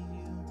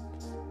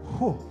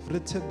 Ho,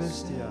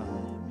 vretebestia.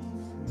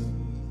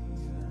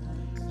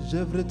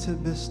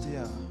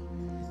 Jevretebestia.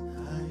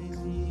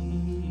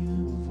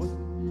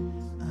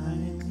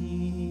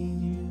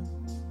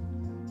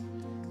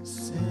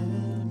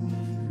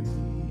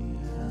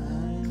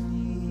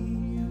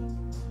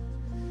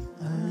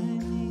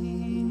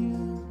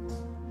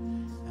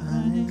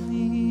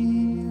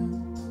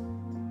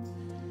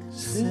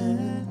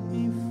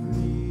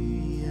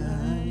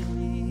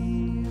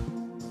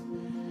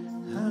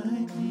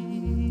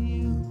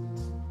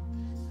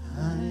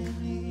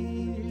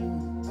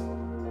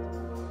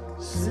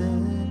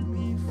 Set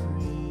me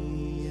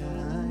free, I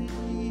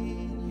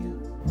need you.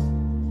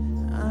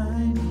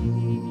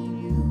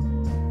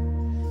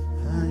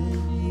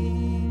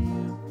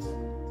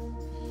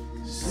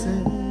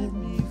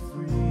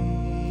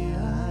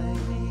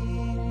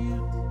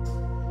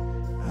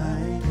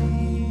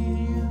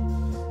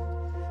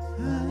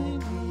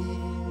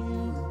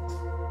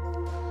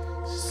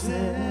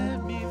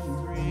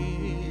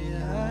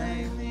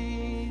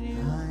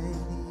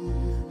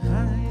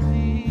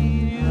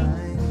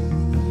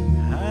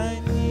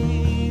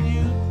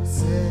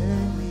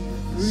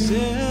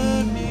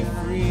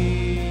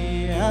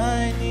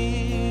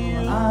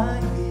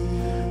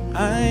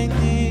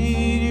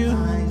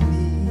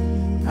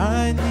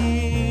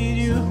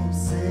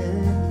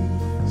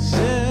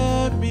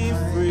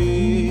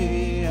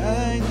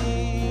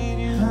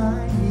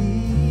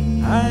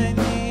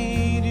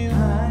 need you.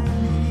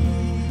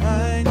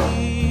 I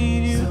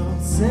need you.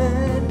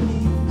 Set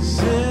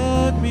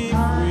me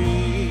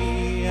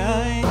free.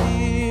 I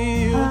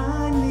need you.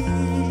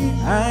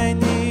 I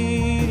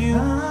need you.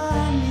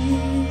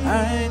 I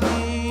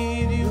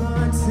need you.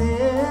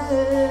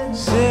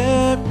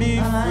 Set me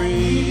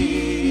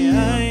free.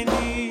 I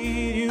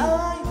need you.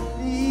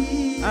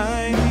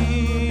 I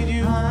need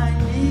you.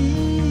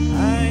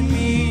 I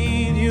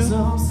need you.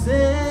 So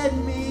set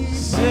me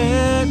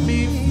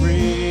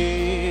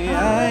free. I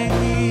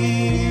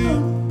need you.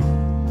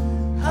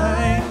 I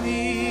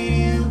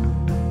need you.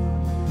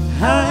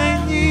 I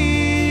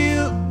need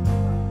you.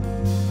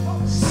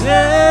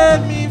 Set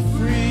me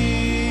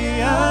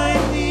free. I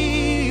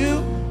need you.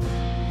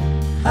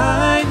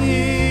 I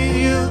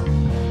need you.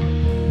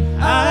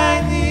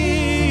 I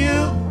need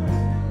you.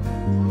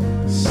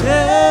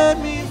 Set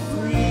me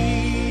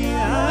free. I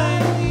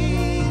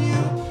need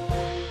you.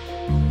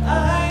 I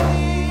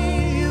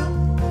need you.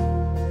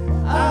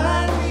 I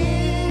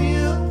need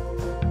you.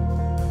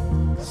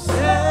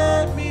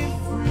 Set me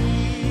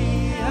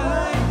free. I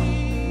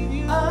need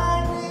you. I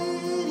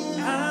need you.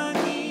 I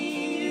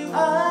need you. I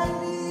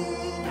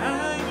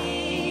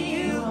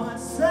need you.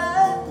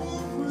 Set me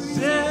free.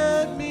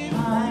 Set me free. I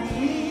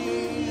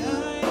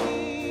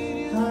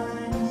need you.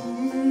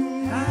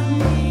 I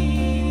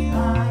need you. I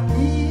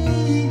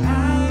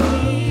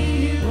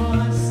need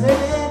you.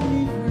 Set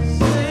me free.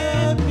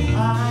 Set me. I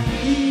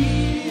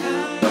need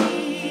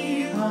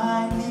you. I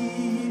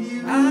need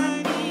you. I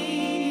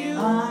need you. I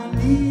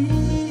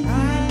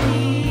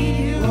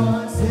need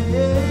you.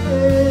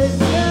 Set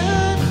me.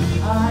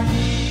 I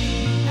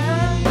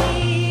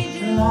need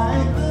you.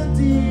 Like the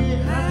deer.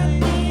 I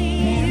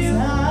need you.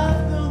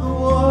 After the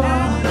war. I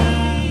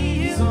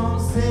need you. So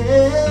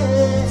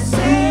set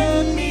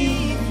me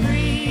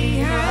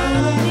free. I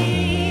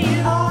need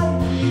you. I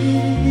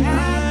need you. I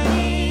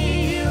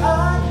need you.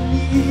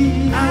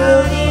 I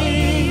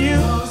need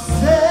you.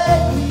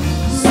 Set me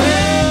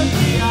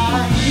free. I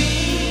need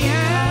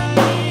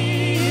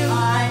you. I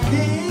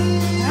need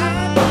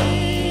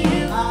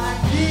you. I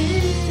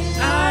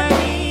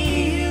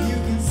need you. You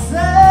can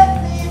set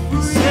me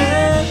free. I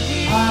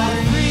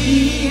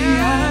need you. I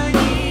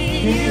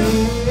need you. I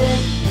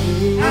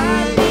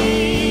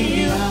need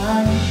you. I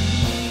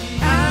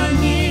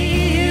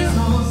need you.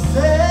 So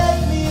set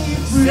me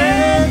free.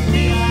 Set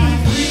me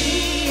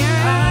free. I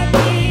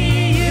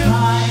need you. I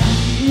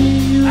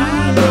need you. I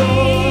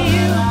need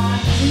you. I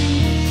need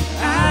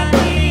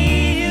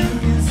you.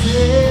 You can set me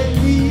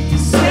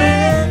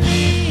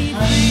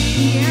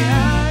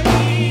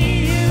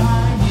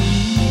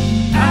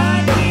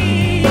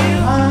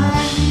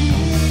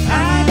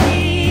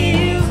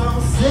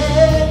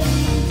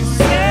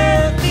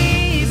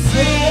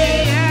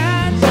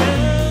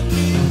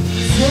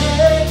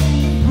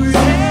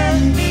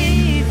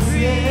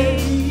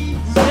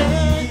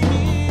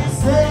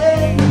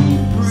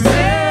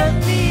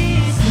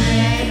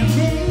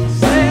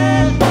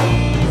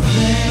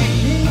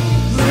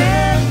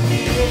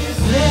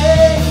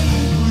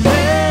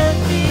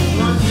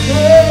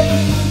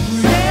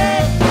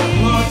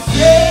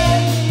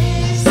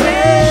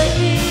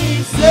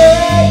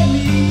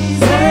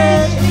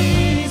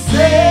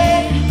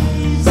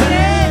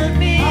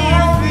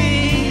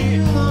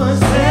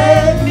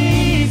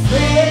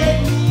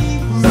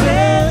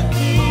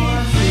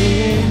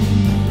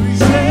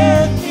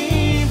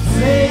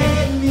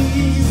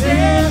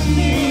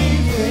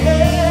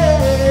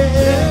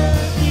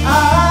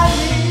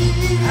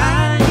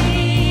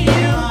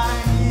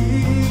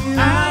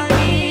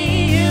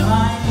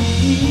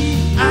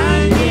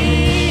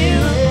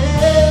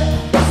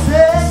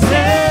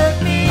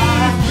free. I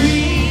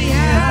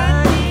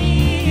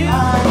need you. I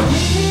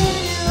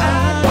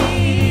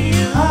need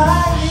you. I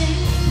need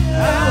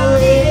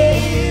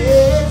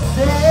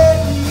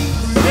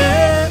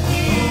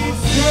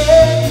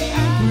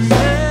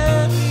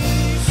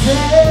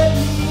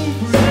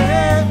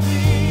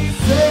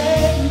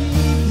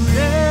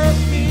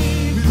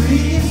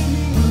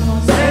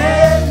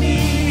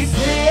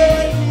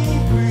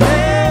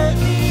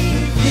you.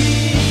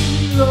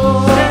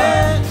 So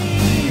set me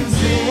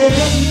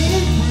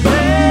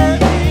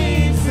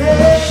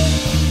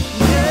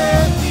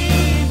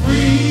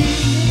free.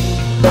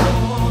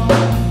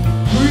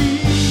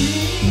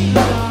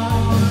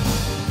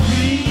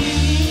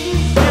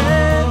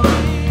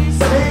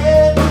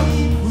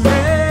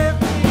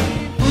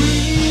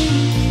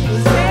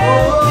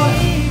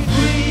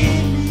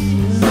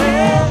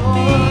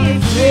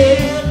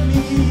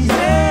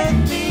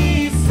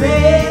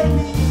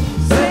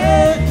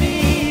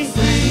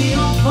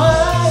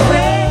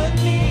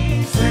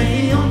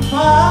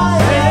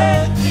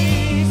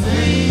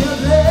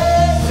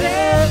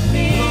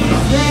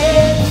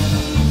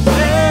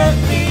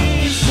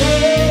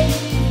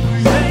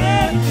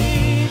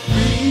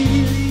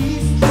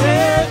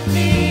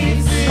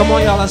 Come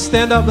on, y'all. Let's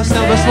stand up. Let's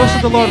stand up. Let's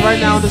worship the Lord right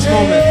now in this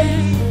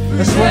moment.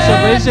 Let's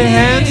worship. Raise your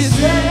hands.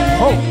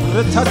 Oh,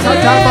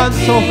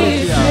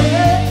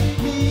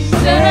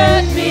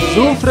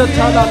 Zufre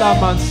talala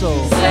manso.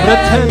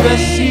 Retende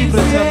si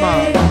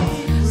retema.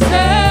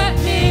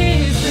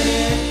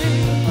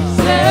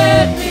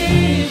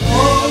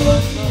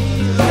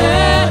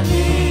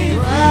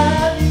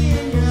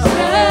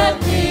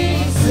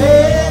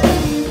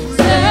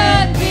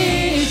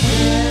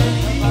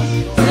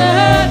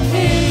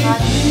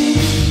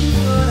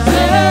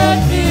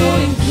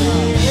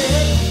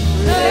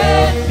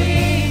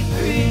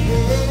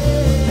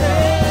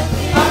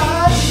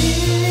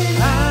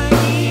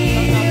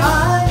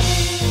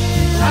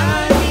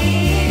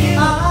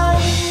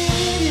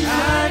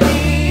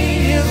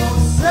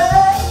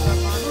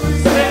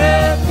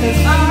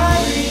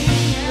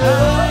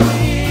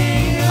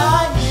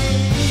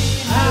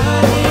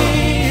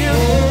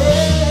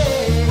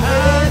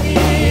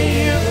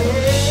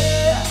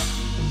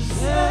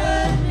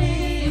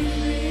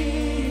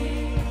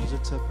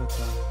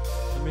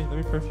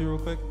 me pray for you real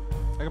quick.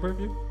 I can pray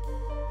for you?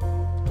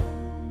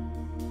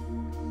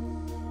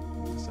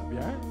 What's up? You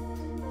all right?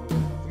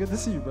 It's good to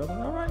see you, brother.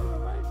 All right.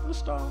 You're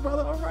strong,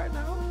 brother. All right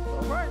now.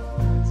 All right.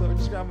 So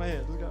just grab my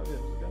hand. Just grab my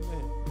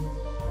hand.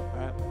 All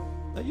right.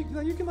 Now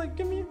you can like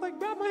give me like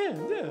grab my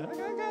hand. Yeah, I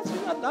got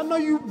you. I know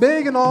you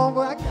big and all,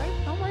 but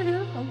I'm right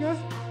here. I'm good.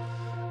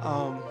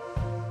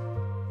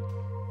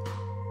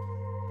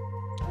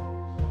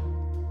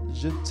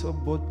 Je te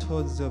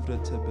boto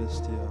zevrete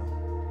bestia.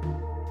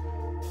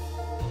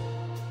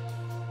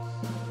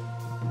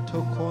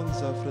 Tokon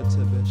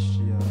zevrete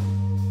bestia.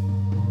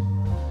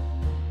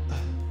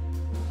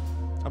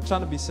 I'm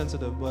trying to be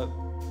sensitive, but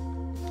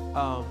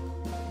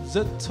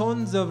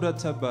zeton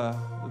zevrete ba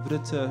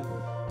vrete.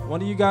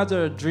 One of you guys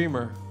are a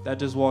dreamer that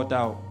just walked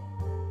out.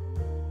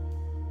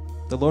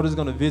 The Lord is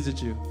going to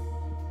visit you.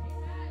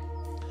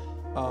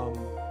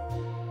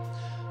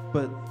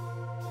 But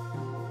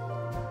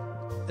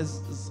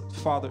it's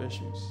father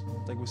issues.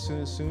 Like as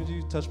soon as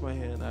you touch my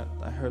hand,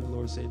 I heard the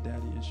Lord say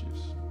daddy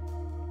issues.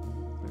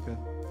 Okay.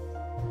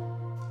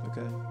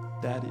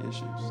 Daddy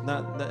issues.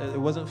 Not it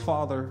wasn't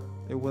father,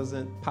 it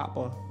wasn't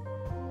papa.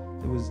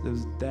 It was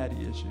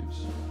daddy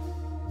issues.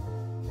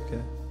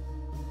 Okay.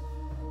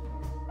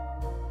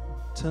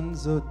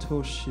 Tanzo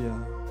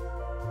toshia.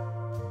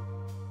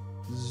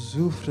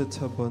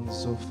 Zufreta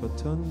banzofa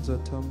tanza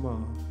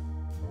tama.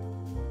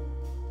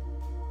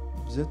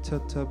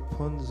 Zetata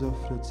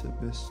ponzofreta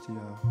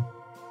bestia.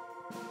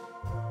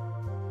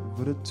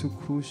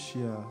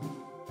 Vretukushia.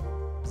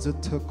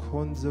 Zeta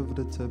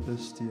konzavreta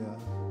bestia.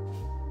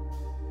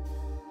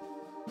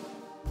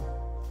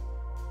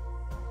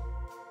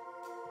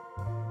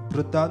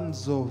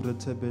 Bradanzo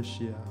vreta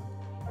bestia.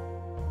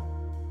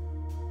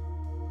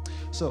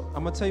 So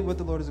I'm gonna tell you what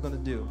the Lord is gonna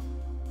do.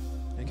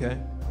 Okay?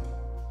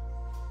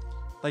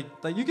 Like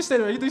you can stay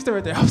there. You can stay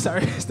right there. I'm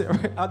sorry. Stay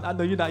right. I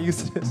know you're not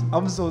used to this.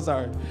 I'm so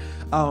sorry.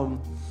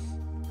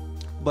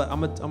 But I'm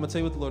gonna tell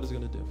you what the Lord is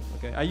gonna do.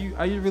 Okay?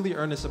 Are you really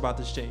earnest about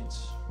this change?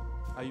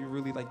 Are you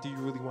really do you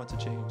really want to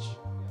change?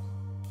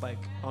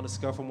 Like on a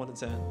scale from 1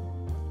 to 10.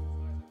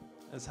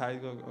 That's how you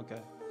go.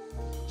 Okay.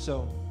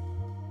 So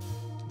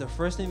the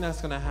first thing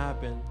that's gonna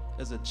happen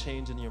is a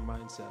change in your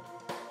mindset.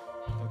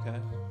 Okay?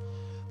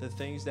 The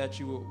things that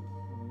you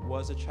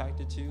was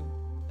attracted to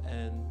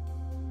and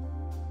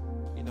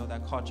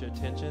that caught your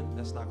attention,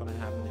 that's not going to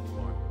happen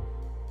anymore.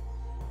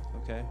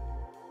 Okay?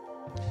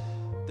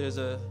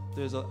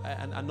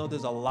 I know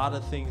there's a lot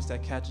of things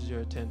that catches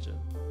your attention.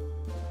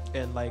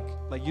 And like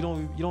you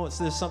don't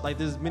there's something like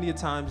there's many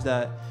times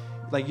that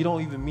like you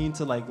don't even mean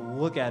to like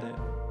look at it.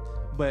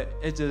 But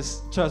it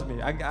just, trust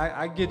me,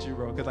 I get you,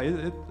 bro. Cause like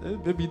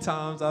it be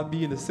times I'll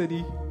be in the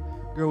city,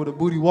 girl with a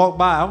booty walk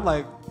by, I'm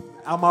like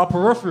out my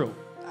peripheral.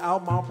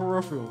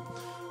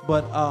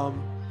 But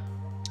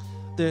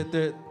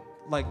they're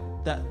like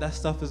that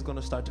stuff is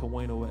gonna start to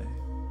wane away.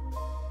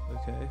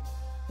 Okay?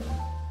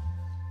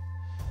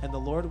 And the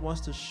Lord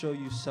wants to show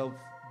you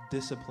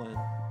self-discipline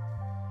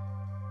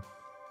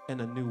in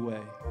a new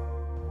way.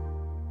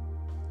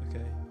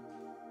 Okay?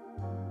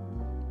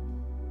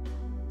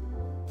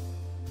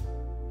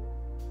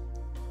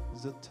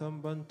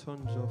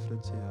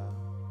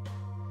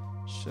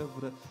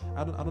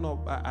 I don't know.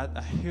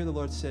 I hear the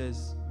Lord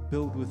says,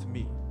 build with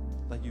me.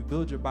 Like you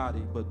build your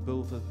body, but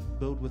build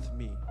with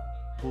me.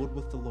 Build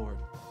with the Lord.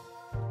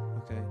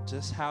 Okay?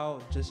 Just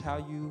how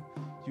you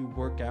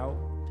work out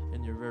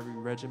and you're very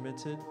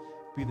regimented,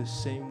 be the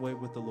same way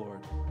with the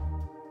Lord.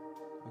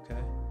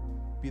 Okay?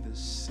 Be the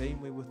same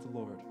way with the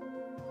Lord.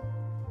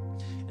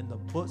 And the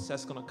books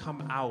that's going to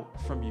come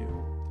out from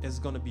you is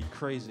going to be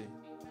crazy.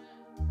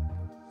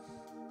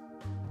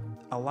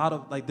 A lot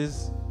of like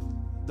this,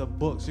 the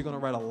books, you're going to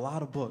write a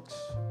lot of books.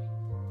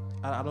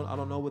 I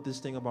don't know what this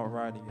thing about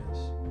writing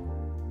is.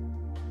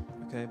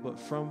 Okay, but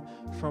from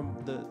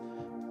the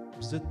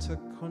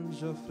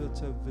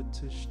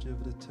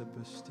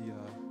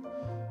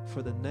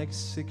for the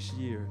next 6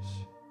 years,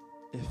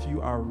 if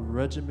you are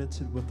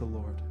regimented with the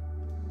Lord,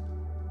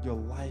 your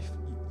life,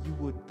 you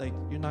would like,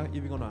 you're not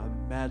even going to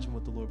imagine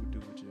what the Lord would do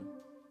with you.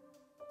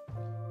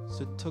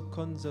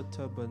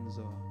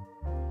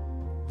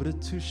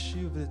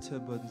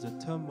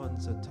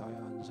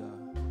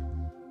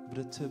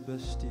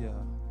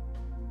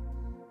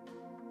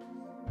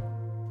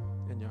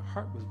 And your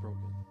heart was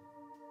broken.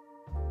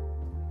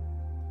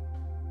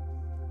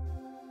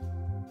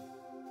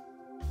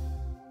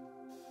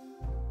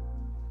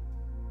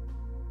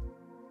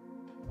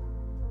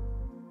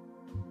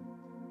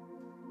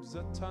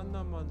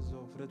 Zatana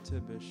manzo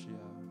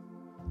vretebeshia,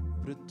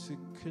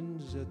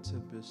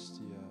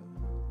 vretukunzetebestia.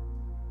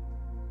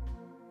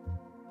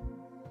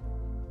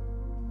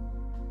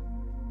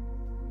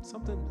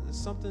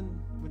 Something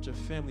with your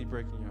family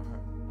breaking your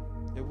heart.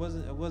 It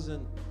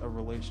wasn't a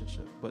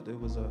relationship, but it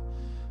was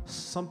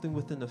something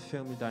within the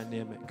family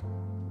dynamic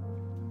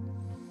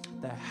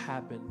that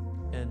happened.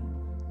 And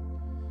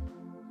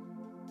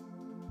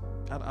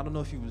I don't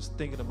know if he was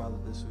thinking about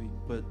it this week,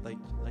 but like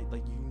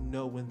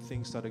when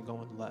things started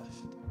going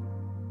left.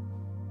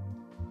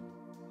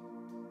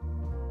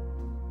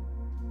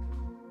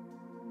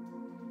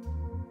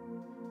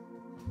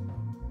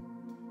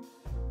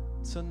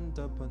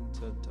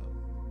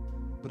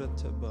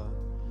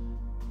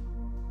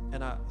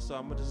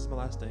 This is my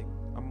last thing.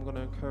 I'm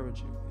gonna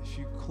encourage you. If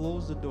you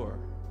close the door,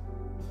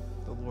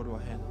 the Lord will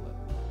handle it.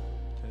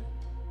 Okay?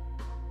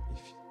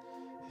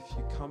 If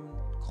you come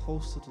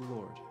close to the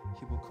Lord,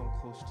 He will come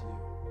close to you.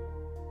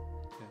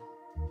 Okay?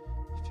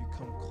 If you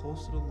come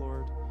close to the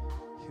Lord,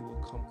 He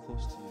will come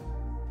close to you.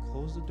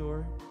 Close the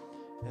door,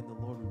 and the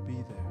Lord will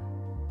be there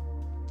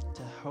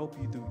to help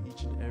you through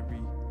each and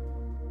every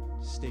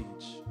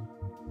stage.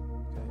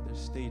 Okay? There's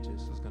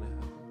stages that's gonna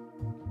happen.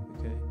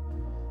 Okay?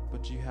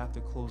 But you have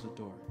to close the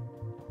door.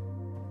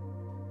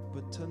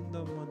 I'm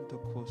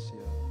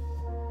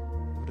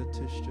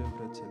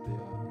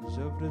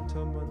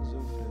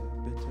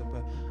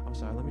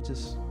sorry, let me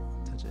just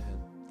touch your head.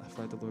 I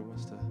feel like the Lord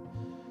wants to.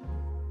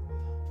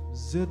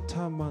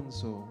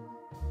 Zitamanzo.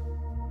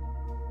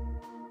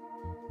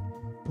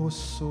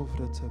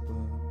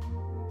 Posovrataba.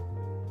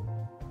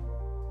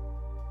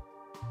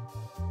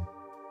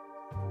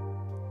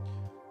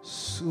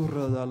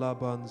 Sura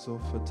lalabanzo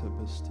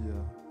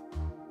fatabestia.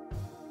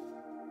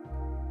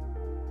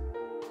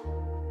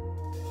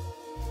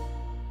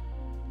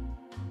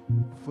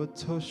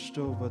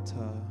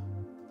 Vatoshtovata.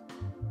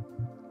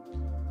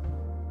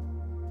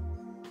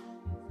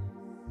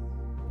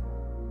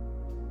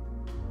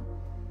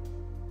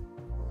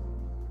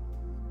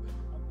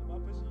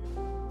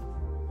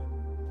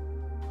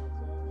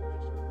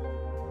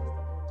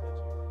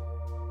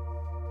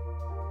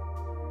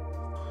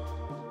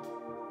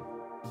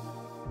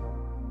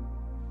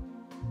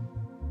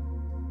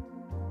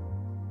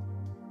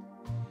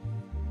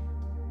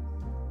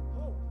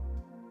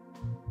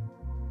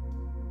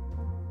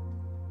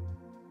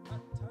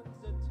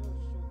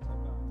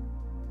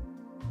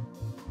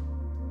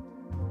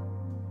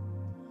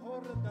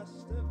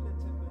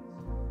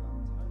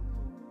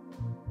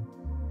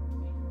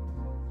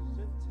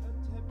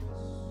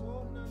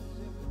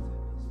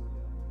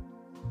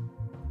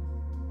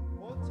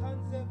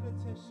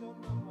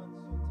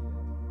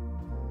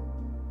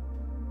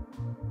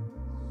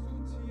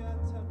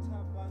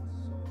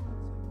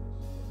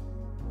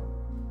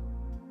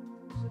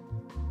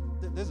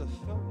 There's a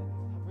filming.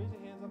 Raise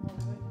your hands up all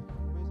the way.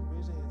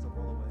 Raise your hands up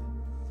all the way.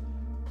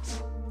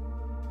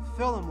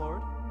 Fill him,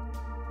 Lord.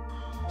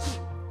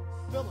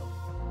 Fill him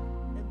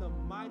in the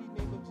mighty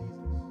name of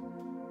Jesus.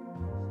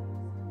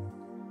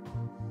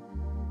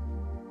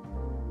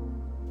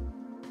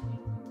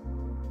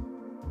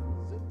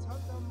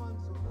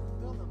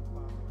 Fill him,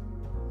 Father,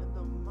 in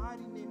the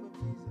mighty name of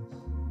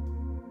Jesus.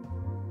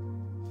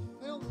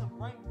 Fill him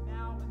right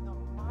now in the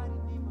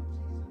mighty name of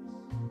Jesus.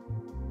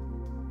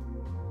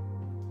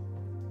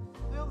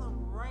 Fill him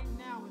right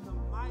now in the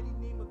mighty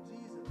name of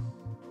Jesus.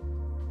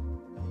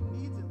 He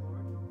needs it,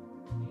 Lord.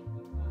 Thank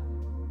you, Father.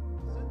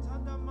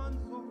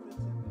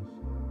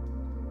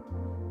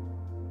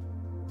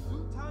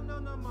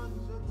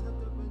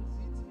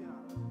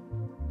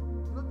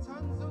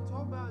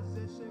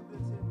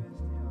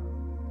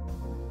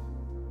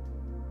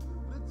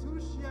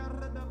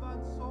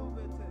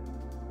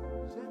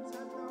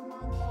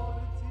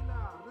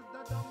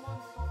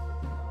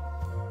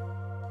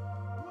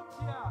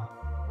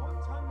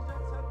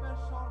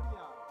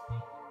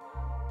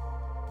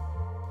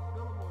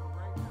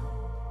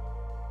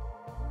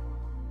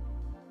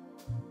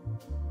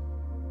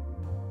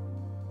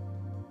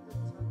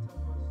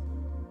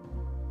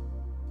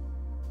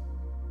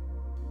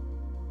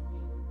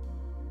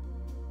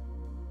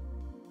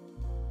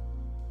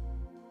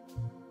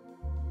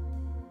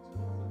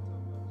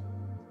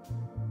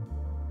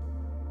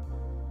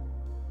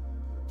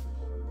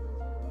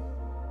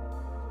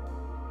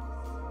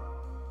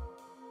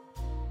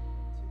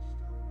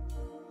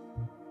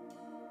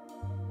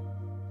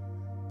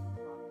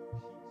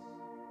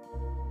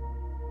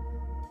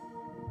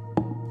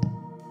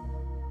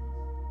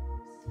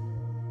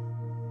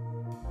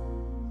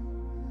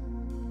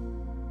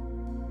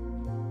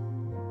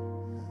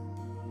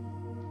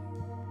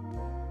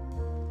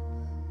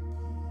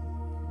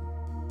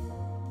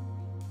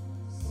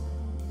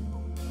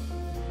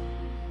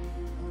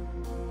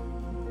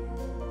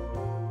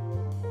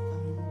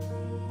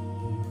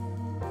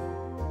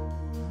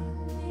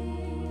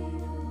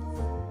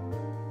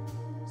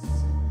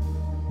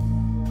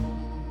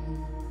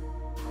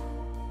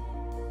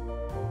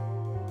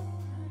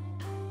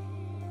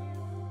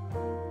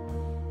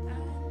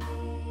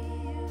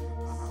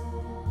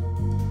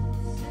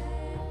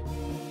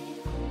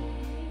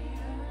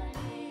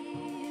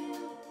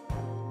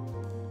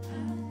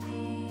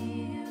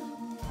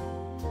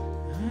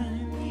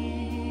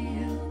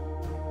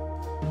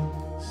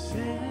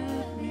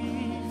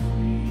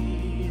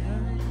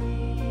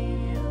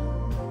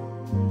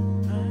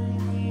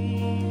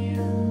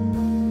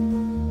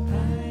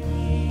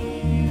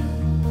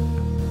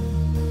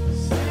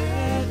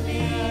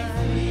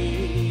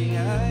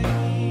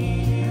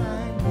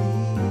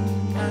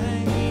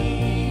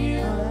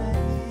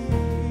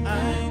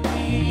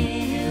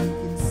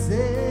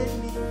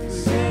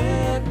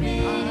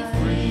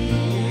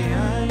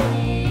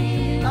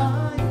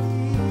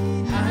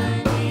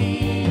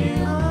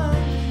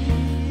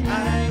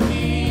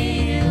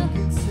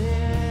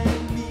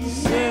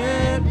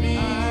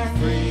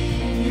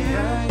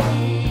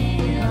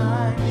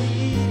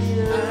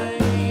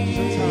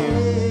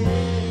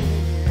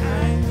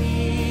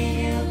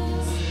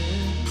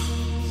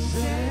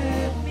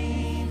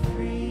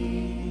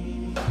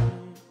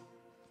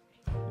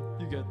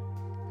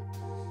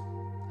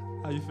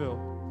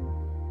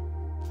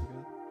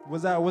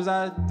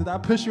 Did I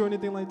push you or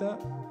anything like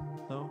that?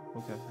 No?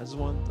 Okay. I just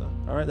want to,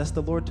 all right, that's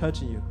the Lord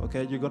touching you,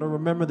 okay? You're going to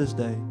remember this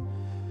day.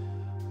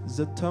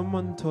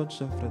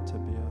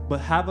 But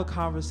have a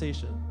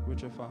conversation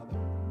with your Father,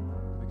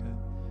 okay?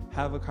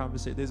 Have a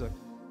conversation. There's a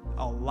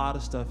lot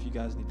of stuff you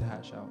guys need to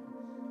hash out,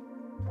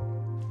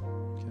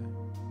 okay?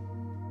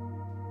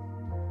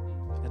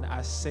 And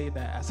I say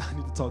that as I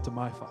need to talk to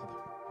my Father,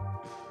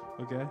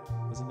 okay?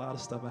 There's a lot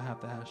of stuff I have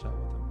to hash out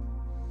with him,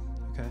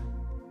 okay?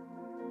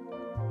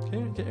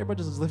 Can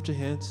everybody just lift your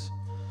hands?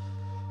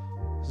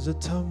 Just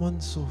lift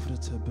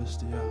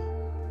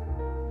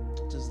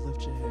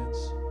your hands.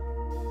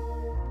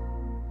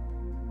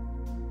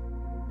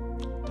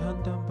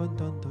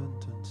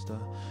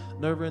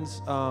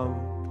 Nervins,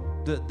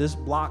 this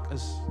block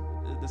is,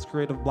 this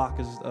creative block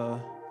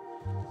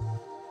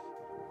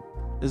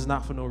is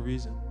not for no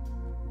reason.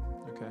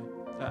 Okay,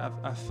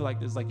 I feel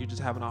like it's like you're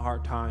just having a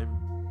hard time,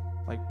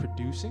 like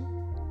producing.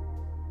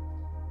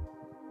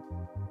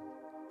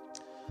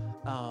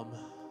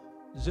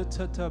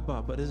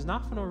 But it's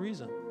not for no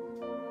reason.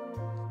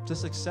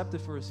 Just accept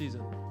it for a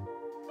season.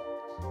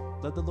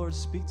 Let the Lord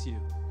speak to you.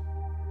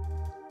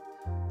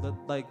 Let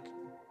like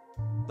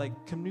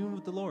commune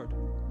with the Lord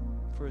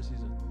for a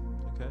season.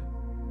 Okay?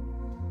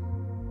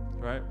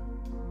 Right?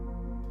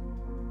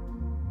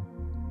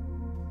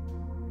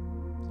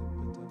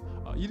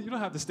 You don't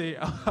have to stay.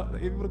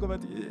 If you want to go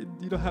back,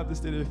 you don't have to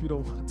stay there if you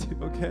don't want to.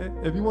 Okay?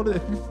 If you want to,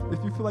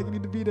 if you feel like you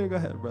need to be there, go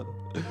ahead, brother.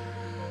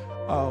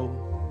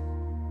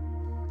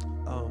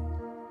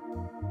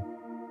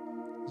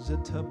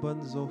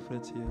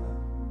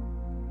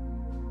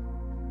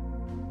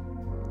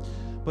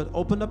 But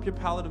open up your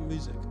palette of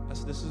music.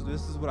 This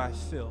is what I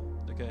feel.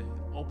 Okay,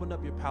 open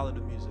up your palette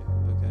of music.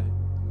 Okay.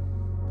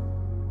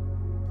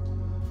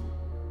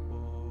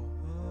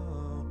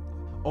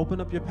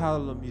 Open up your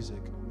palette of music.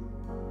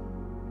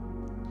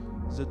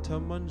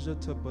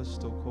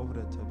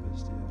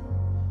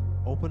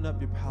 Open up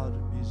your palette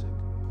of music.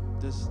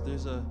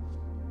 There's a.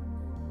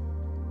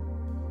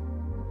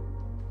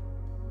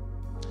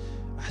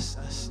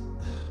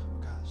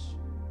 Gosh.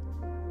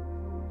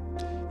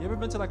 You ever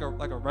been to like a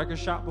record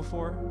shop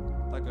before?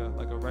 Like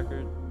a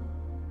record?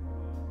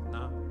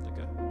 No?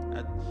 Okay.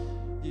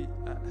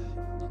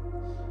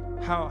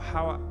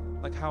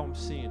 How I'm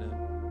seeing it.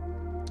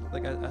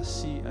 Like I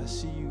see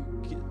you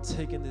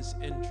taking this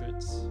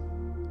interest,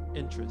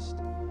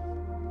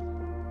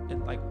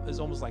 and like it's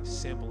almost like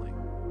sampling.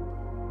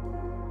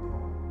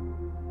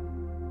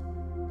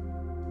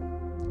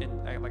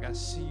 And I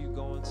see you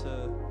going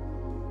to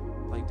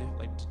like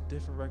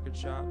different record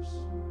shops,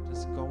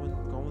 just going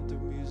through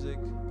music.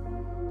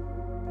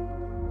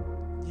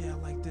 Yeah, I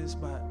like this,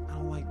 but I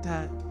don't like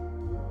that.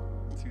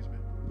 Excuse me.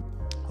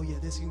 Oh yeah,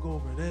 this can go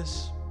over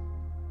this.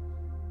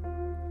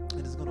 And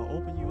it's gonna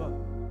open you up.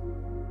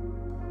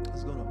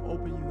 It's gonna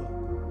open you up.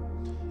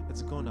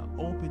 It's gonna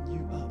open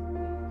you up.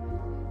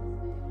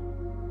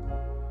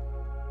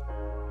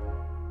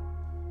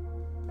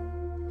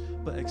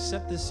 But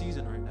accept this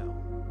season right now.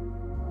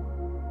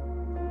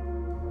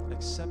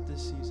 Accept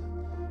this season.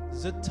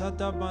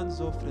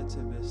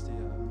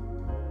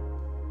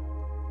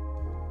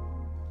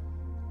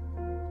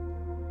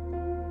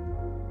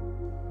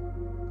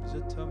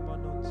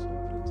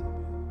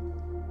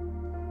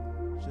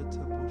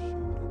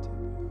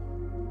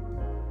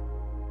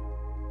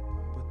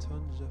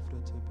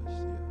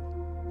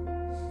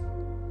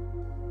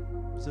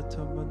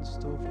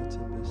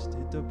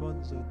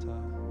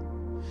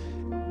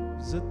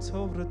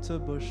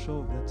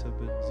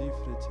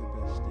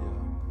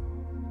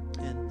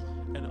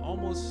 And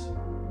almost,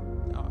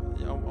 I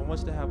want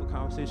you to have a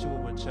conversation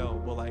with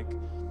Winchell, but like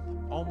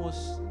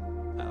almost,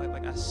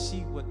 like I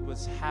see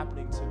what's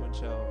happening to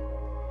Winchell.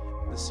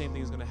 The same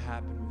thing is gonna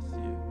happen with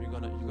you. You're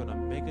gonna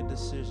make a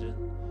decision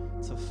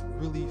to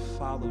really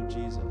follow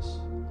Jesus,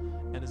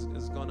 and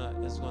it's gonna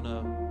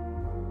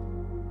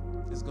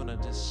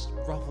just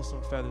ruffle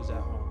some feathers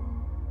at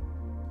home.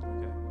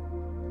 Okay.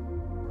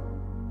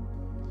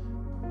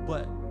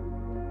 But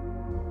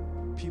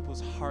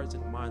people's hearts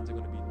and minds are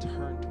going to be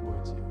turned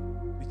towards you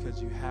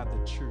because you have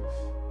the truth.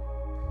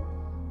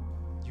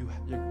 You're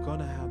going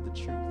to have the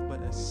truth,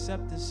 but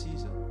accept this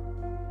season.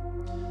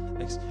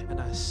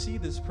 And I see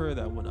this prayer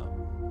that went up.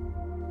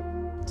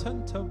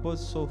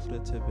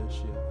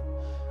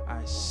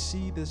 I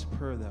see this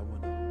prayer that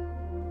went up.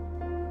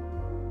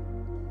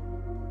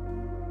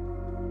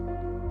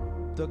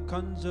 The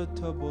kanja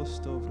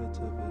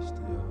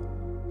tabostovretavestia.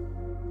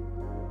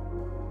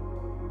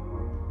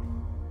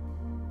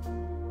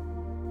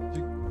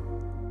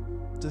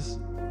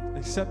 Just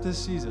accept this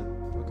season,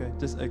 okay?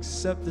 Just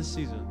accept this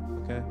season,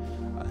 okay?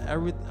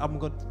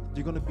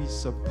 You're gonna be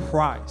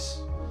surprised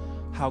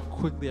how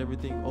quickly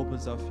everything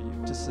opens up for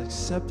you. Just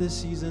accept this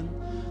season.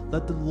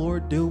 Let the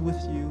Lord deal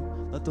with you.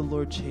 Let the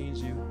Lord change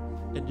you,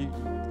 and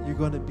you're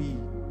gonna be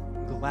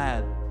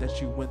glad that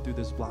you went through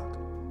this block,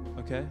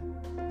 okay?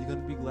 You're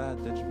gonna be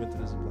glad that you went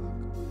through this block.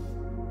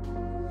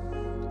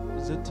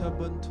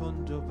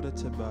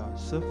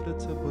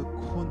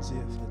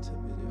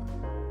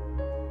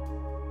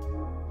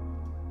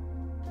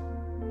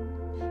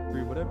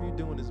 Bree, whatever you're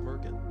doing is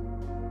working.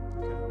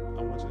 Okay?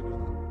 I want you to know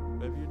that.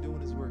 Whatever you're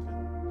doing is working.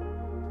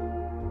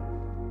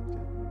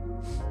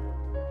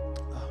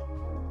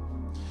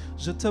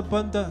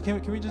 Okay?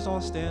 Can we just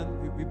all stand?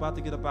 We about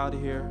to get up out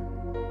of here.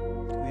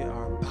 We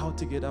are about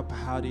to get up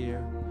out of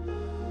here.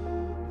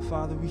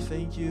 Father, we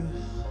thank you.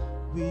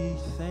 We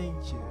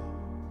thank you.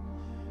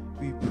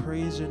 We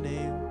praise your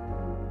name.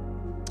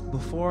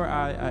 Before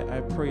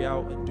I pray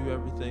out and do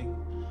everything,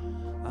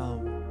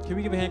 can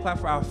we give a hand clap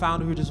for our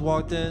founder who just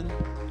walked in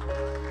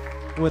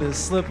with his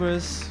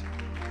slippers,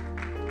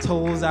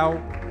 toes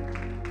out.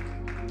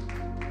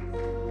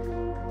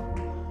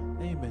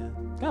 Amen.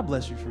 God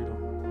bless you, Freedom.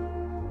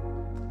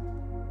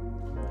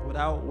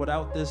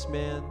 Without this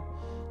man,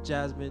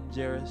 Jasmine,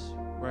 Jairus,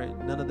 right,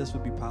 none of this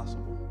would be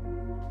possible.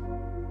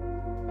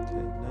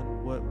 Okay,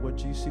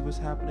 what you see what's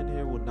happening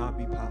here will not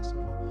be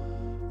possible.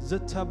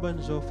 Just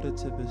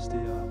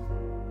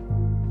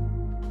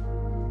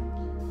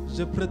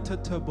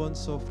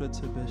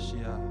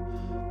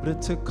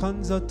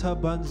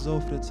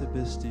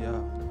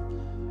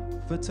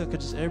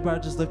everybody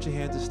just lift your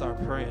hands and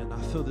start praying.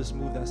 I feel this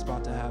move that's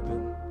about to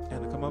happen.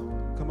 Anna, come up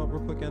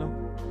real quick, Anna.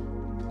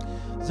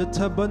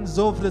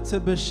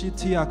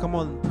 Come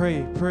on,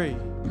 pray.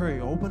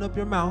 Open up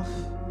your mouth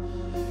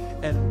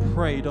and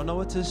pray. Don't know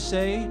what to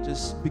say.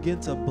 Just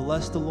begin to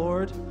bless the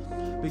Lord.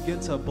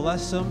 Begin to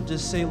bless him.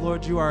 Just say,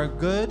 Lord, you are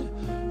good.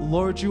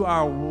 Lord, you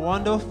are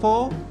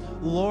wonderful.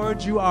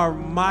 Lord, you are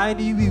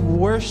mighty. We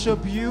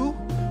worship you.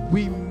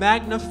 We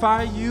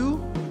magnify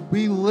you.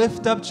 We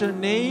lift up your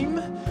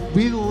name.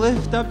 We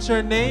lift up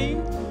your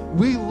name.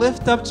 We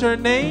lift up your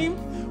name.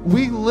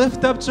 We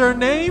lift up your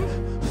name.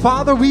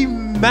 Father, we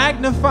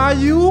magnify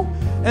you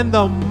in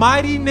the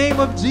mighty name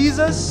of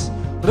Jesus.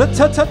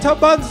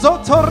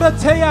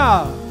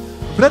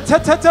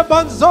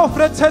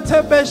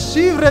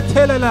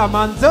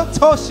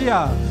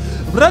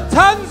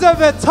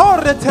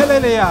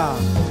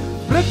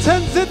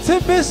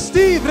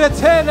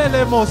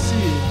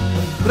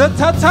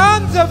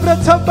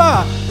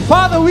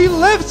 Father, we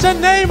lift your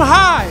name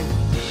high.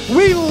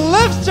 We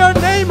lift your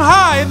name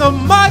high in the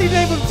mighty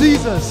name of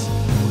Jesus.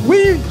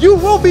 You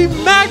will be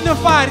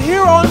magnified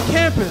here on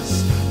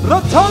campus.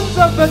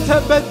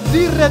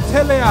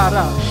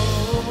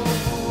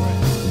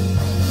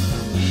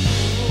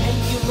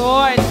 Thank you,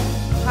 Lord.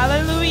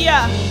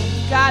 Hallelujah.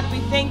 God, we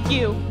thank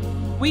you.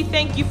 We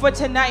thank you for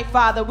tonight,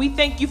 Father. We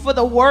thank you for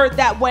the word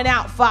that went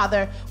out,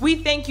 Father. We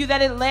thank you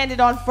that it landed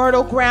on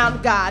fertile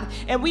ground, God.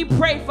 And we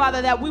pray,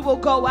 Father, that we will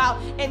go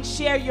out and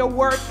share your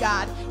word,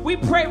 God. We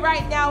pray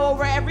right now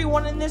over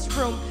everyone in this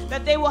room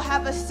that they will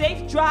have a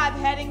safe drive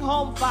heading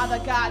home, Father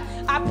God.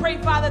 I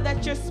pray, Father,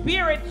 that your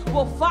spirit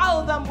will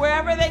follow them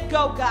wherever they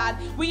go, God.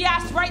 We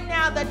ask right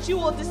now that you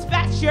will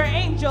dispatch your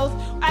angels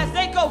as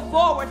they go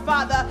forward,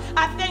 Father.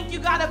 I thank you,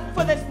 God,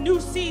 for this new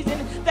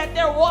season that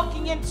they're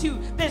walking into,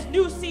 this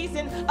new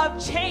season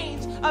of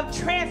change, of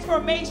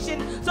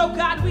transformation. So,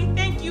 God, we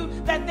thank you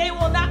that they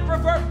will not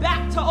revert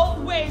back to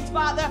old ways,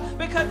 Father,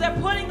 because they're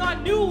putting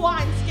on new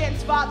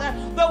wineskins, Father.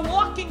 They're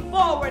walking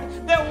forward.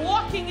 They're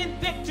walking in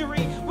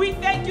victory. We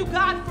thank you,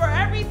 God, for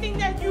everything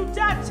that you've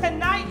done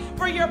tonight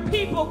for your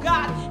people,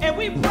 God. And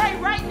we pray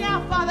right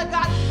now, Father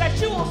God, that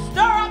you will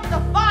stir up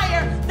the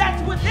fire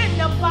that's within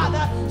them,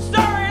 Father. Stir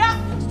it up.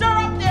 Stir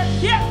up their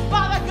gifts,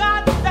 Father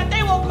God, that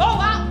they will go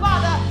out,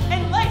 Father,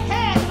 and lay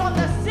hands on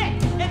the sick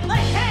and lay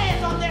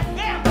hands on their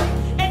families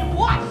and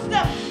watch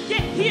them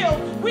get healed.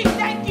 We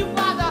thank you,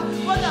 Father,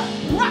 for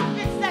the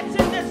prophets that's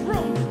in this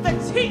room, the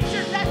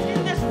teachers that's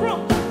in this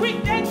room. We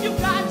thank you,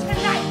 God,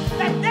 tonight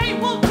that they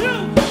will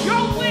do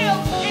your will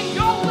in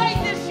your way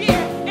this year.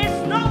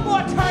 It's no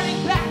more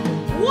turning back.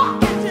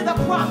 Walk into the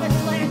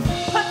promised land.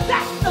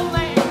 Possess the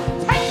land.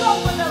 Take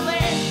over the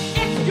land.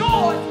 It's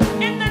yours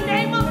in the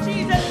name of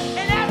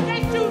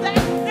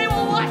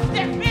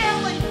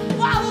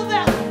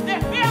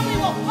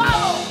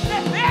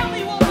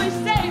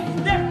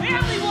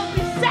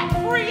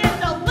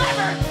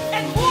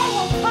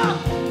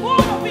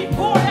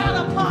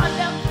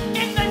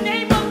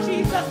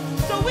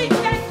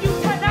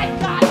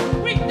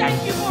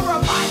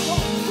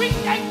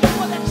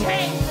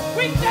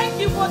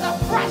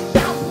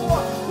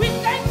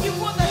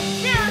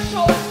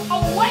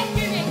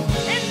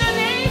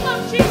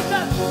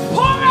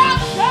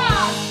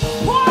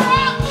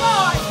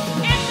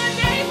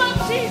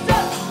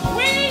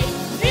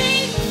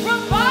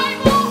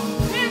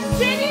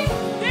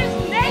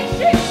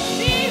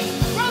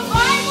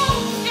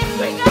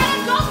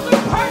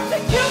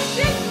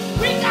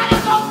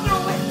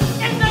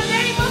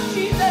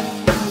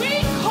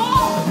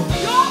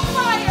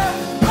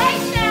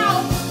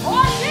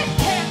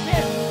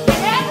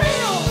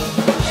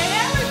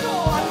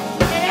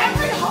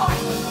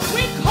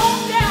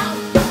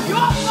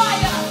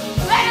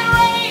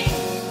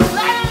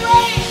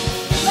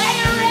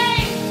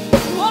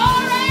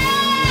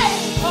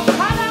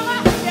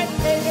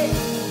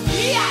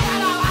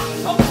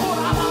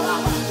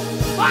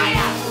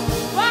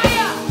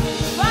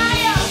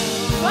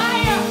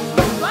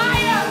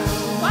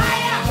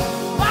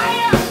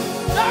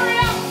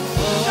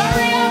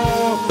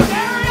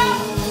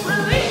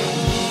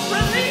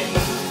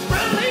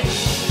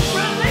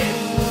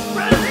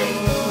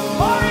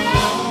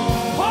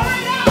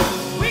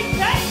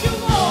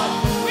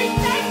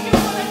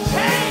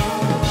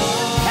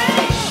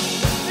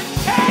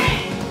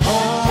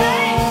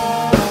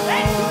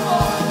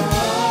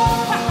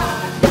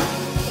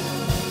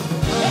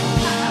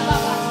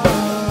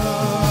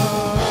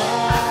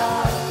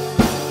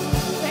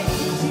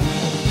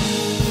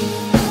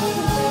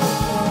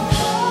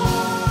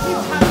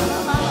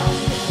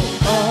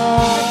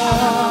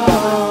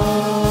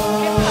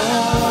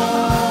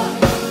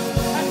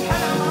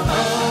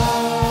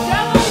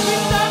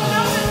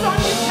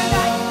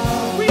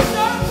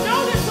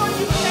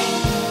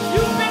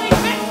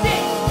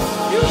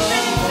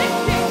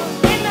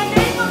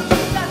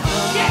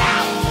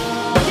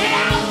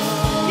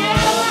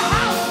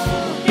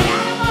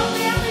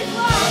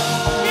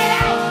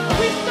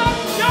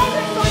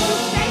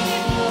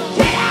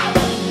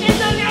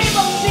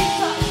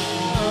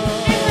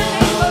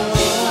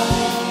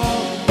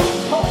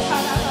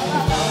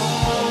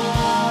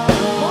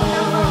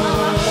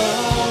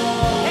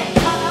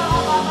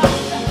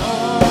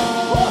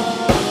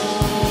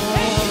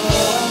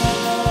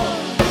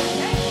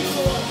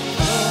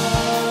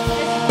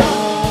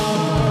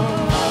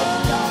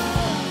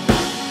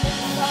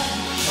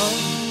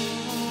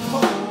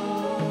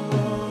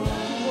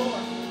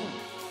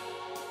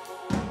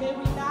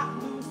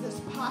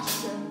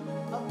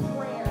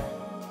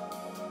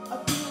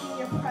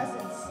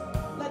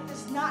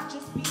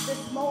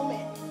this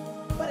moment,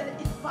 but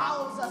it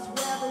follows us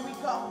wherever we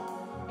go,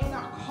 in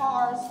our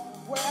cars,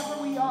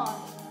 wherever we are.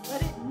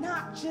 Let it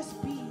not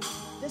just be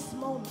this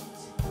moment.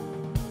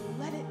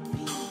 Let it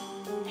be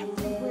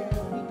everywhere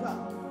we go.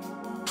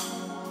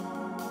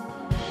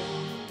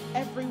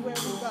 Everywhere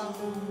we go.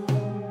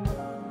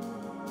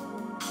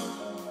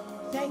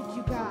 Thank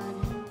you, God.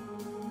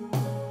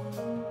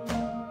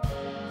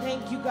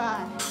 Thank you,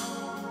 God.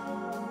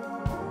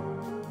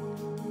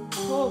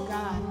 Oh,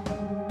 God.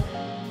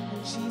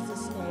 In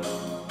Jesus' name.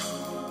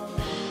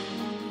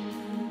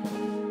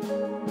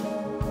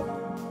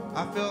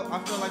 I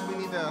feel like we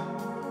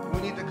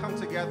need to come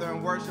together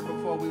and worship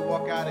before we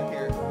walk out of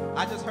here.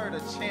 I just heard a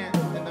chant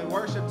and the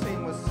worship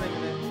team was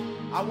singing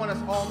it. I want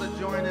us all to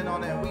join in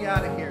on it and we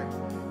out of here.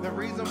 The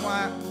reason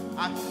why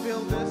I feel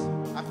this,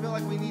 I feel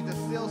like we need to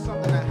seal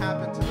something that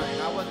happened tonight.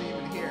 I wasn't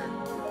even here.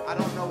 I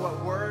don't know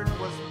what word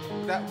was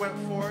that went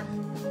forth.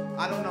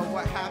 I don't know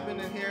what happened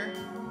in here.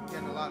 I'm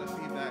getting a lot of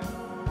feedback.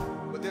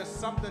 But there's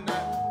something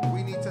that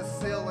we need to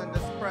seal in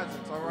this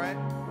presence, all right?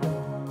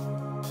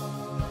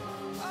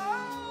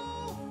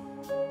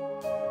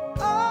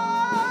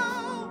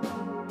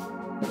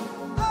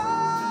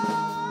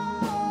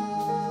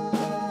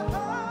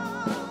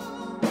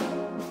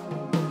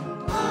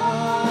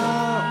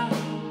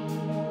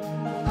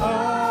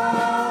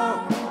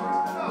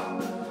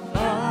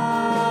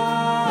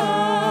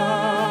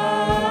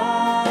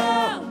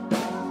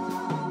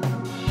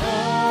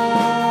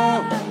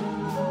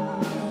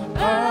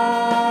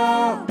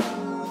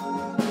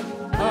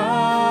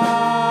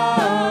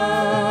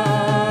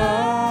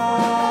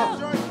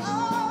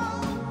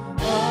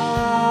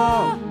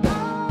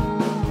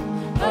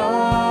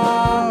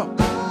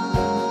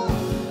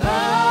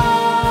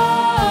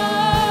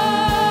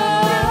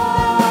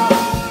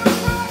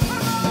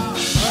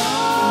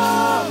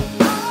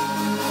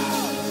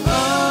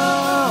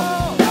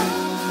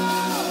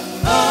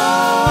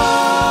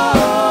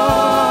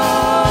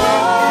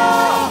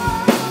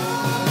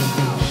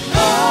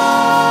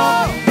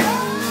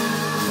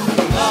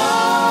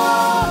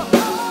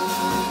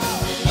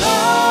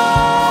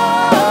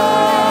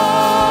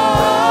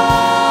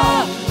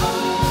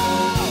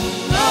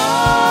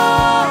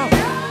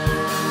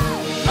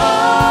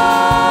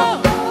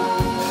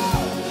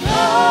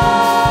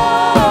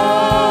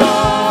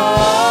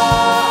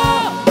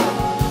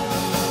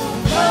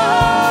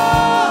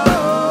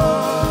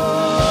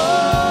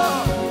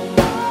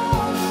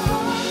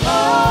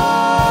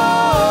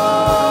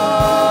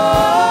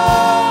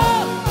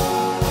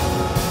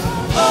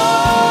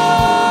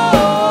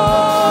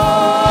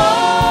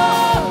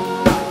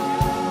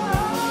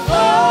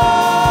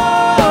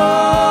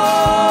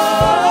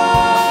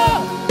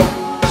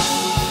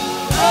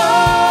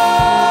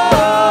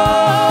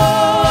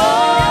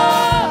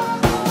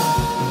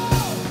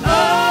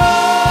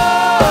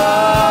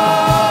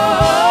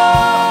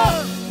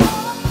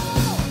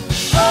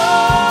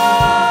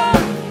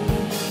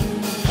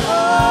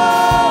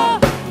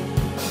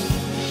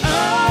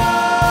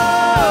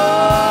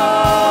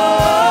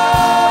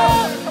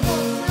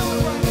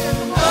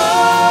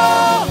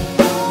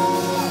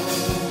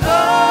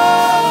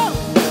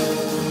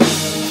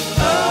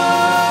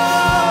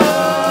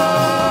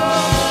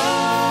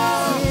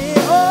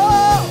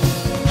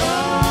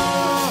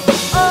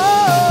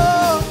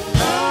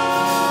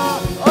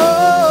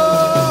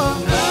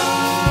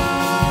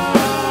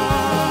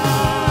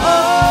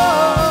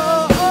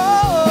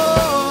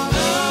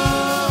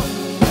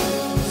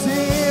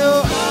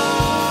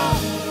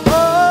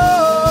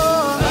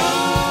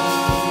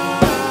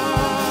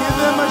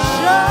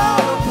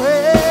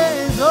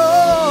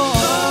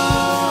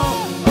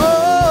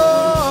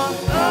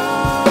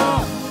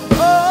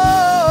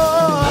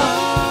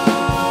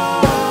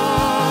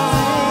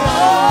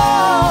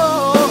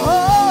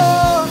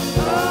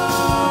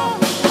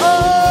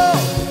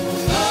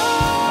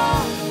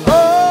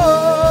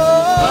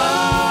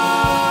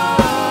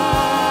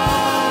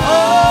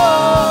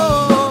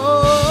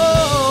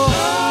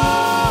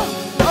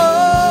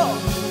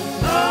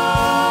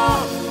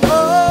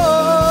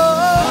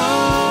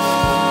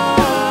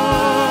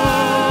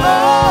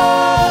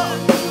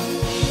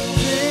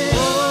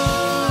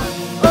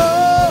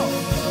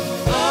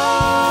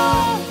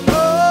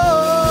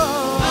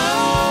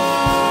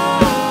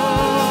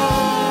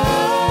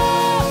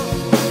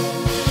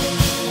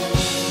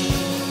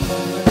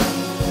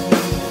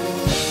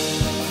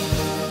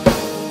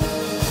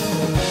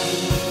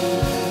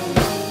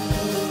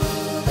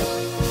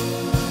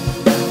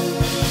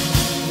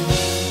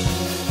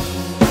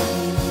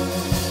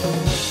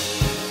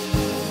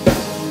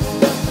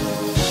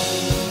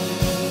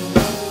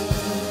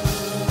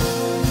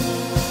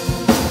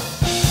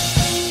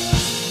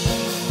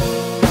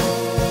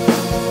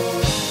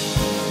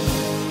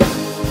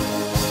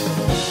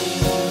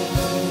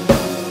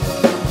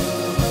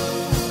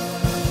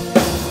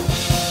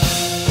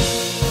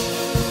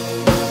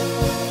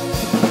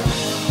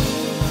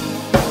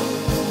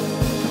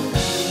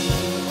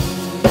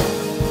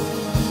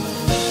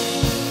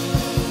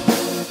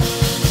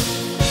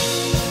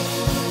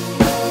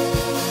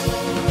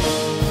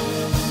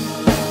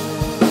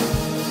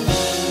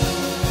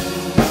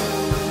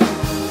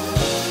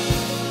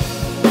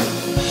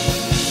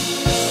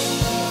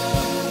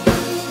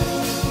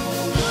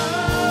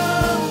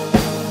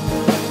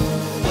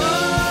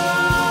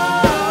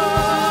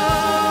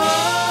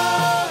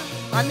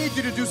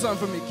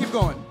 something for me. Keep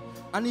going.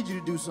 I need you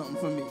to do something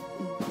for me.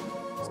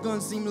 It's going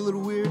to seem a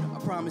little weird. I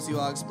promise you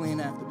I'll explain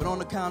after. But on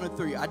the count of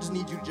 3, I just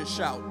need you to just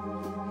shout.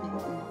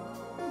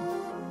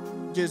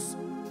 Just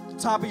the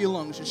top of your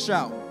lungs, just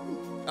shout.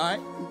 All right?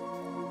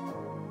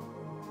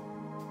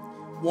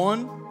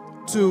 1,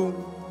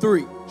 2,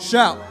 3.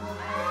 Shout.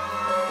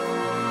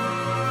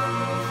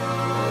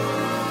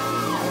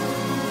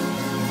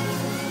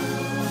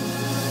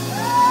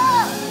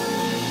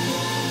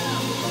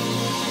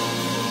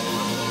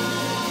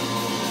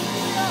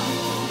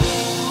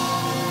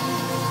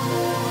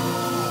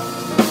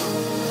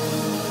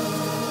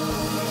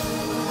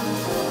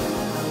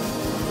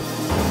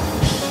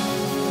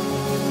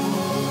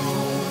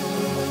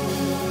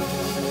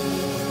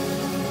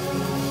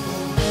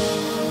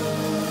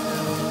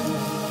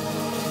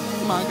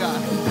 My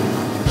God.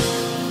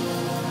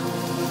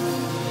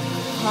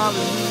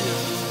 Hallelujah.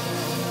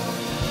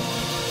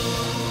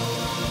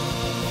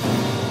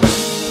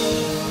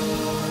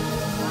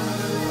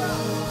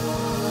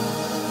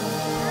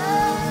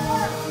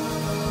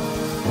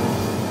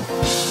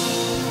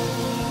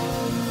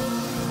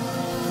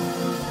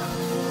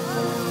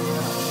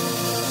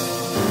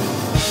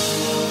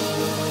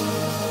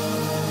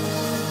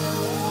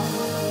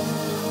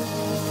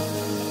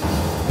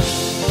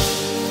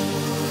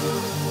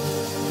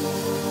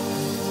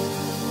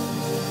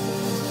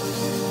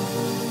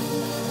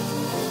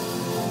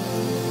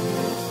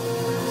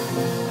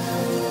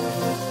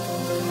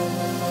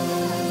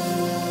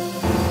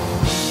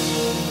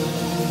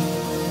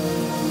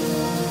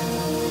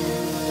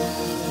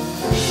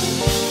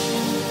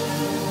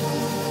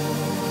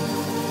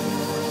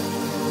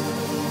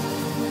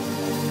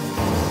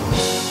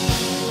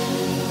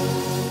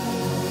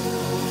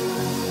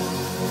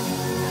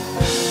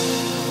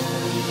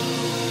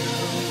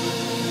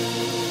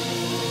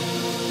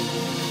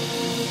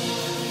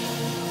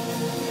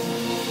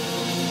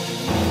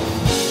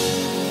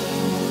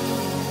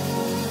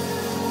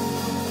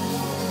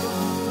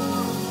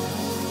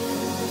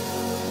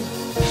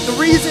 The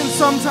reason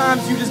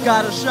sometimes you just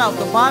gotta shout,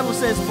 the Bible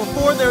says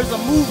before there's a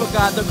move of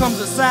God, there comes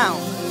a sound.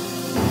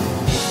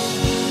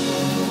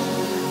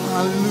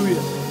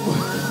 Hallelujah.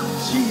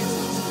 Jesus.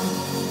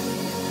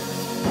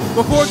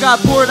 Before God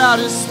poured out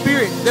his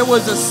spirit, there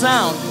was a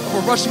sound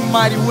of a rushing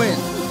mighty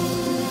wind.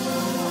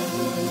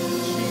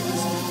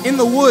 Jesus. In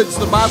the woods,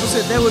 the Bible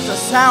said there was a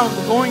sound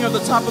going on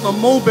the top of the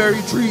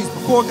mulberry trees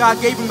before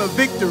God gave him a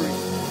victory.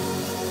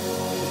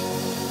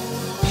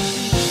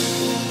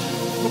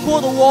 Before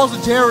the walls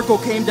of Jericho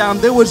came down,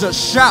 there was a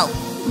shout.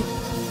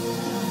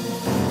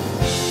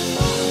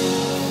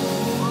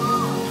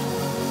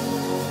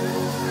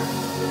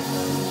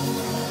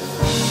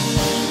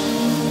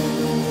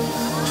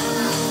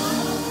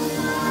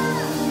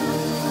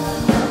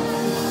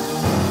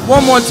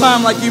 One more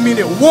time like you mean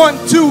it.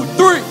 1, 2,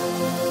 3.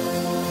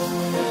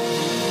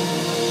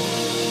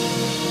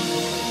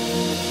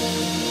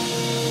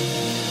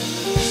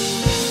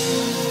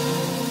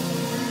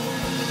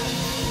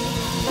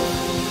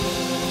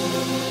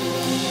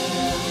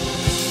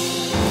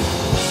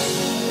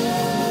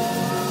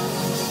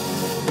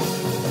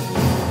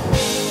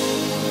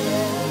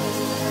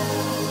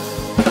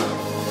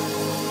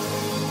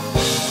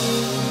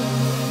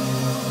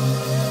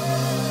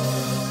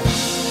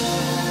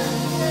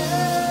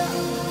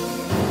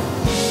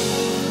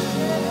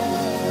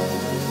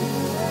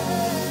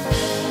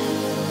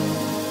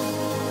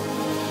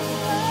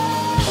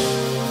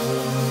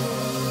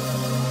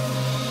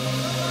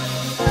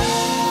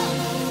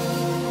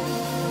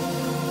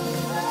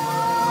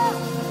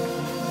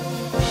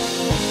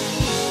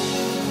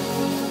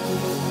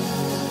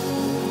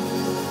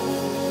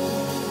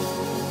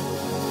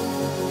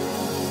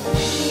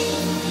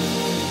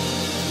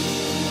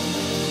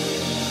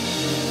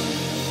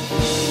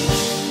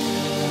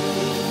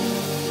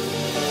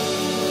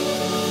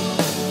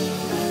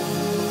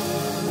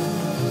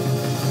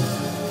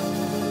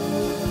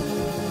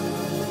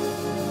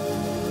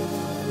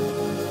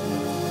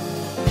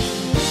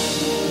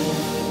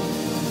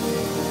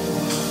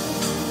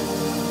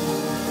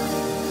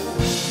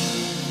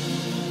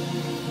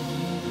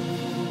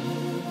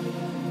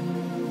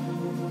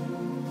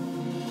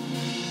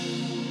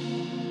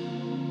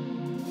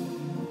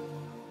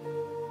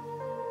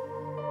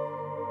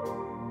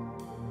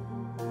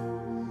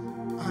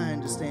 I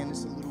understand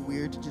it's a little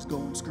weird to just go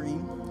and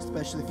scream,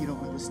 especially if you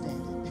don't understand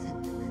it.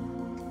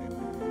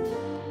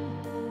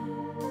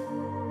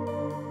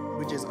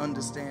 But just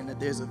understand that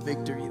there's a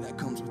victory that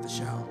comes with the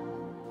shout.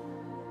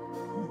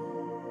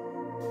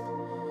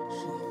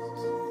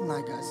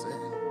 Like I said,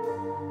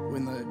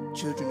 when the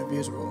children of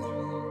Israel,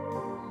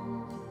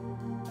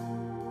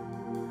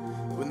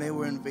 when they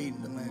were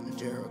invading the land of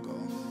Jericho,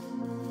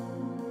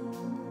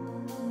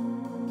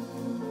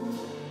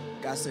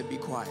 God said, be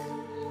quiet.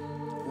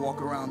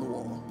 Walk around the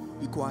wall.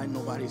 Be quiet,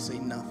 nobody say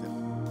nothing.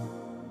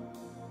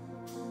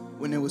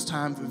 When it was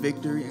time for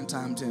victory and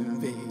time to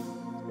invade,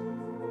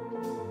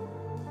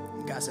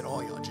 God said,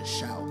 all y'all just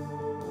shout.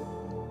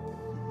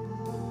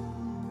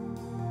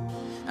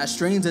 As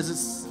strange as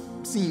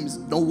it seems,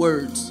 no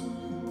words.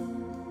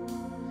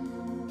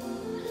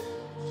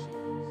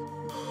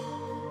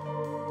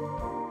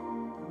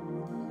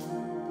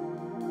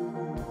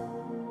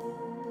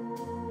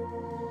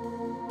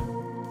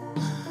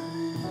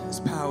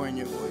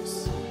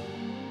 voice.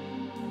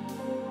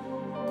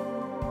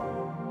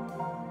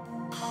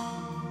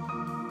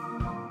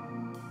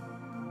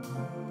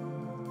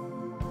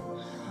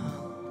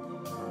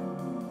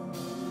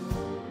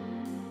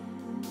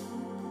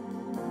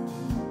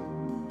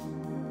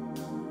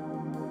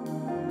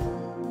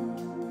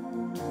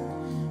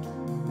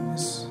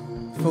 Yes.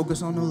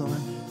 Focus on the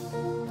Lord.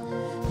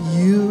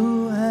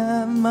 You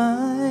have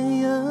my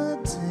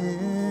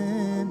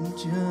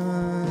attention,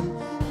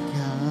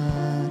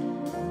 God.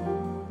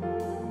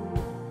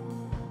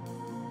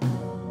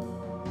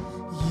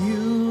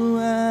 You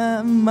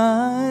have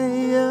my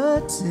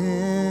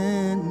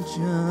attention,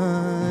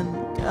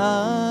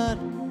 God.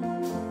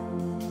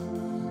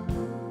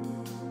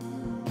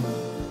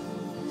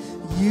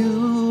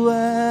 You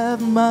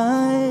have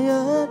my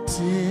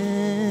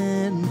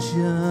attention,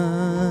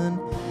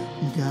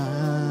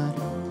 God.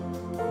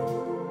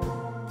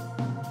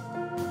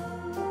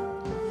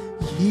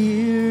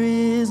 Here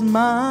is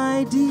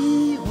my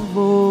devotion,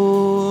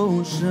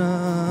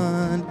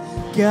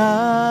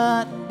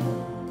 God,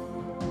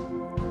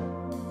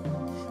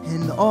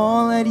 and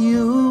all that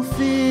you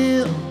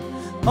feel,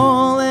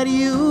 all that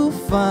you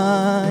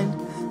find,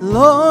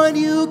 Lord,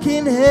 you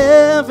can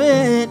have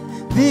it,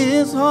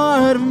 this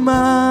heart of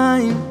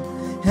mine.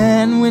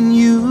 And when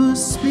you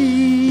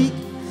speak,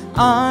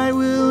 I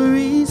will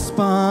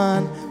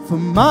respond, for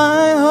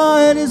my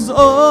heart is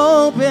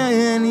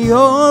open,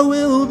 your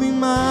will be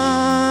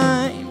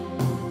mine.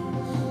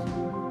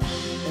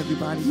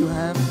 Everybody, you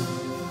have it.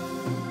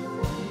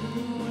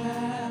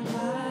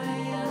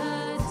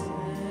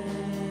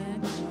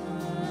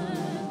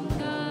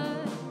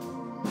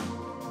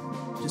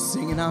 Just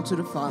singing out to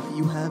the Father,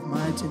 you have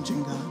my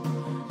attention, God.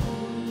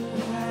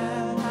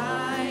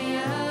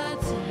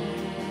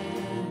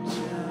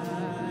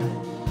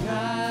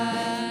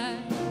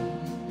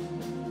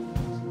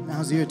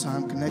 Now's your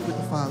time. Connect with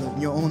the Father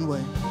in your own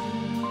way.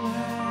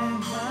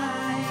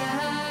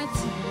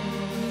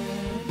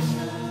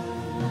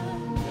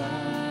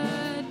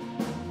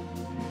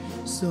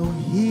 So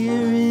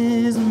here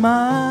is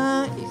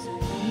my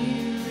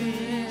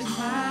devotion,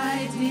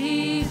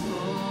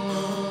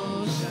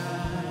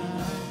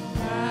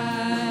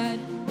 God.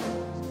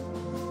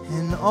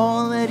 And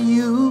all that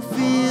you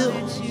feel,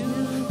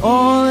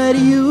 all that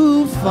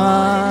you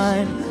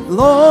find,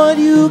 Lord,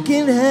 you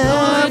can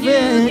have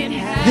it,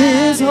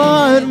 this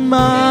heart of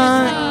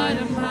mine.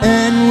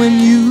 And when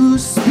you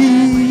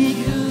speak,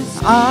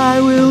 I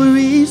will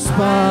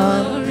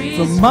respond,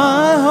 for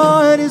my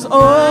heart is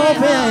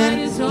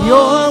open,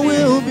 your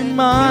will be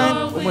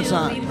mine. One more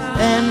time.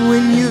 And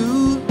when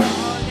you,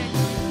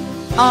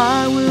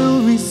 I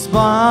will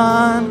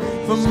respond,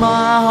 for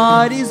my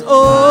heart is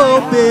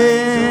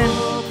open,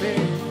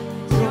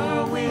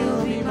 your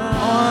will be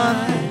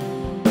mine.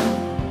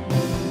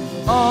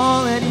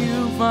 All that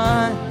you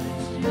find,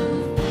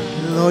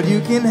 Lord, you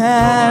can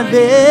have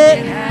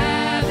it.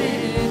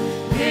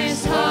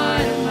 This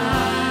heart of mine.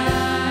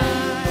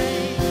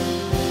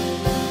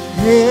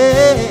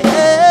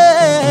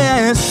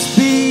 Hey,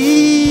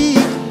 speak,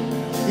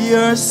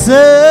 your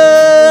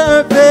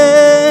servant,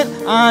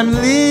 I'm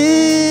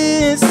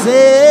listening.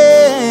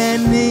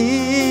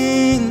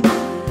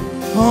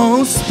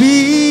 Oh,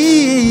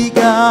 speak,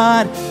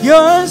 God,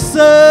 your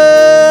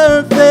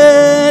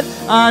servant,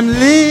 I'm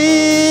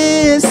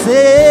listening.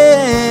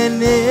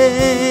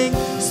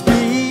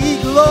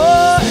 Speak,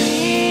 Lord.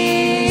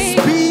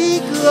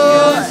 Speak,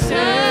 Lord.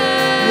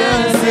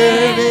 Your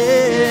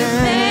servant,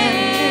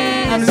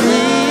 I'm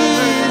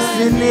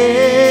listening.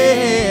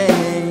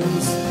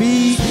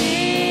 Speak,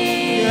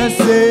 your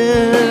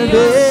servant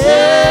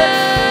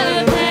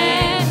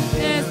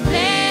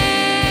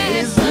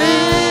is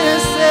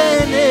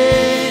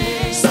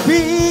listening.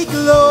 Speak,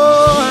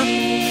 Lord.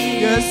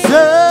 Your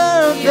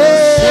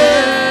servant,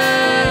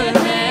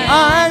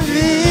 I'm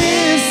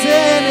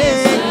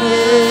listening.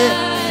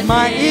 Yeah.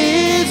 My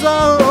ears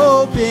are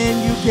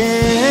open, you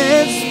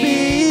can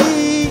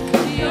speak.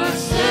 Your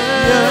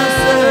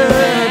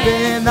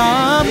servant,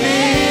 I'm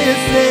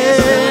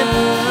listening.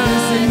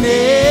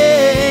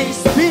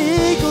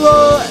 Speak,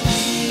 Lord.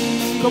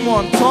 Come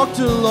on, talk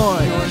to the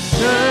Lord.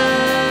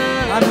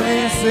 I'm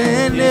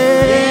listening.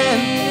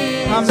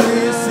 I'm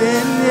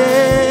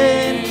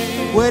listening.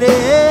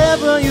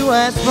 Whatever you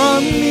ask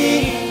from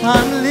me,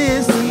 I'm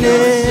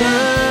listening.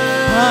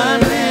 I'm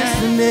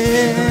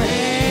listening.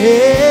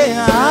 Hey,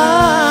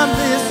 I'm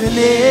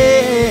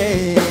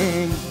listening.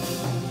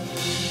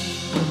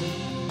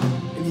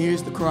 And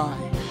here's the cry.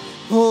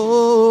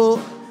 Oh,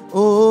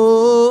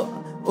 oh,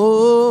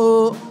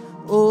 oh,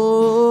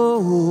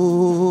 oh,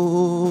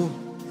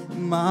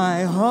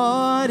 my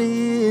heart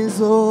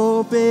is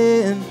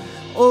open.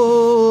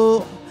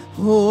 Oh,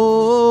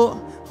 oh,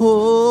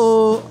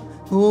 oh,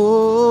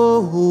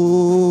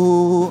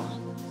 oh,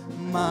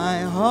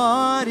 my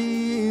heart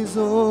is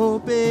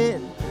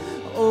open.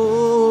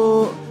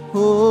 Oh,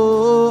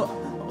 oh,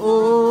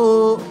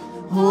 oh,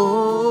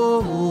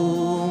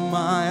 oh,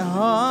 my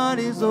heart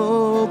is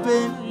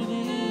open.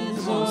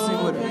 Come on,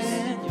 sing with us.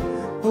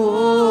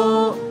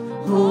 Oh,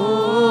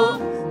 oh,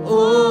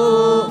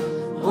 oh,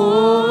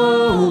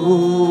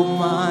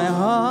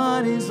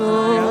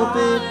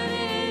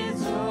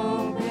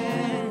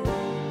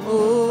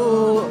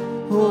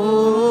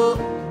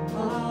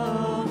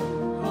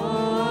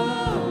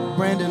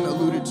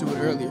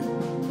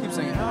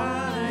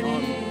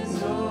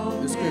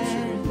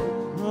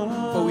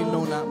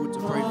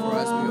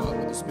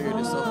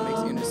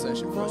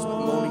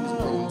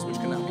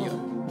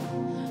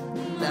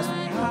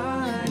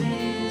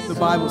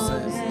 Bible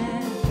says.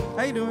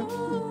 How you doing?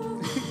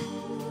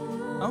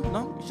 Oh,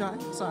 no, you shy?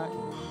 It's all right.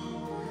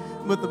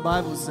 But the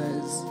Bible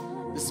says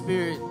the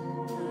Spirit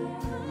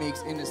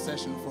makes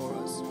intercession for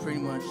us. Pretty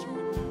much,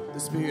 the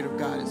Spirit of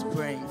God is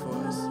praying for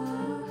us.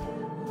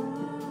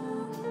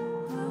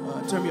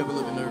 Turn me up a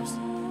little bit nervous.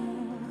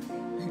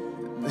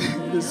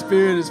 The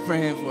Spirit is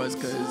praying for us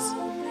because,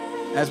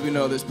 as we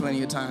know, there's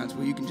plenty of times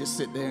where you can just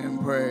sit there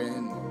and pray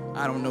and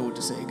I don't know what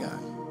to say, God.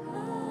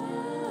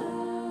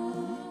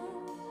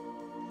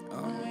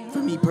 For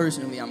me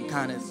personally, I'm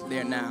kind of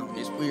there now.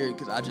 It's weird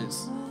because I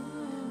just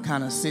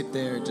kind of sit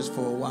there just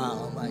for a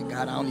while. I'm like,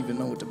 God, I don't even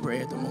know what to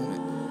pray at the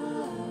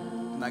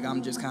moment. Like,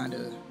 I'm just kind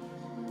of,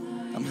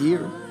 I'm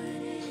here.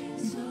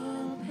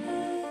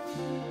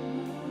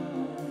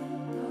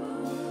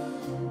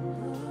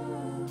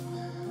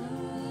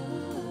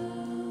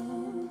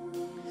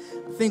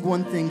 I think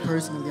one thing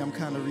personally I'm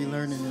kind of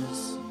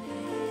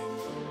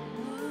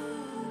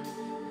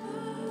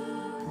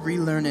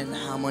relearning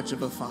how much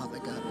of a father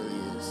God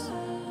really is.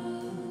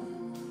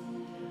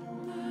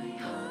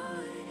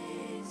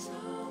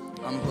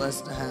 I'm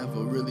blessed to have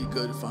a really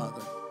good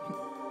father.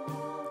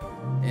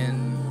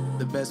 And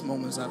the best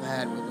moments I've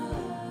had with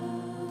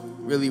him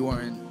really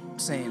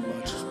weren't saying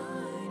much.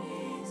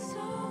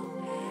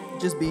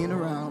 Just being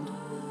around.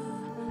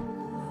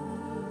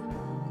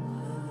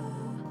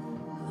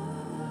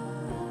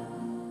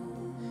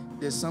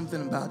 There's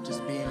something about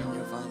just being in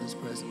your father's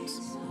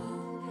presence.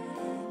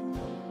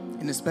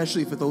 And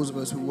especially for those of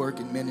us who work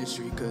in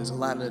ministry, because a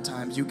lot of the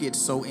times you get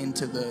so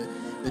into the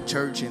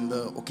church and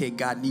okay,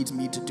 God needs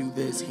me to do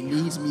this. He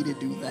needs me to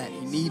do that.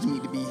 He needs me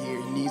to be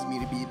here. He needs me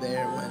to be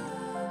there, when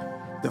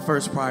the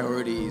first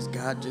priority is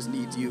God just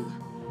needs you.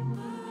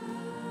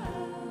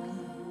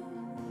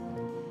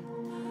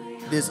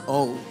 There's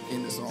O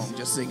in the song,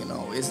 just singing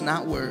O. It's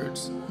not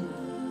words,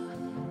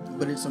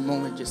 but it's a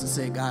moment just to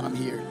say, God, I'm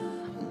here.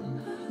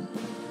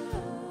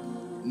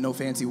 No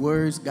fancy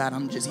words. God,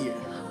 I'm just here.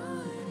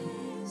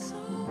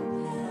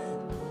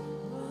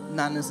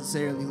 Not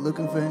necessarily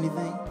looking for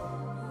anything.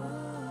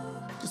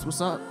 Just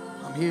what's up?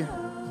 I'm here.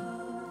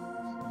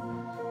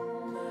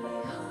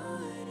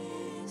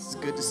 It's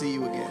good to see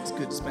you again. It's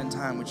good to spend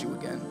time with you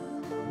again.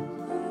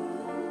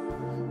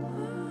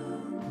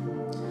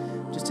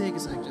 Just take a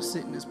sec. Just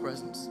sit in his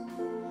presence.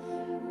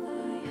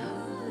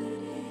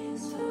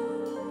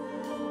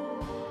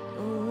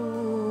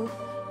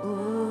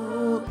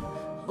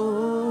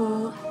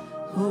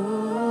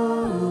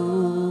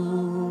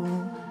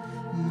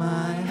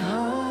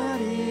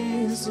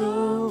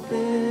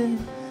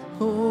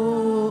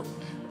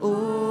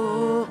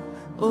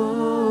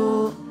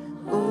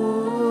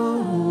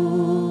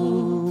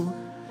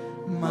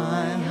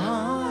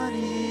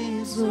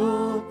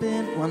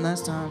 One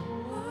last time.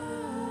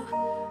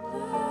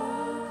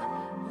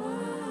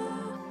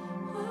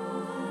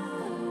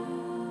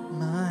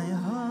 My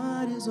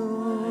heart is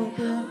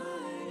open.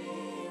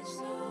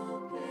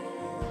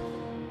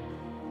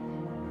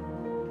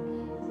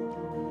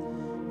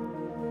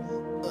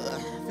 I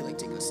feel like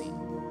taking a seat.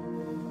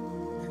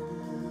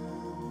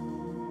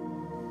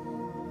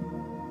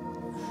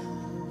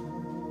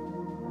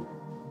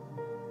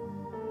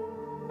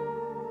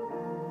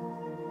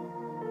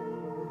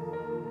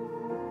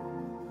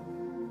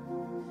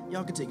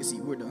 Y'all can take a seat.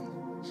 We're done.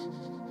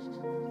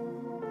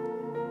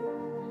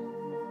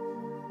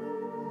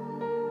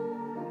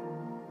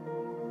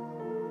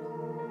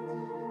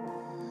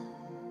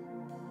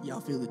 Y'all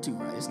feel it too,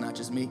 right? It's not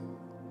just me.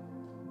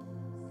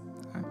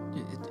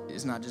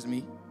 It's not just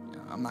me.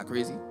 I'm not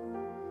crazy.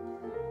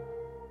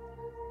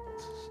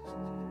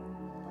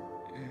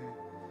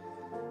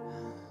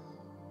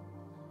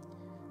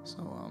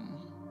 So,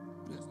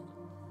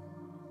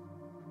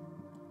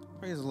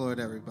 Praise the Lord,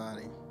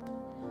 everybody.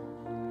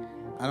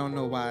 I don't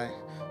know why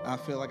I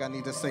feel like I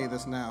need to say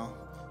this now,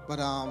 but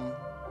I'm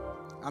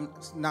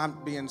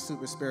not being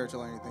super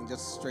spiritual or anything,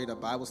 just straight up.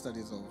 Bible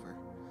study is over.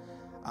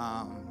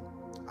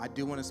 I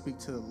do want to speak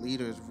to the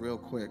leaders real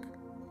quick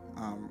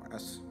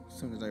as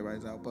soon as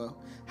everybody's out, but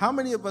how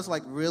many of us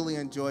really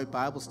enjoy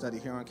Bible study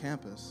here on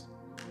campus?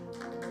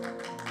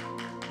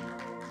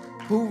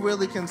 Who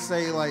really can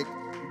say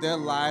their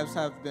lives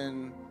have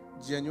been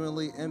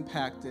genuinely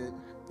impacted?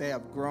 They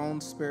have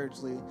grown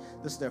spiritually.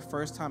 This is their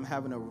first time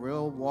having a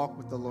real walk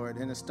with the Lord,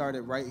 and it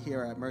started right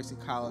here at Mercy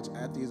College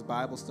at these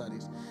Bible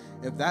studies.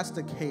 If that's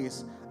the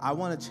case, I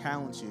want to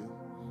challenge you.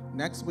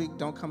 Next week,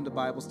 don't come to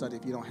Bible study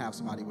if you don't have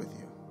somebody with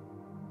you.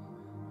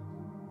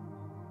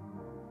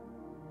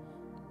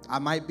 I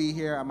might be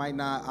here, I might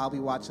not. I'll be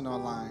watching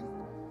online.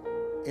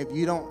 If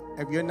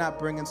you're not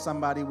bringing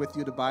somebody with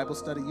you to Bible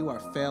study, you are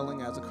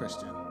failing as a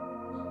Christian.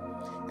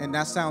 And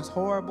that sounds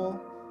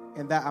horrible,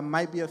 and that I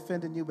might be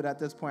offending you, but at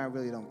this point, I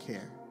really don't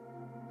care.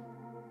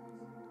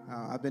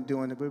 I've been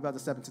doing it, we're about to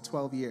step into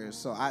 12 years,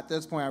 so at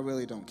this point, I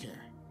really don't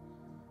care.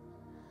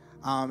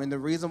 And the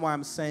reason why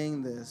I'm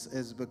saying this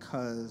is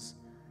because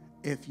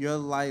if your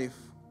life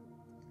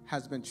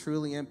has been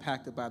truly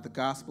impacted by the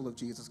gospel of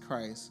Jesus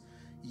Christ,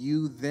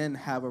 you then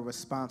have a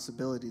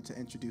responsibility to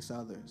introduce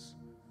others.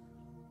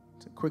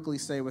 To quickly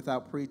say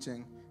without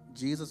preaching,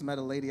 Jesus met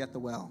a lady at the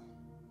well.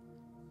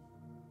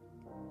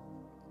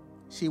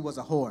 She was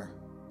a whore.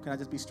 Can I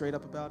just be straight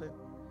up about it?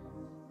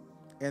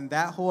 And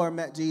that whore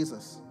met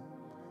Jesus.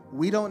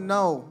 We don't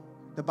know.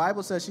 The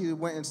Bible says she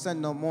went and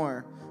sinned no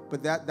more,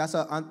 but that's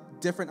a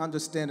different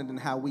understanding than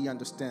how we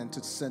understand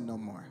to sin no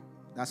more.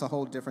 That's a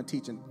whole different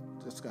teaching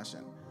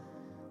discussion.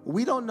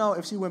 We don't know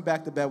if she went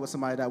back to bed with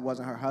somebody that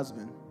wasn't her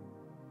husband.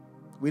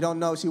 We don't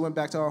know if she went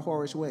back to her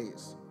whorish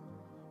ways.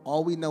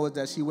 All we know is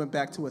that she went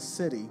back to a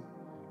city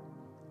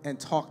and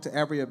talked to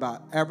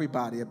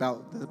everybody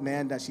about the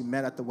man that she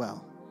met at the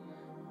well.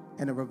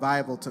 And a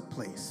revival took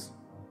place.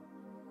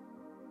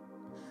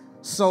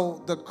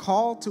 So the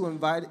call to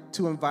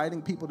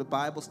inviting people to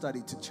Bible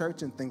study, to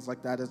church and things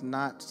like that is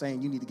not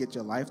saying you need to get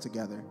your life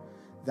together.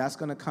 That's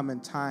going to come in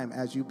time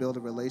as you build a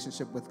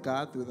relationship with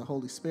God through the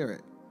Holy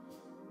Spirit.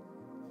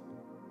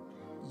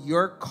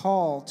 Your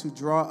call to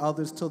draw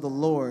others to the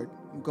Lord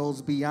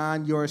goes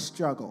beyond your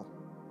struggle.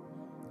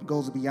 It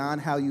goes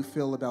beyond how you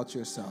feel about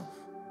yourself.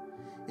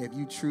 If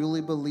you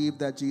truly believe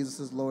that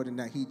Jesus is Lord and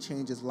that he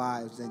changes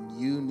lives, then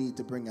you need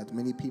to bring as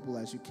many people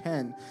as you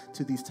can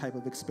to these type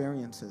of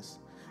experiences.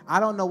 I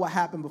don't know what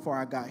happened before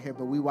I got here,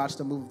 but we watched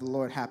the move of the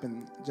Lord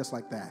happen just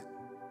like that.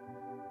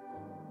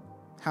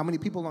 How many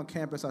people on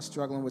campus are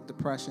struggling with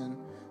depression,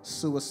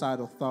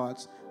 suicidal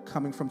thoughts,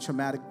 coming from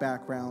traumatic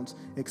backgrounds,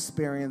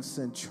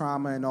 experiencing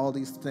trauma and all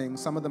these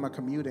things? Some of them are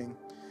commuting.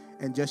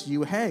 And just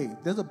you, hey,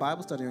 there's a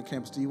Bible study on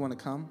campus. Do you want to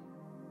come?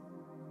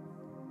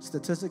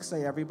 Statistics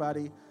say every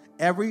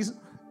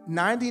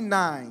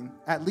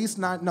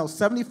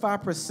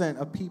 75%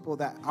 of people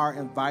that are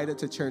invited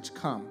to church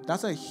come.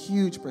 That's a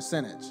huge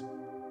percentage.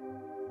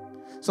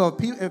 So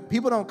if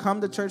people don't come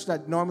to church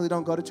that normally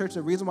don't go to church,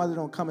 the reason why they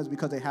don't come is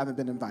because they haven't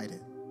been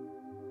invited.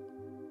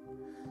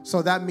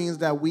 So that means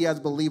that we as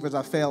believers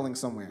are failing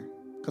somewhere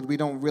because we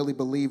don't really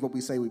believe what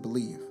we say we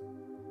believe.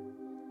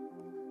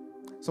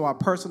 So our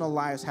personal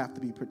lives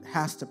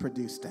has to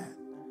produce that.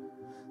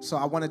 So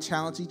I want to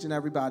challenge each and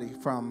everybody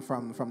from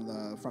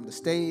the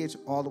stage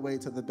all the way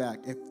to the back.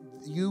 If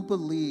you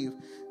believe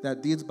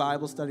that these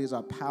Bible studies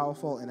are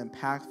powerful and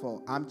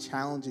impactful, I'm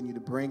challenging you to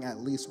bring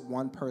at least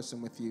one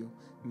person with you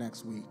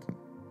next week.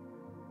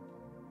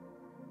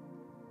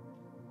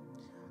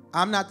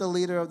 I'm not the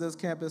leader of this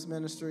campus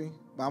ministry,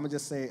 but I'm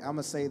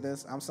gonna say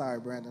this. I'm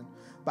sorry, Brandon,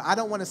 but I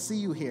don't want to see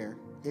you here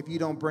if you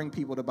don't bring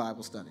people to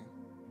Bible study.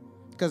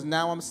 Because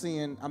now I'm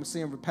seeing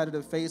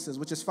repetitive faces,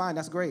 which is fine.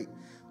 That's great.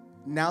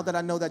 Now that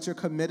I know that you're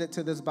committed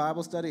to this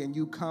Bible study and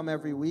you come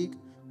every week,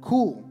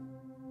 cool.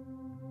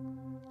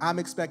 I'm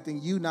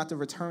expecting you not to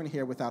return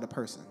here without a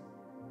person.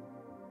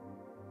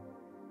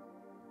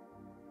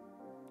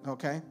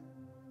 Okay?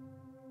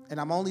 And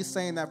I'm only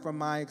saying that from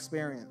my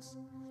experience.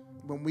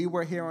 When we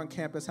were here on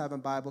campus having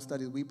Bible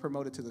studies, we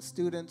promoted to the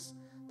students,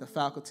 the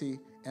faculty,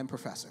 and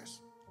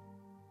professors.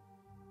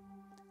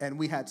 And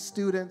we had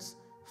students,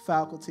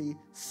 faculty,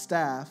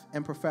 staff,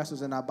 and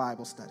professors in our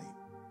Bible study.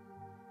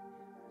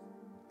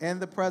 And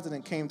the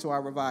president came to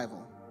our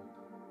revival.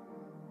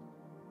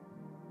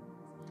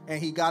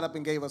 And he got up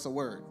and gave us a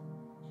word.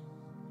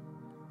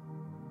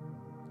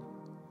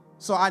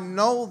 So I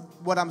know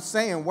what I'm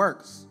saying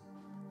works.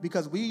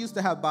 Because we used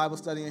to have Bible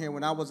study in here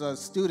when I was a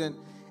student,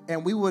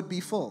 and we would be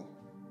full.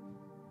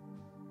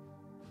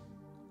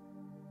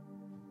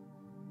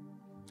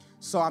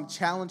 So I'm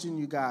challenging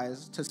you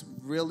guys to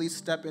really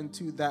step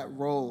into that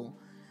role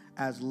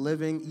as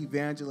living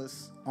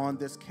evangelists on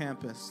this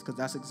campus, because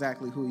that's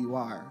exactly who you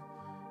are.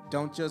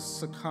 Don't just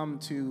succumb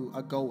to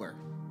a goer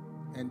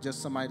and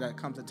just somebody that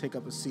comes to take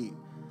up a seat.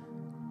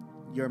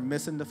 You're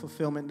missing the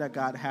fulfillment that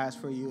God has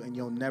for you, and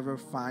you'll never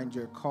find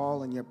your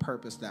call and your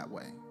purpose that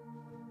way.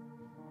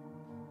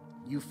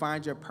 You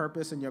find your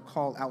purpose and your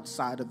call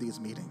outside of these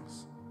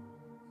meetings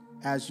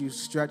as you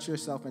stretch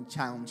yourself and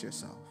challenge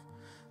yourself.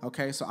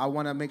 Okay, so I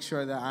want to make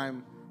sure that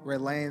I'm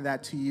relaying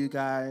that to you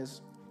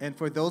guys. And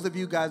for those of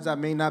you guys that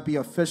may not be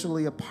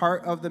officially a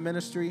part of the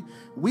ministry,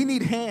 we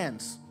need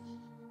hands.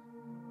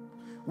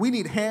 We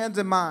need hands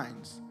and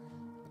minds.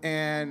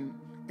 And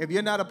if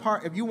you're not a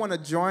part, if you want to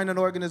join an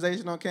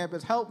organization on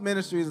campus, Help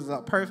Ministries is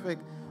a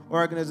perfect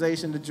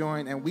organization to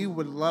join, and we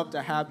would love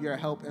to have your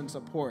help and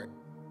support,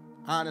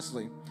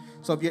 honestly.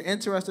 So if you're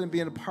interested in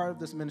being a part of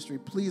this ministry,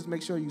 please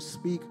make sure you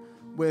speak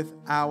with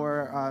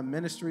our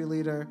ministry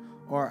leader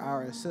or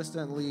our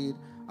assistant lead,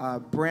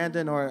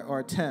 Brandon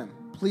or Tim.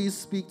 Please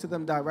speak to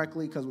them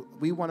directly because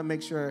we want to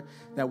make sure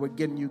that we're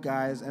getting you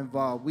guys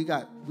involved. We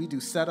do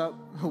setup,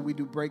 we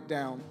do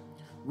breakdown.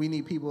 We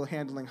need people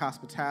handling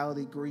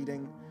hospitality,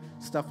 greeting,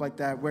 stuff like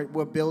that.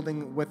 We're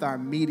building with our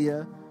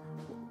media.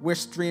 We're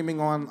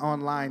streaming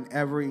online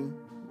every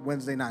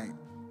Wednesday night.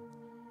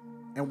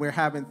 And we're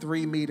having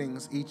 3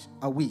 meetings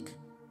a week.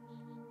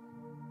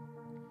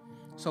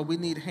 So we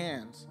need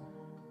hands.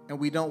 And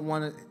we don't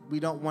want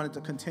it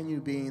to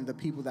continue being the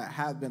people that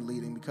have been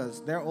leading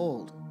because they're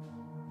old.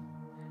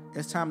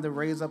 It's time to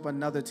raise up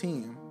another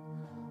team.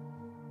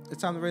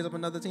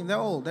 They're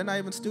old. They're not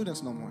even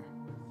students no more.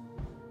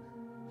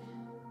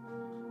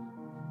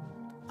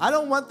 I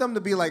don't want them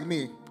to be like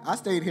me. I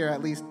stayed here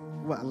at least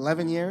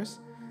 11 years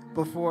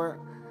before.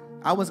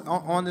 I was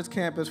on this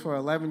campus for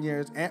 11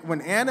 years. And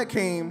when Anna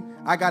came,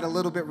 I got a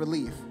little bit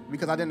relief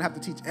because I didn't have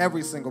to teach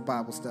every single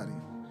Bible study.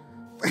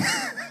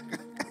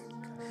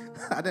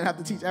 I didn't have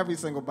to teach every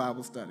single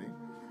Bible study.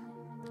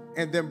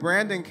 And then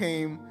Brandon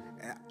came,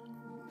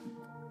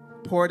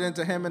 poured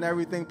into him and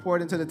everything,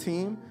 poured into the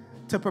team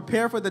to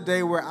prepare for the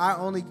day where I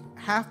only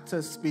have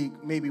to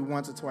speak maybe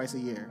once or twice a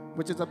year,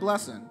 which is a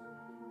blessing.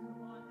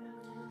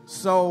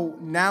 So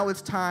now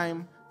it's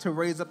time to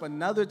raise up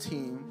another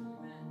team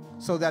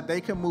so that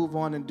they can move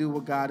on and do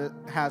what God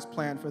has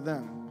planned for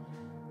them.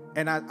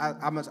 And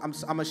I'm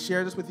going to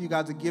share this with you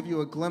guys to give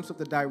you a glimpse of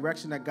the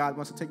direction that God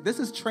wants to take. This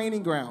is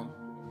training ground.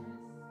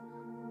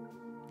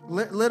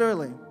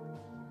 Literally.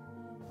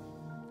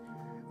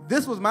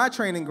 This was my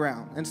training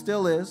ground and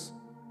still is.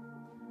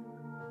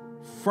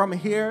 From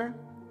here,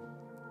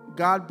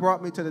 God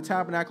brought me to the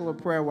Tabernacle of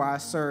Prayer where I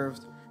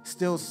served,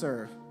 still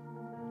serve.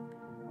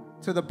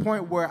 To the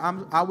point where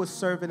I was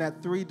serving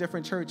at 3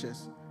 different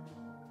churches.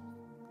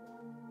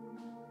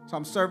 So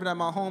I'm serving at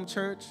my home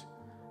church.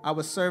 I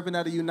was serving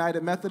at a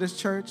United Methodist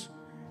church.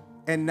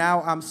 And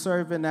now I'm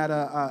serving at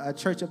a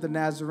Church of the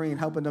Nazarene,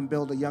 helping them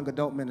build a young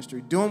adult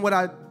ministry. Doing what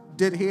I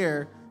did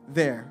here,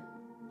 there.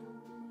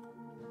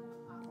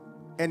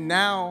 And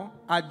now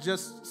I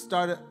just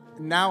started,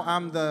 now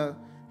I'm the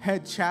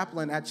head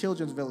chaplain at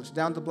Children's Village,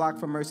 down the block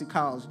from Mercy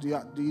College.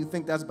 Do you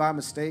think that's by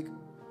mistake?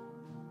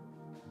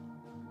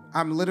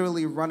 I'm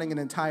literally running an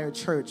entire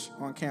church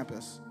on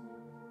campus.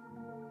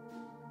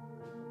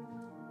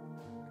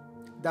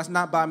 That's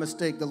not by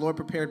mistake. The Lord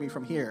prepared me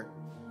from here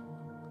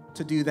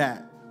to do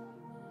that.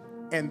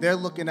 And they're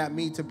looking at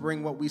me to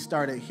bring what we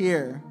started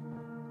here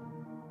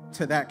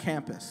to that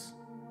campus.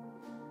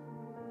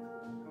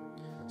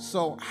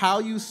 So how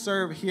you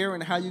serve here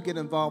and how you get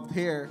involved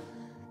here,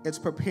 it's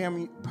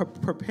preparing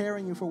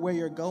you for where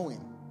you're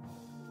going.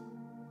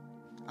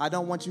 I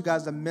don't want you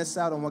guys to miss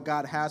out on what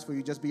God has for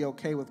you. Just be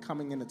okay with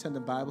coming and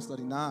attending Bible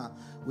study. Nah,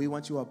 we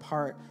want you a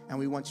part, and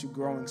we want you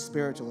growing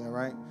spiritually, all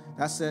right?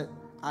 That's it.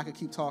 I could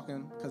keep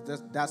talking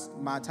because that's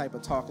my type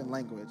of talking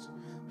language.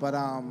 But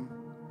I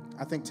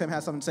think Tim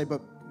has something to say,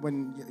 but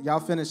when y'all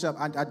finish up,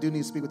 I do need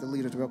to speak with the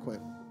leaders real quick.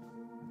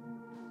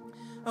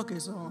 Okay,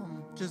 so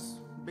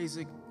just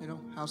basic,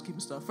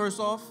 housekeeping stuff.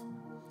 First off,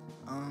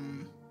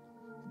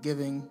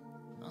 giving.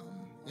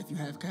 If you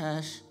have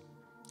cash,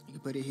 you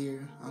can put it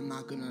here. I'm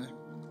not gonna,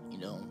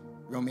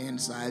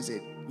 romanticize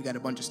it. We got a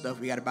bunch of stuff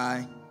we gotta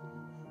buy.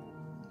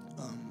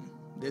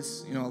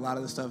 A lot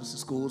of the stuff is the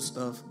school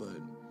stuff, but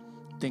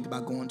think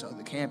about going to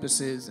other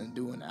campuses and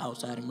doing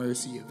outside of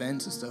Mercy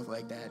events and stuff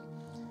like that.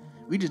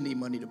 We just need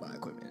money to buy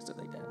equipment and stuff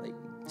like that. Like,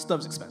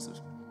 stuff's expensive.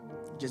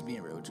 Just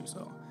being real with you.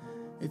 So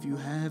if you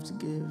have to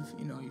give, if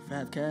you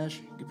have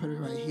cash, you can put it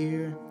right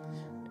here.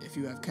 If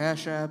you have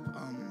CashApp,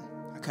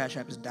 our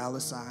CashApp is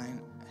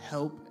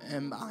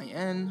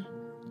 $HELPMin.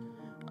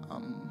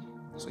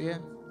 So yeah,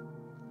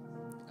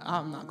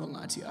 I'm not gonna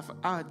lie to you.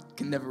 I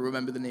can never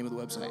remember the name of the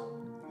website.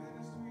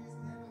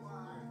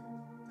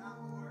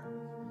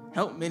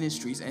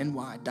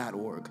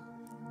 HELPMinistriesNY.org.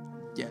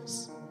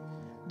 Yes.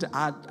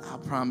 I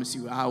promise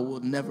you, I will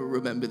never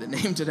remember the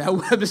name to that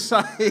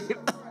website.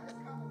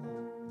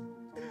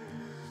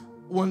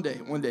 One day.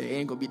 It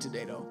ain't gonna be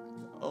today, though.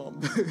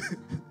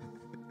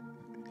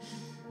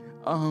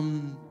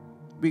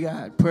 We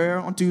got prayer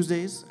on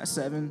Tuesdays at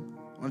 7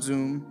 on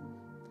Zoom.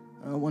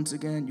 Once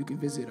again, you can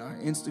visit our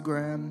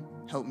Instagram,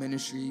 Help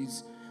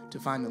Ministries, to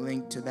find the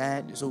link to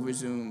that. It's over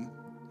Zoom,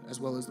 as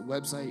well as the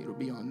website. It'll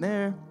be on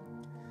there.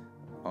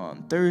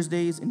 On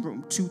Thursdays in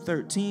room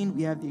 213,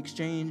 we have the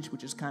exchange,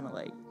 which is kind of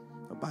like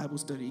a Bible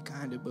study,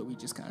 but we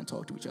just kind of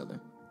talk to each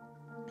other.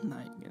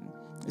 And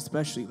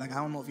especially, I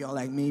don't know if y'all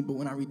like me, but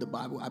when I read the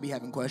Bible, I be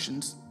having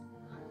questions.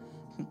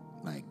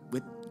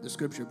 With the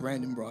scripture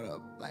Brandon brought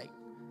up,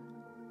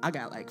 I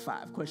got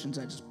 5 questions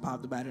that just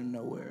popped up out of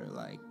nowhere.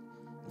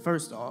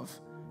 First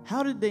off,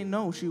 how did they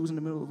know she was in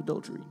the middle of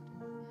adultery?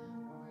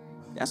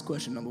 That's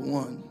question number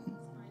 1.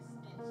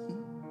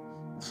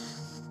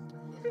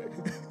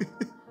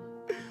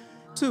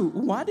 2,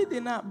 why did they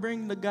not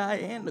bring the guy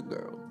and the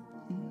girl?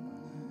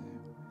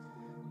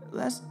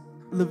 That's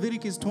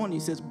Leviticus 20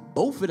 says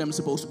both of them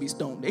supposed to be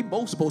stoned. They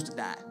both supposed to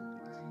die.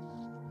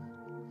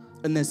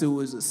 Unless it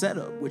was a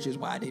setup, which is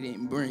why they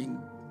didn't bring,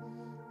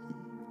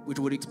 which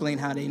would explain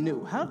how they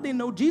knew. How did they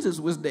know Jesus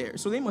was there?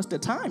 So they must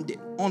have timed it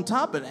on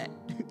top of that.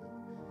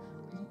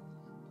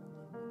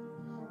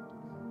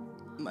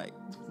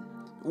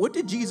 What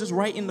did Jesus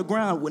write in the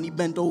ground when he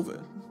bent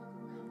over?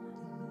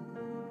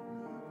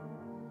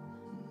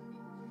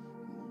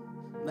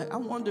 I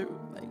wonder,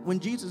 when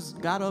Jesus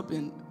got up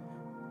and,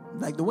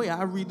 the way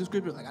I read the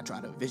scripture, I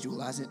try to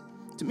visualize it.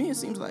 To me, it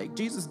seems like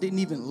Jesus didn't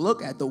even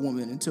look at the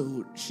woman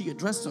until she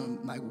addressed him.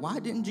 Why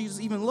didn't Jesus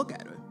even look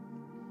at her?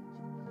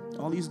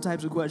 All these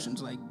types of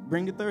questions,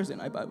 bring the Thursday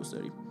night Bible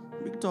study.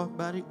 We can talk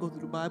about it, go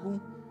through the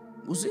Bible.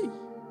 We'll see.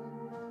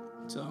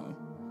 So,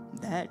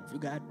 if you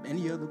got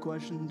any other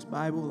questions,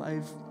 Bible,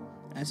 life,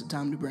 that's the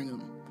time to bring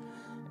them.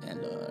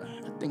 And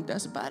I think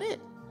that's about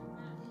it.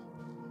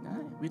 All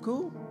right. We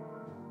cool?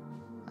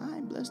 All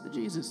right, bless the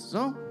Jesus.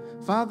 So,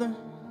 Father,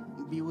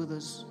 be with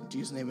us. In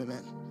Jesus' name,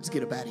 amen. Let's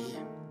get up out of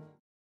here.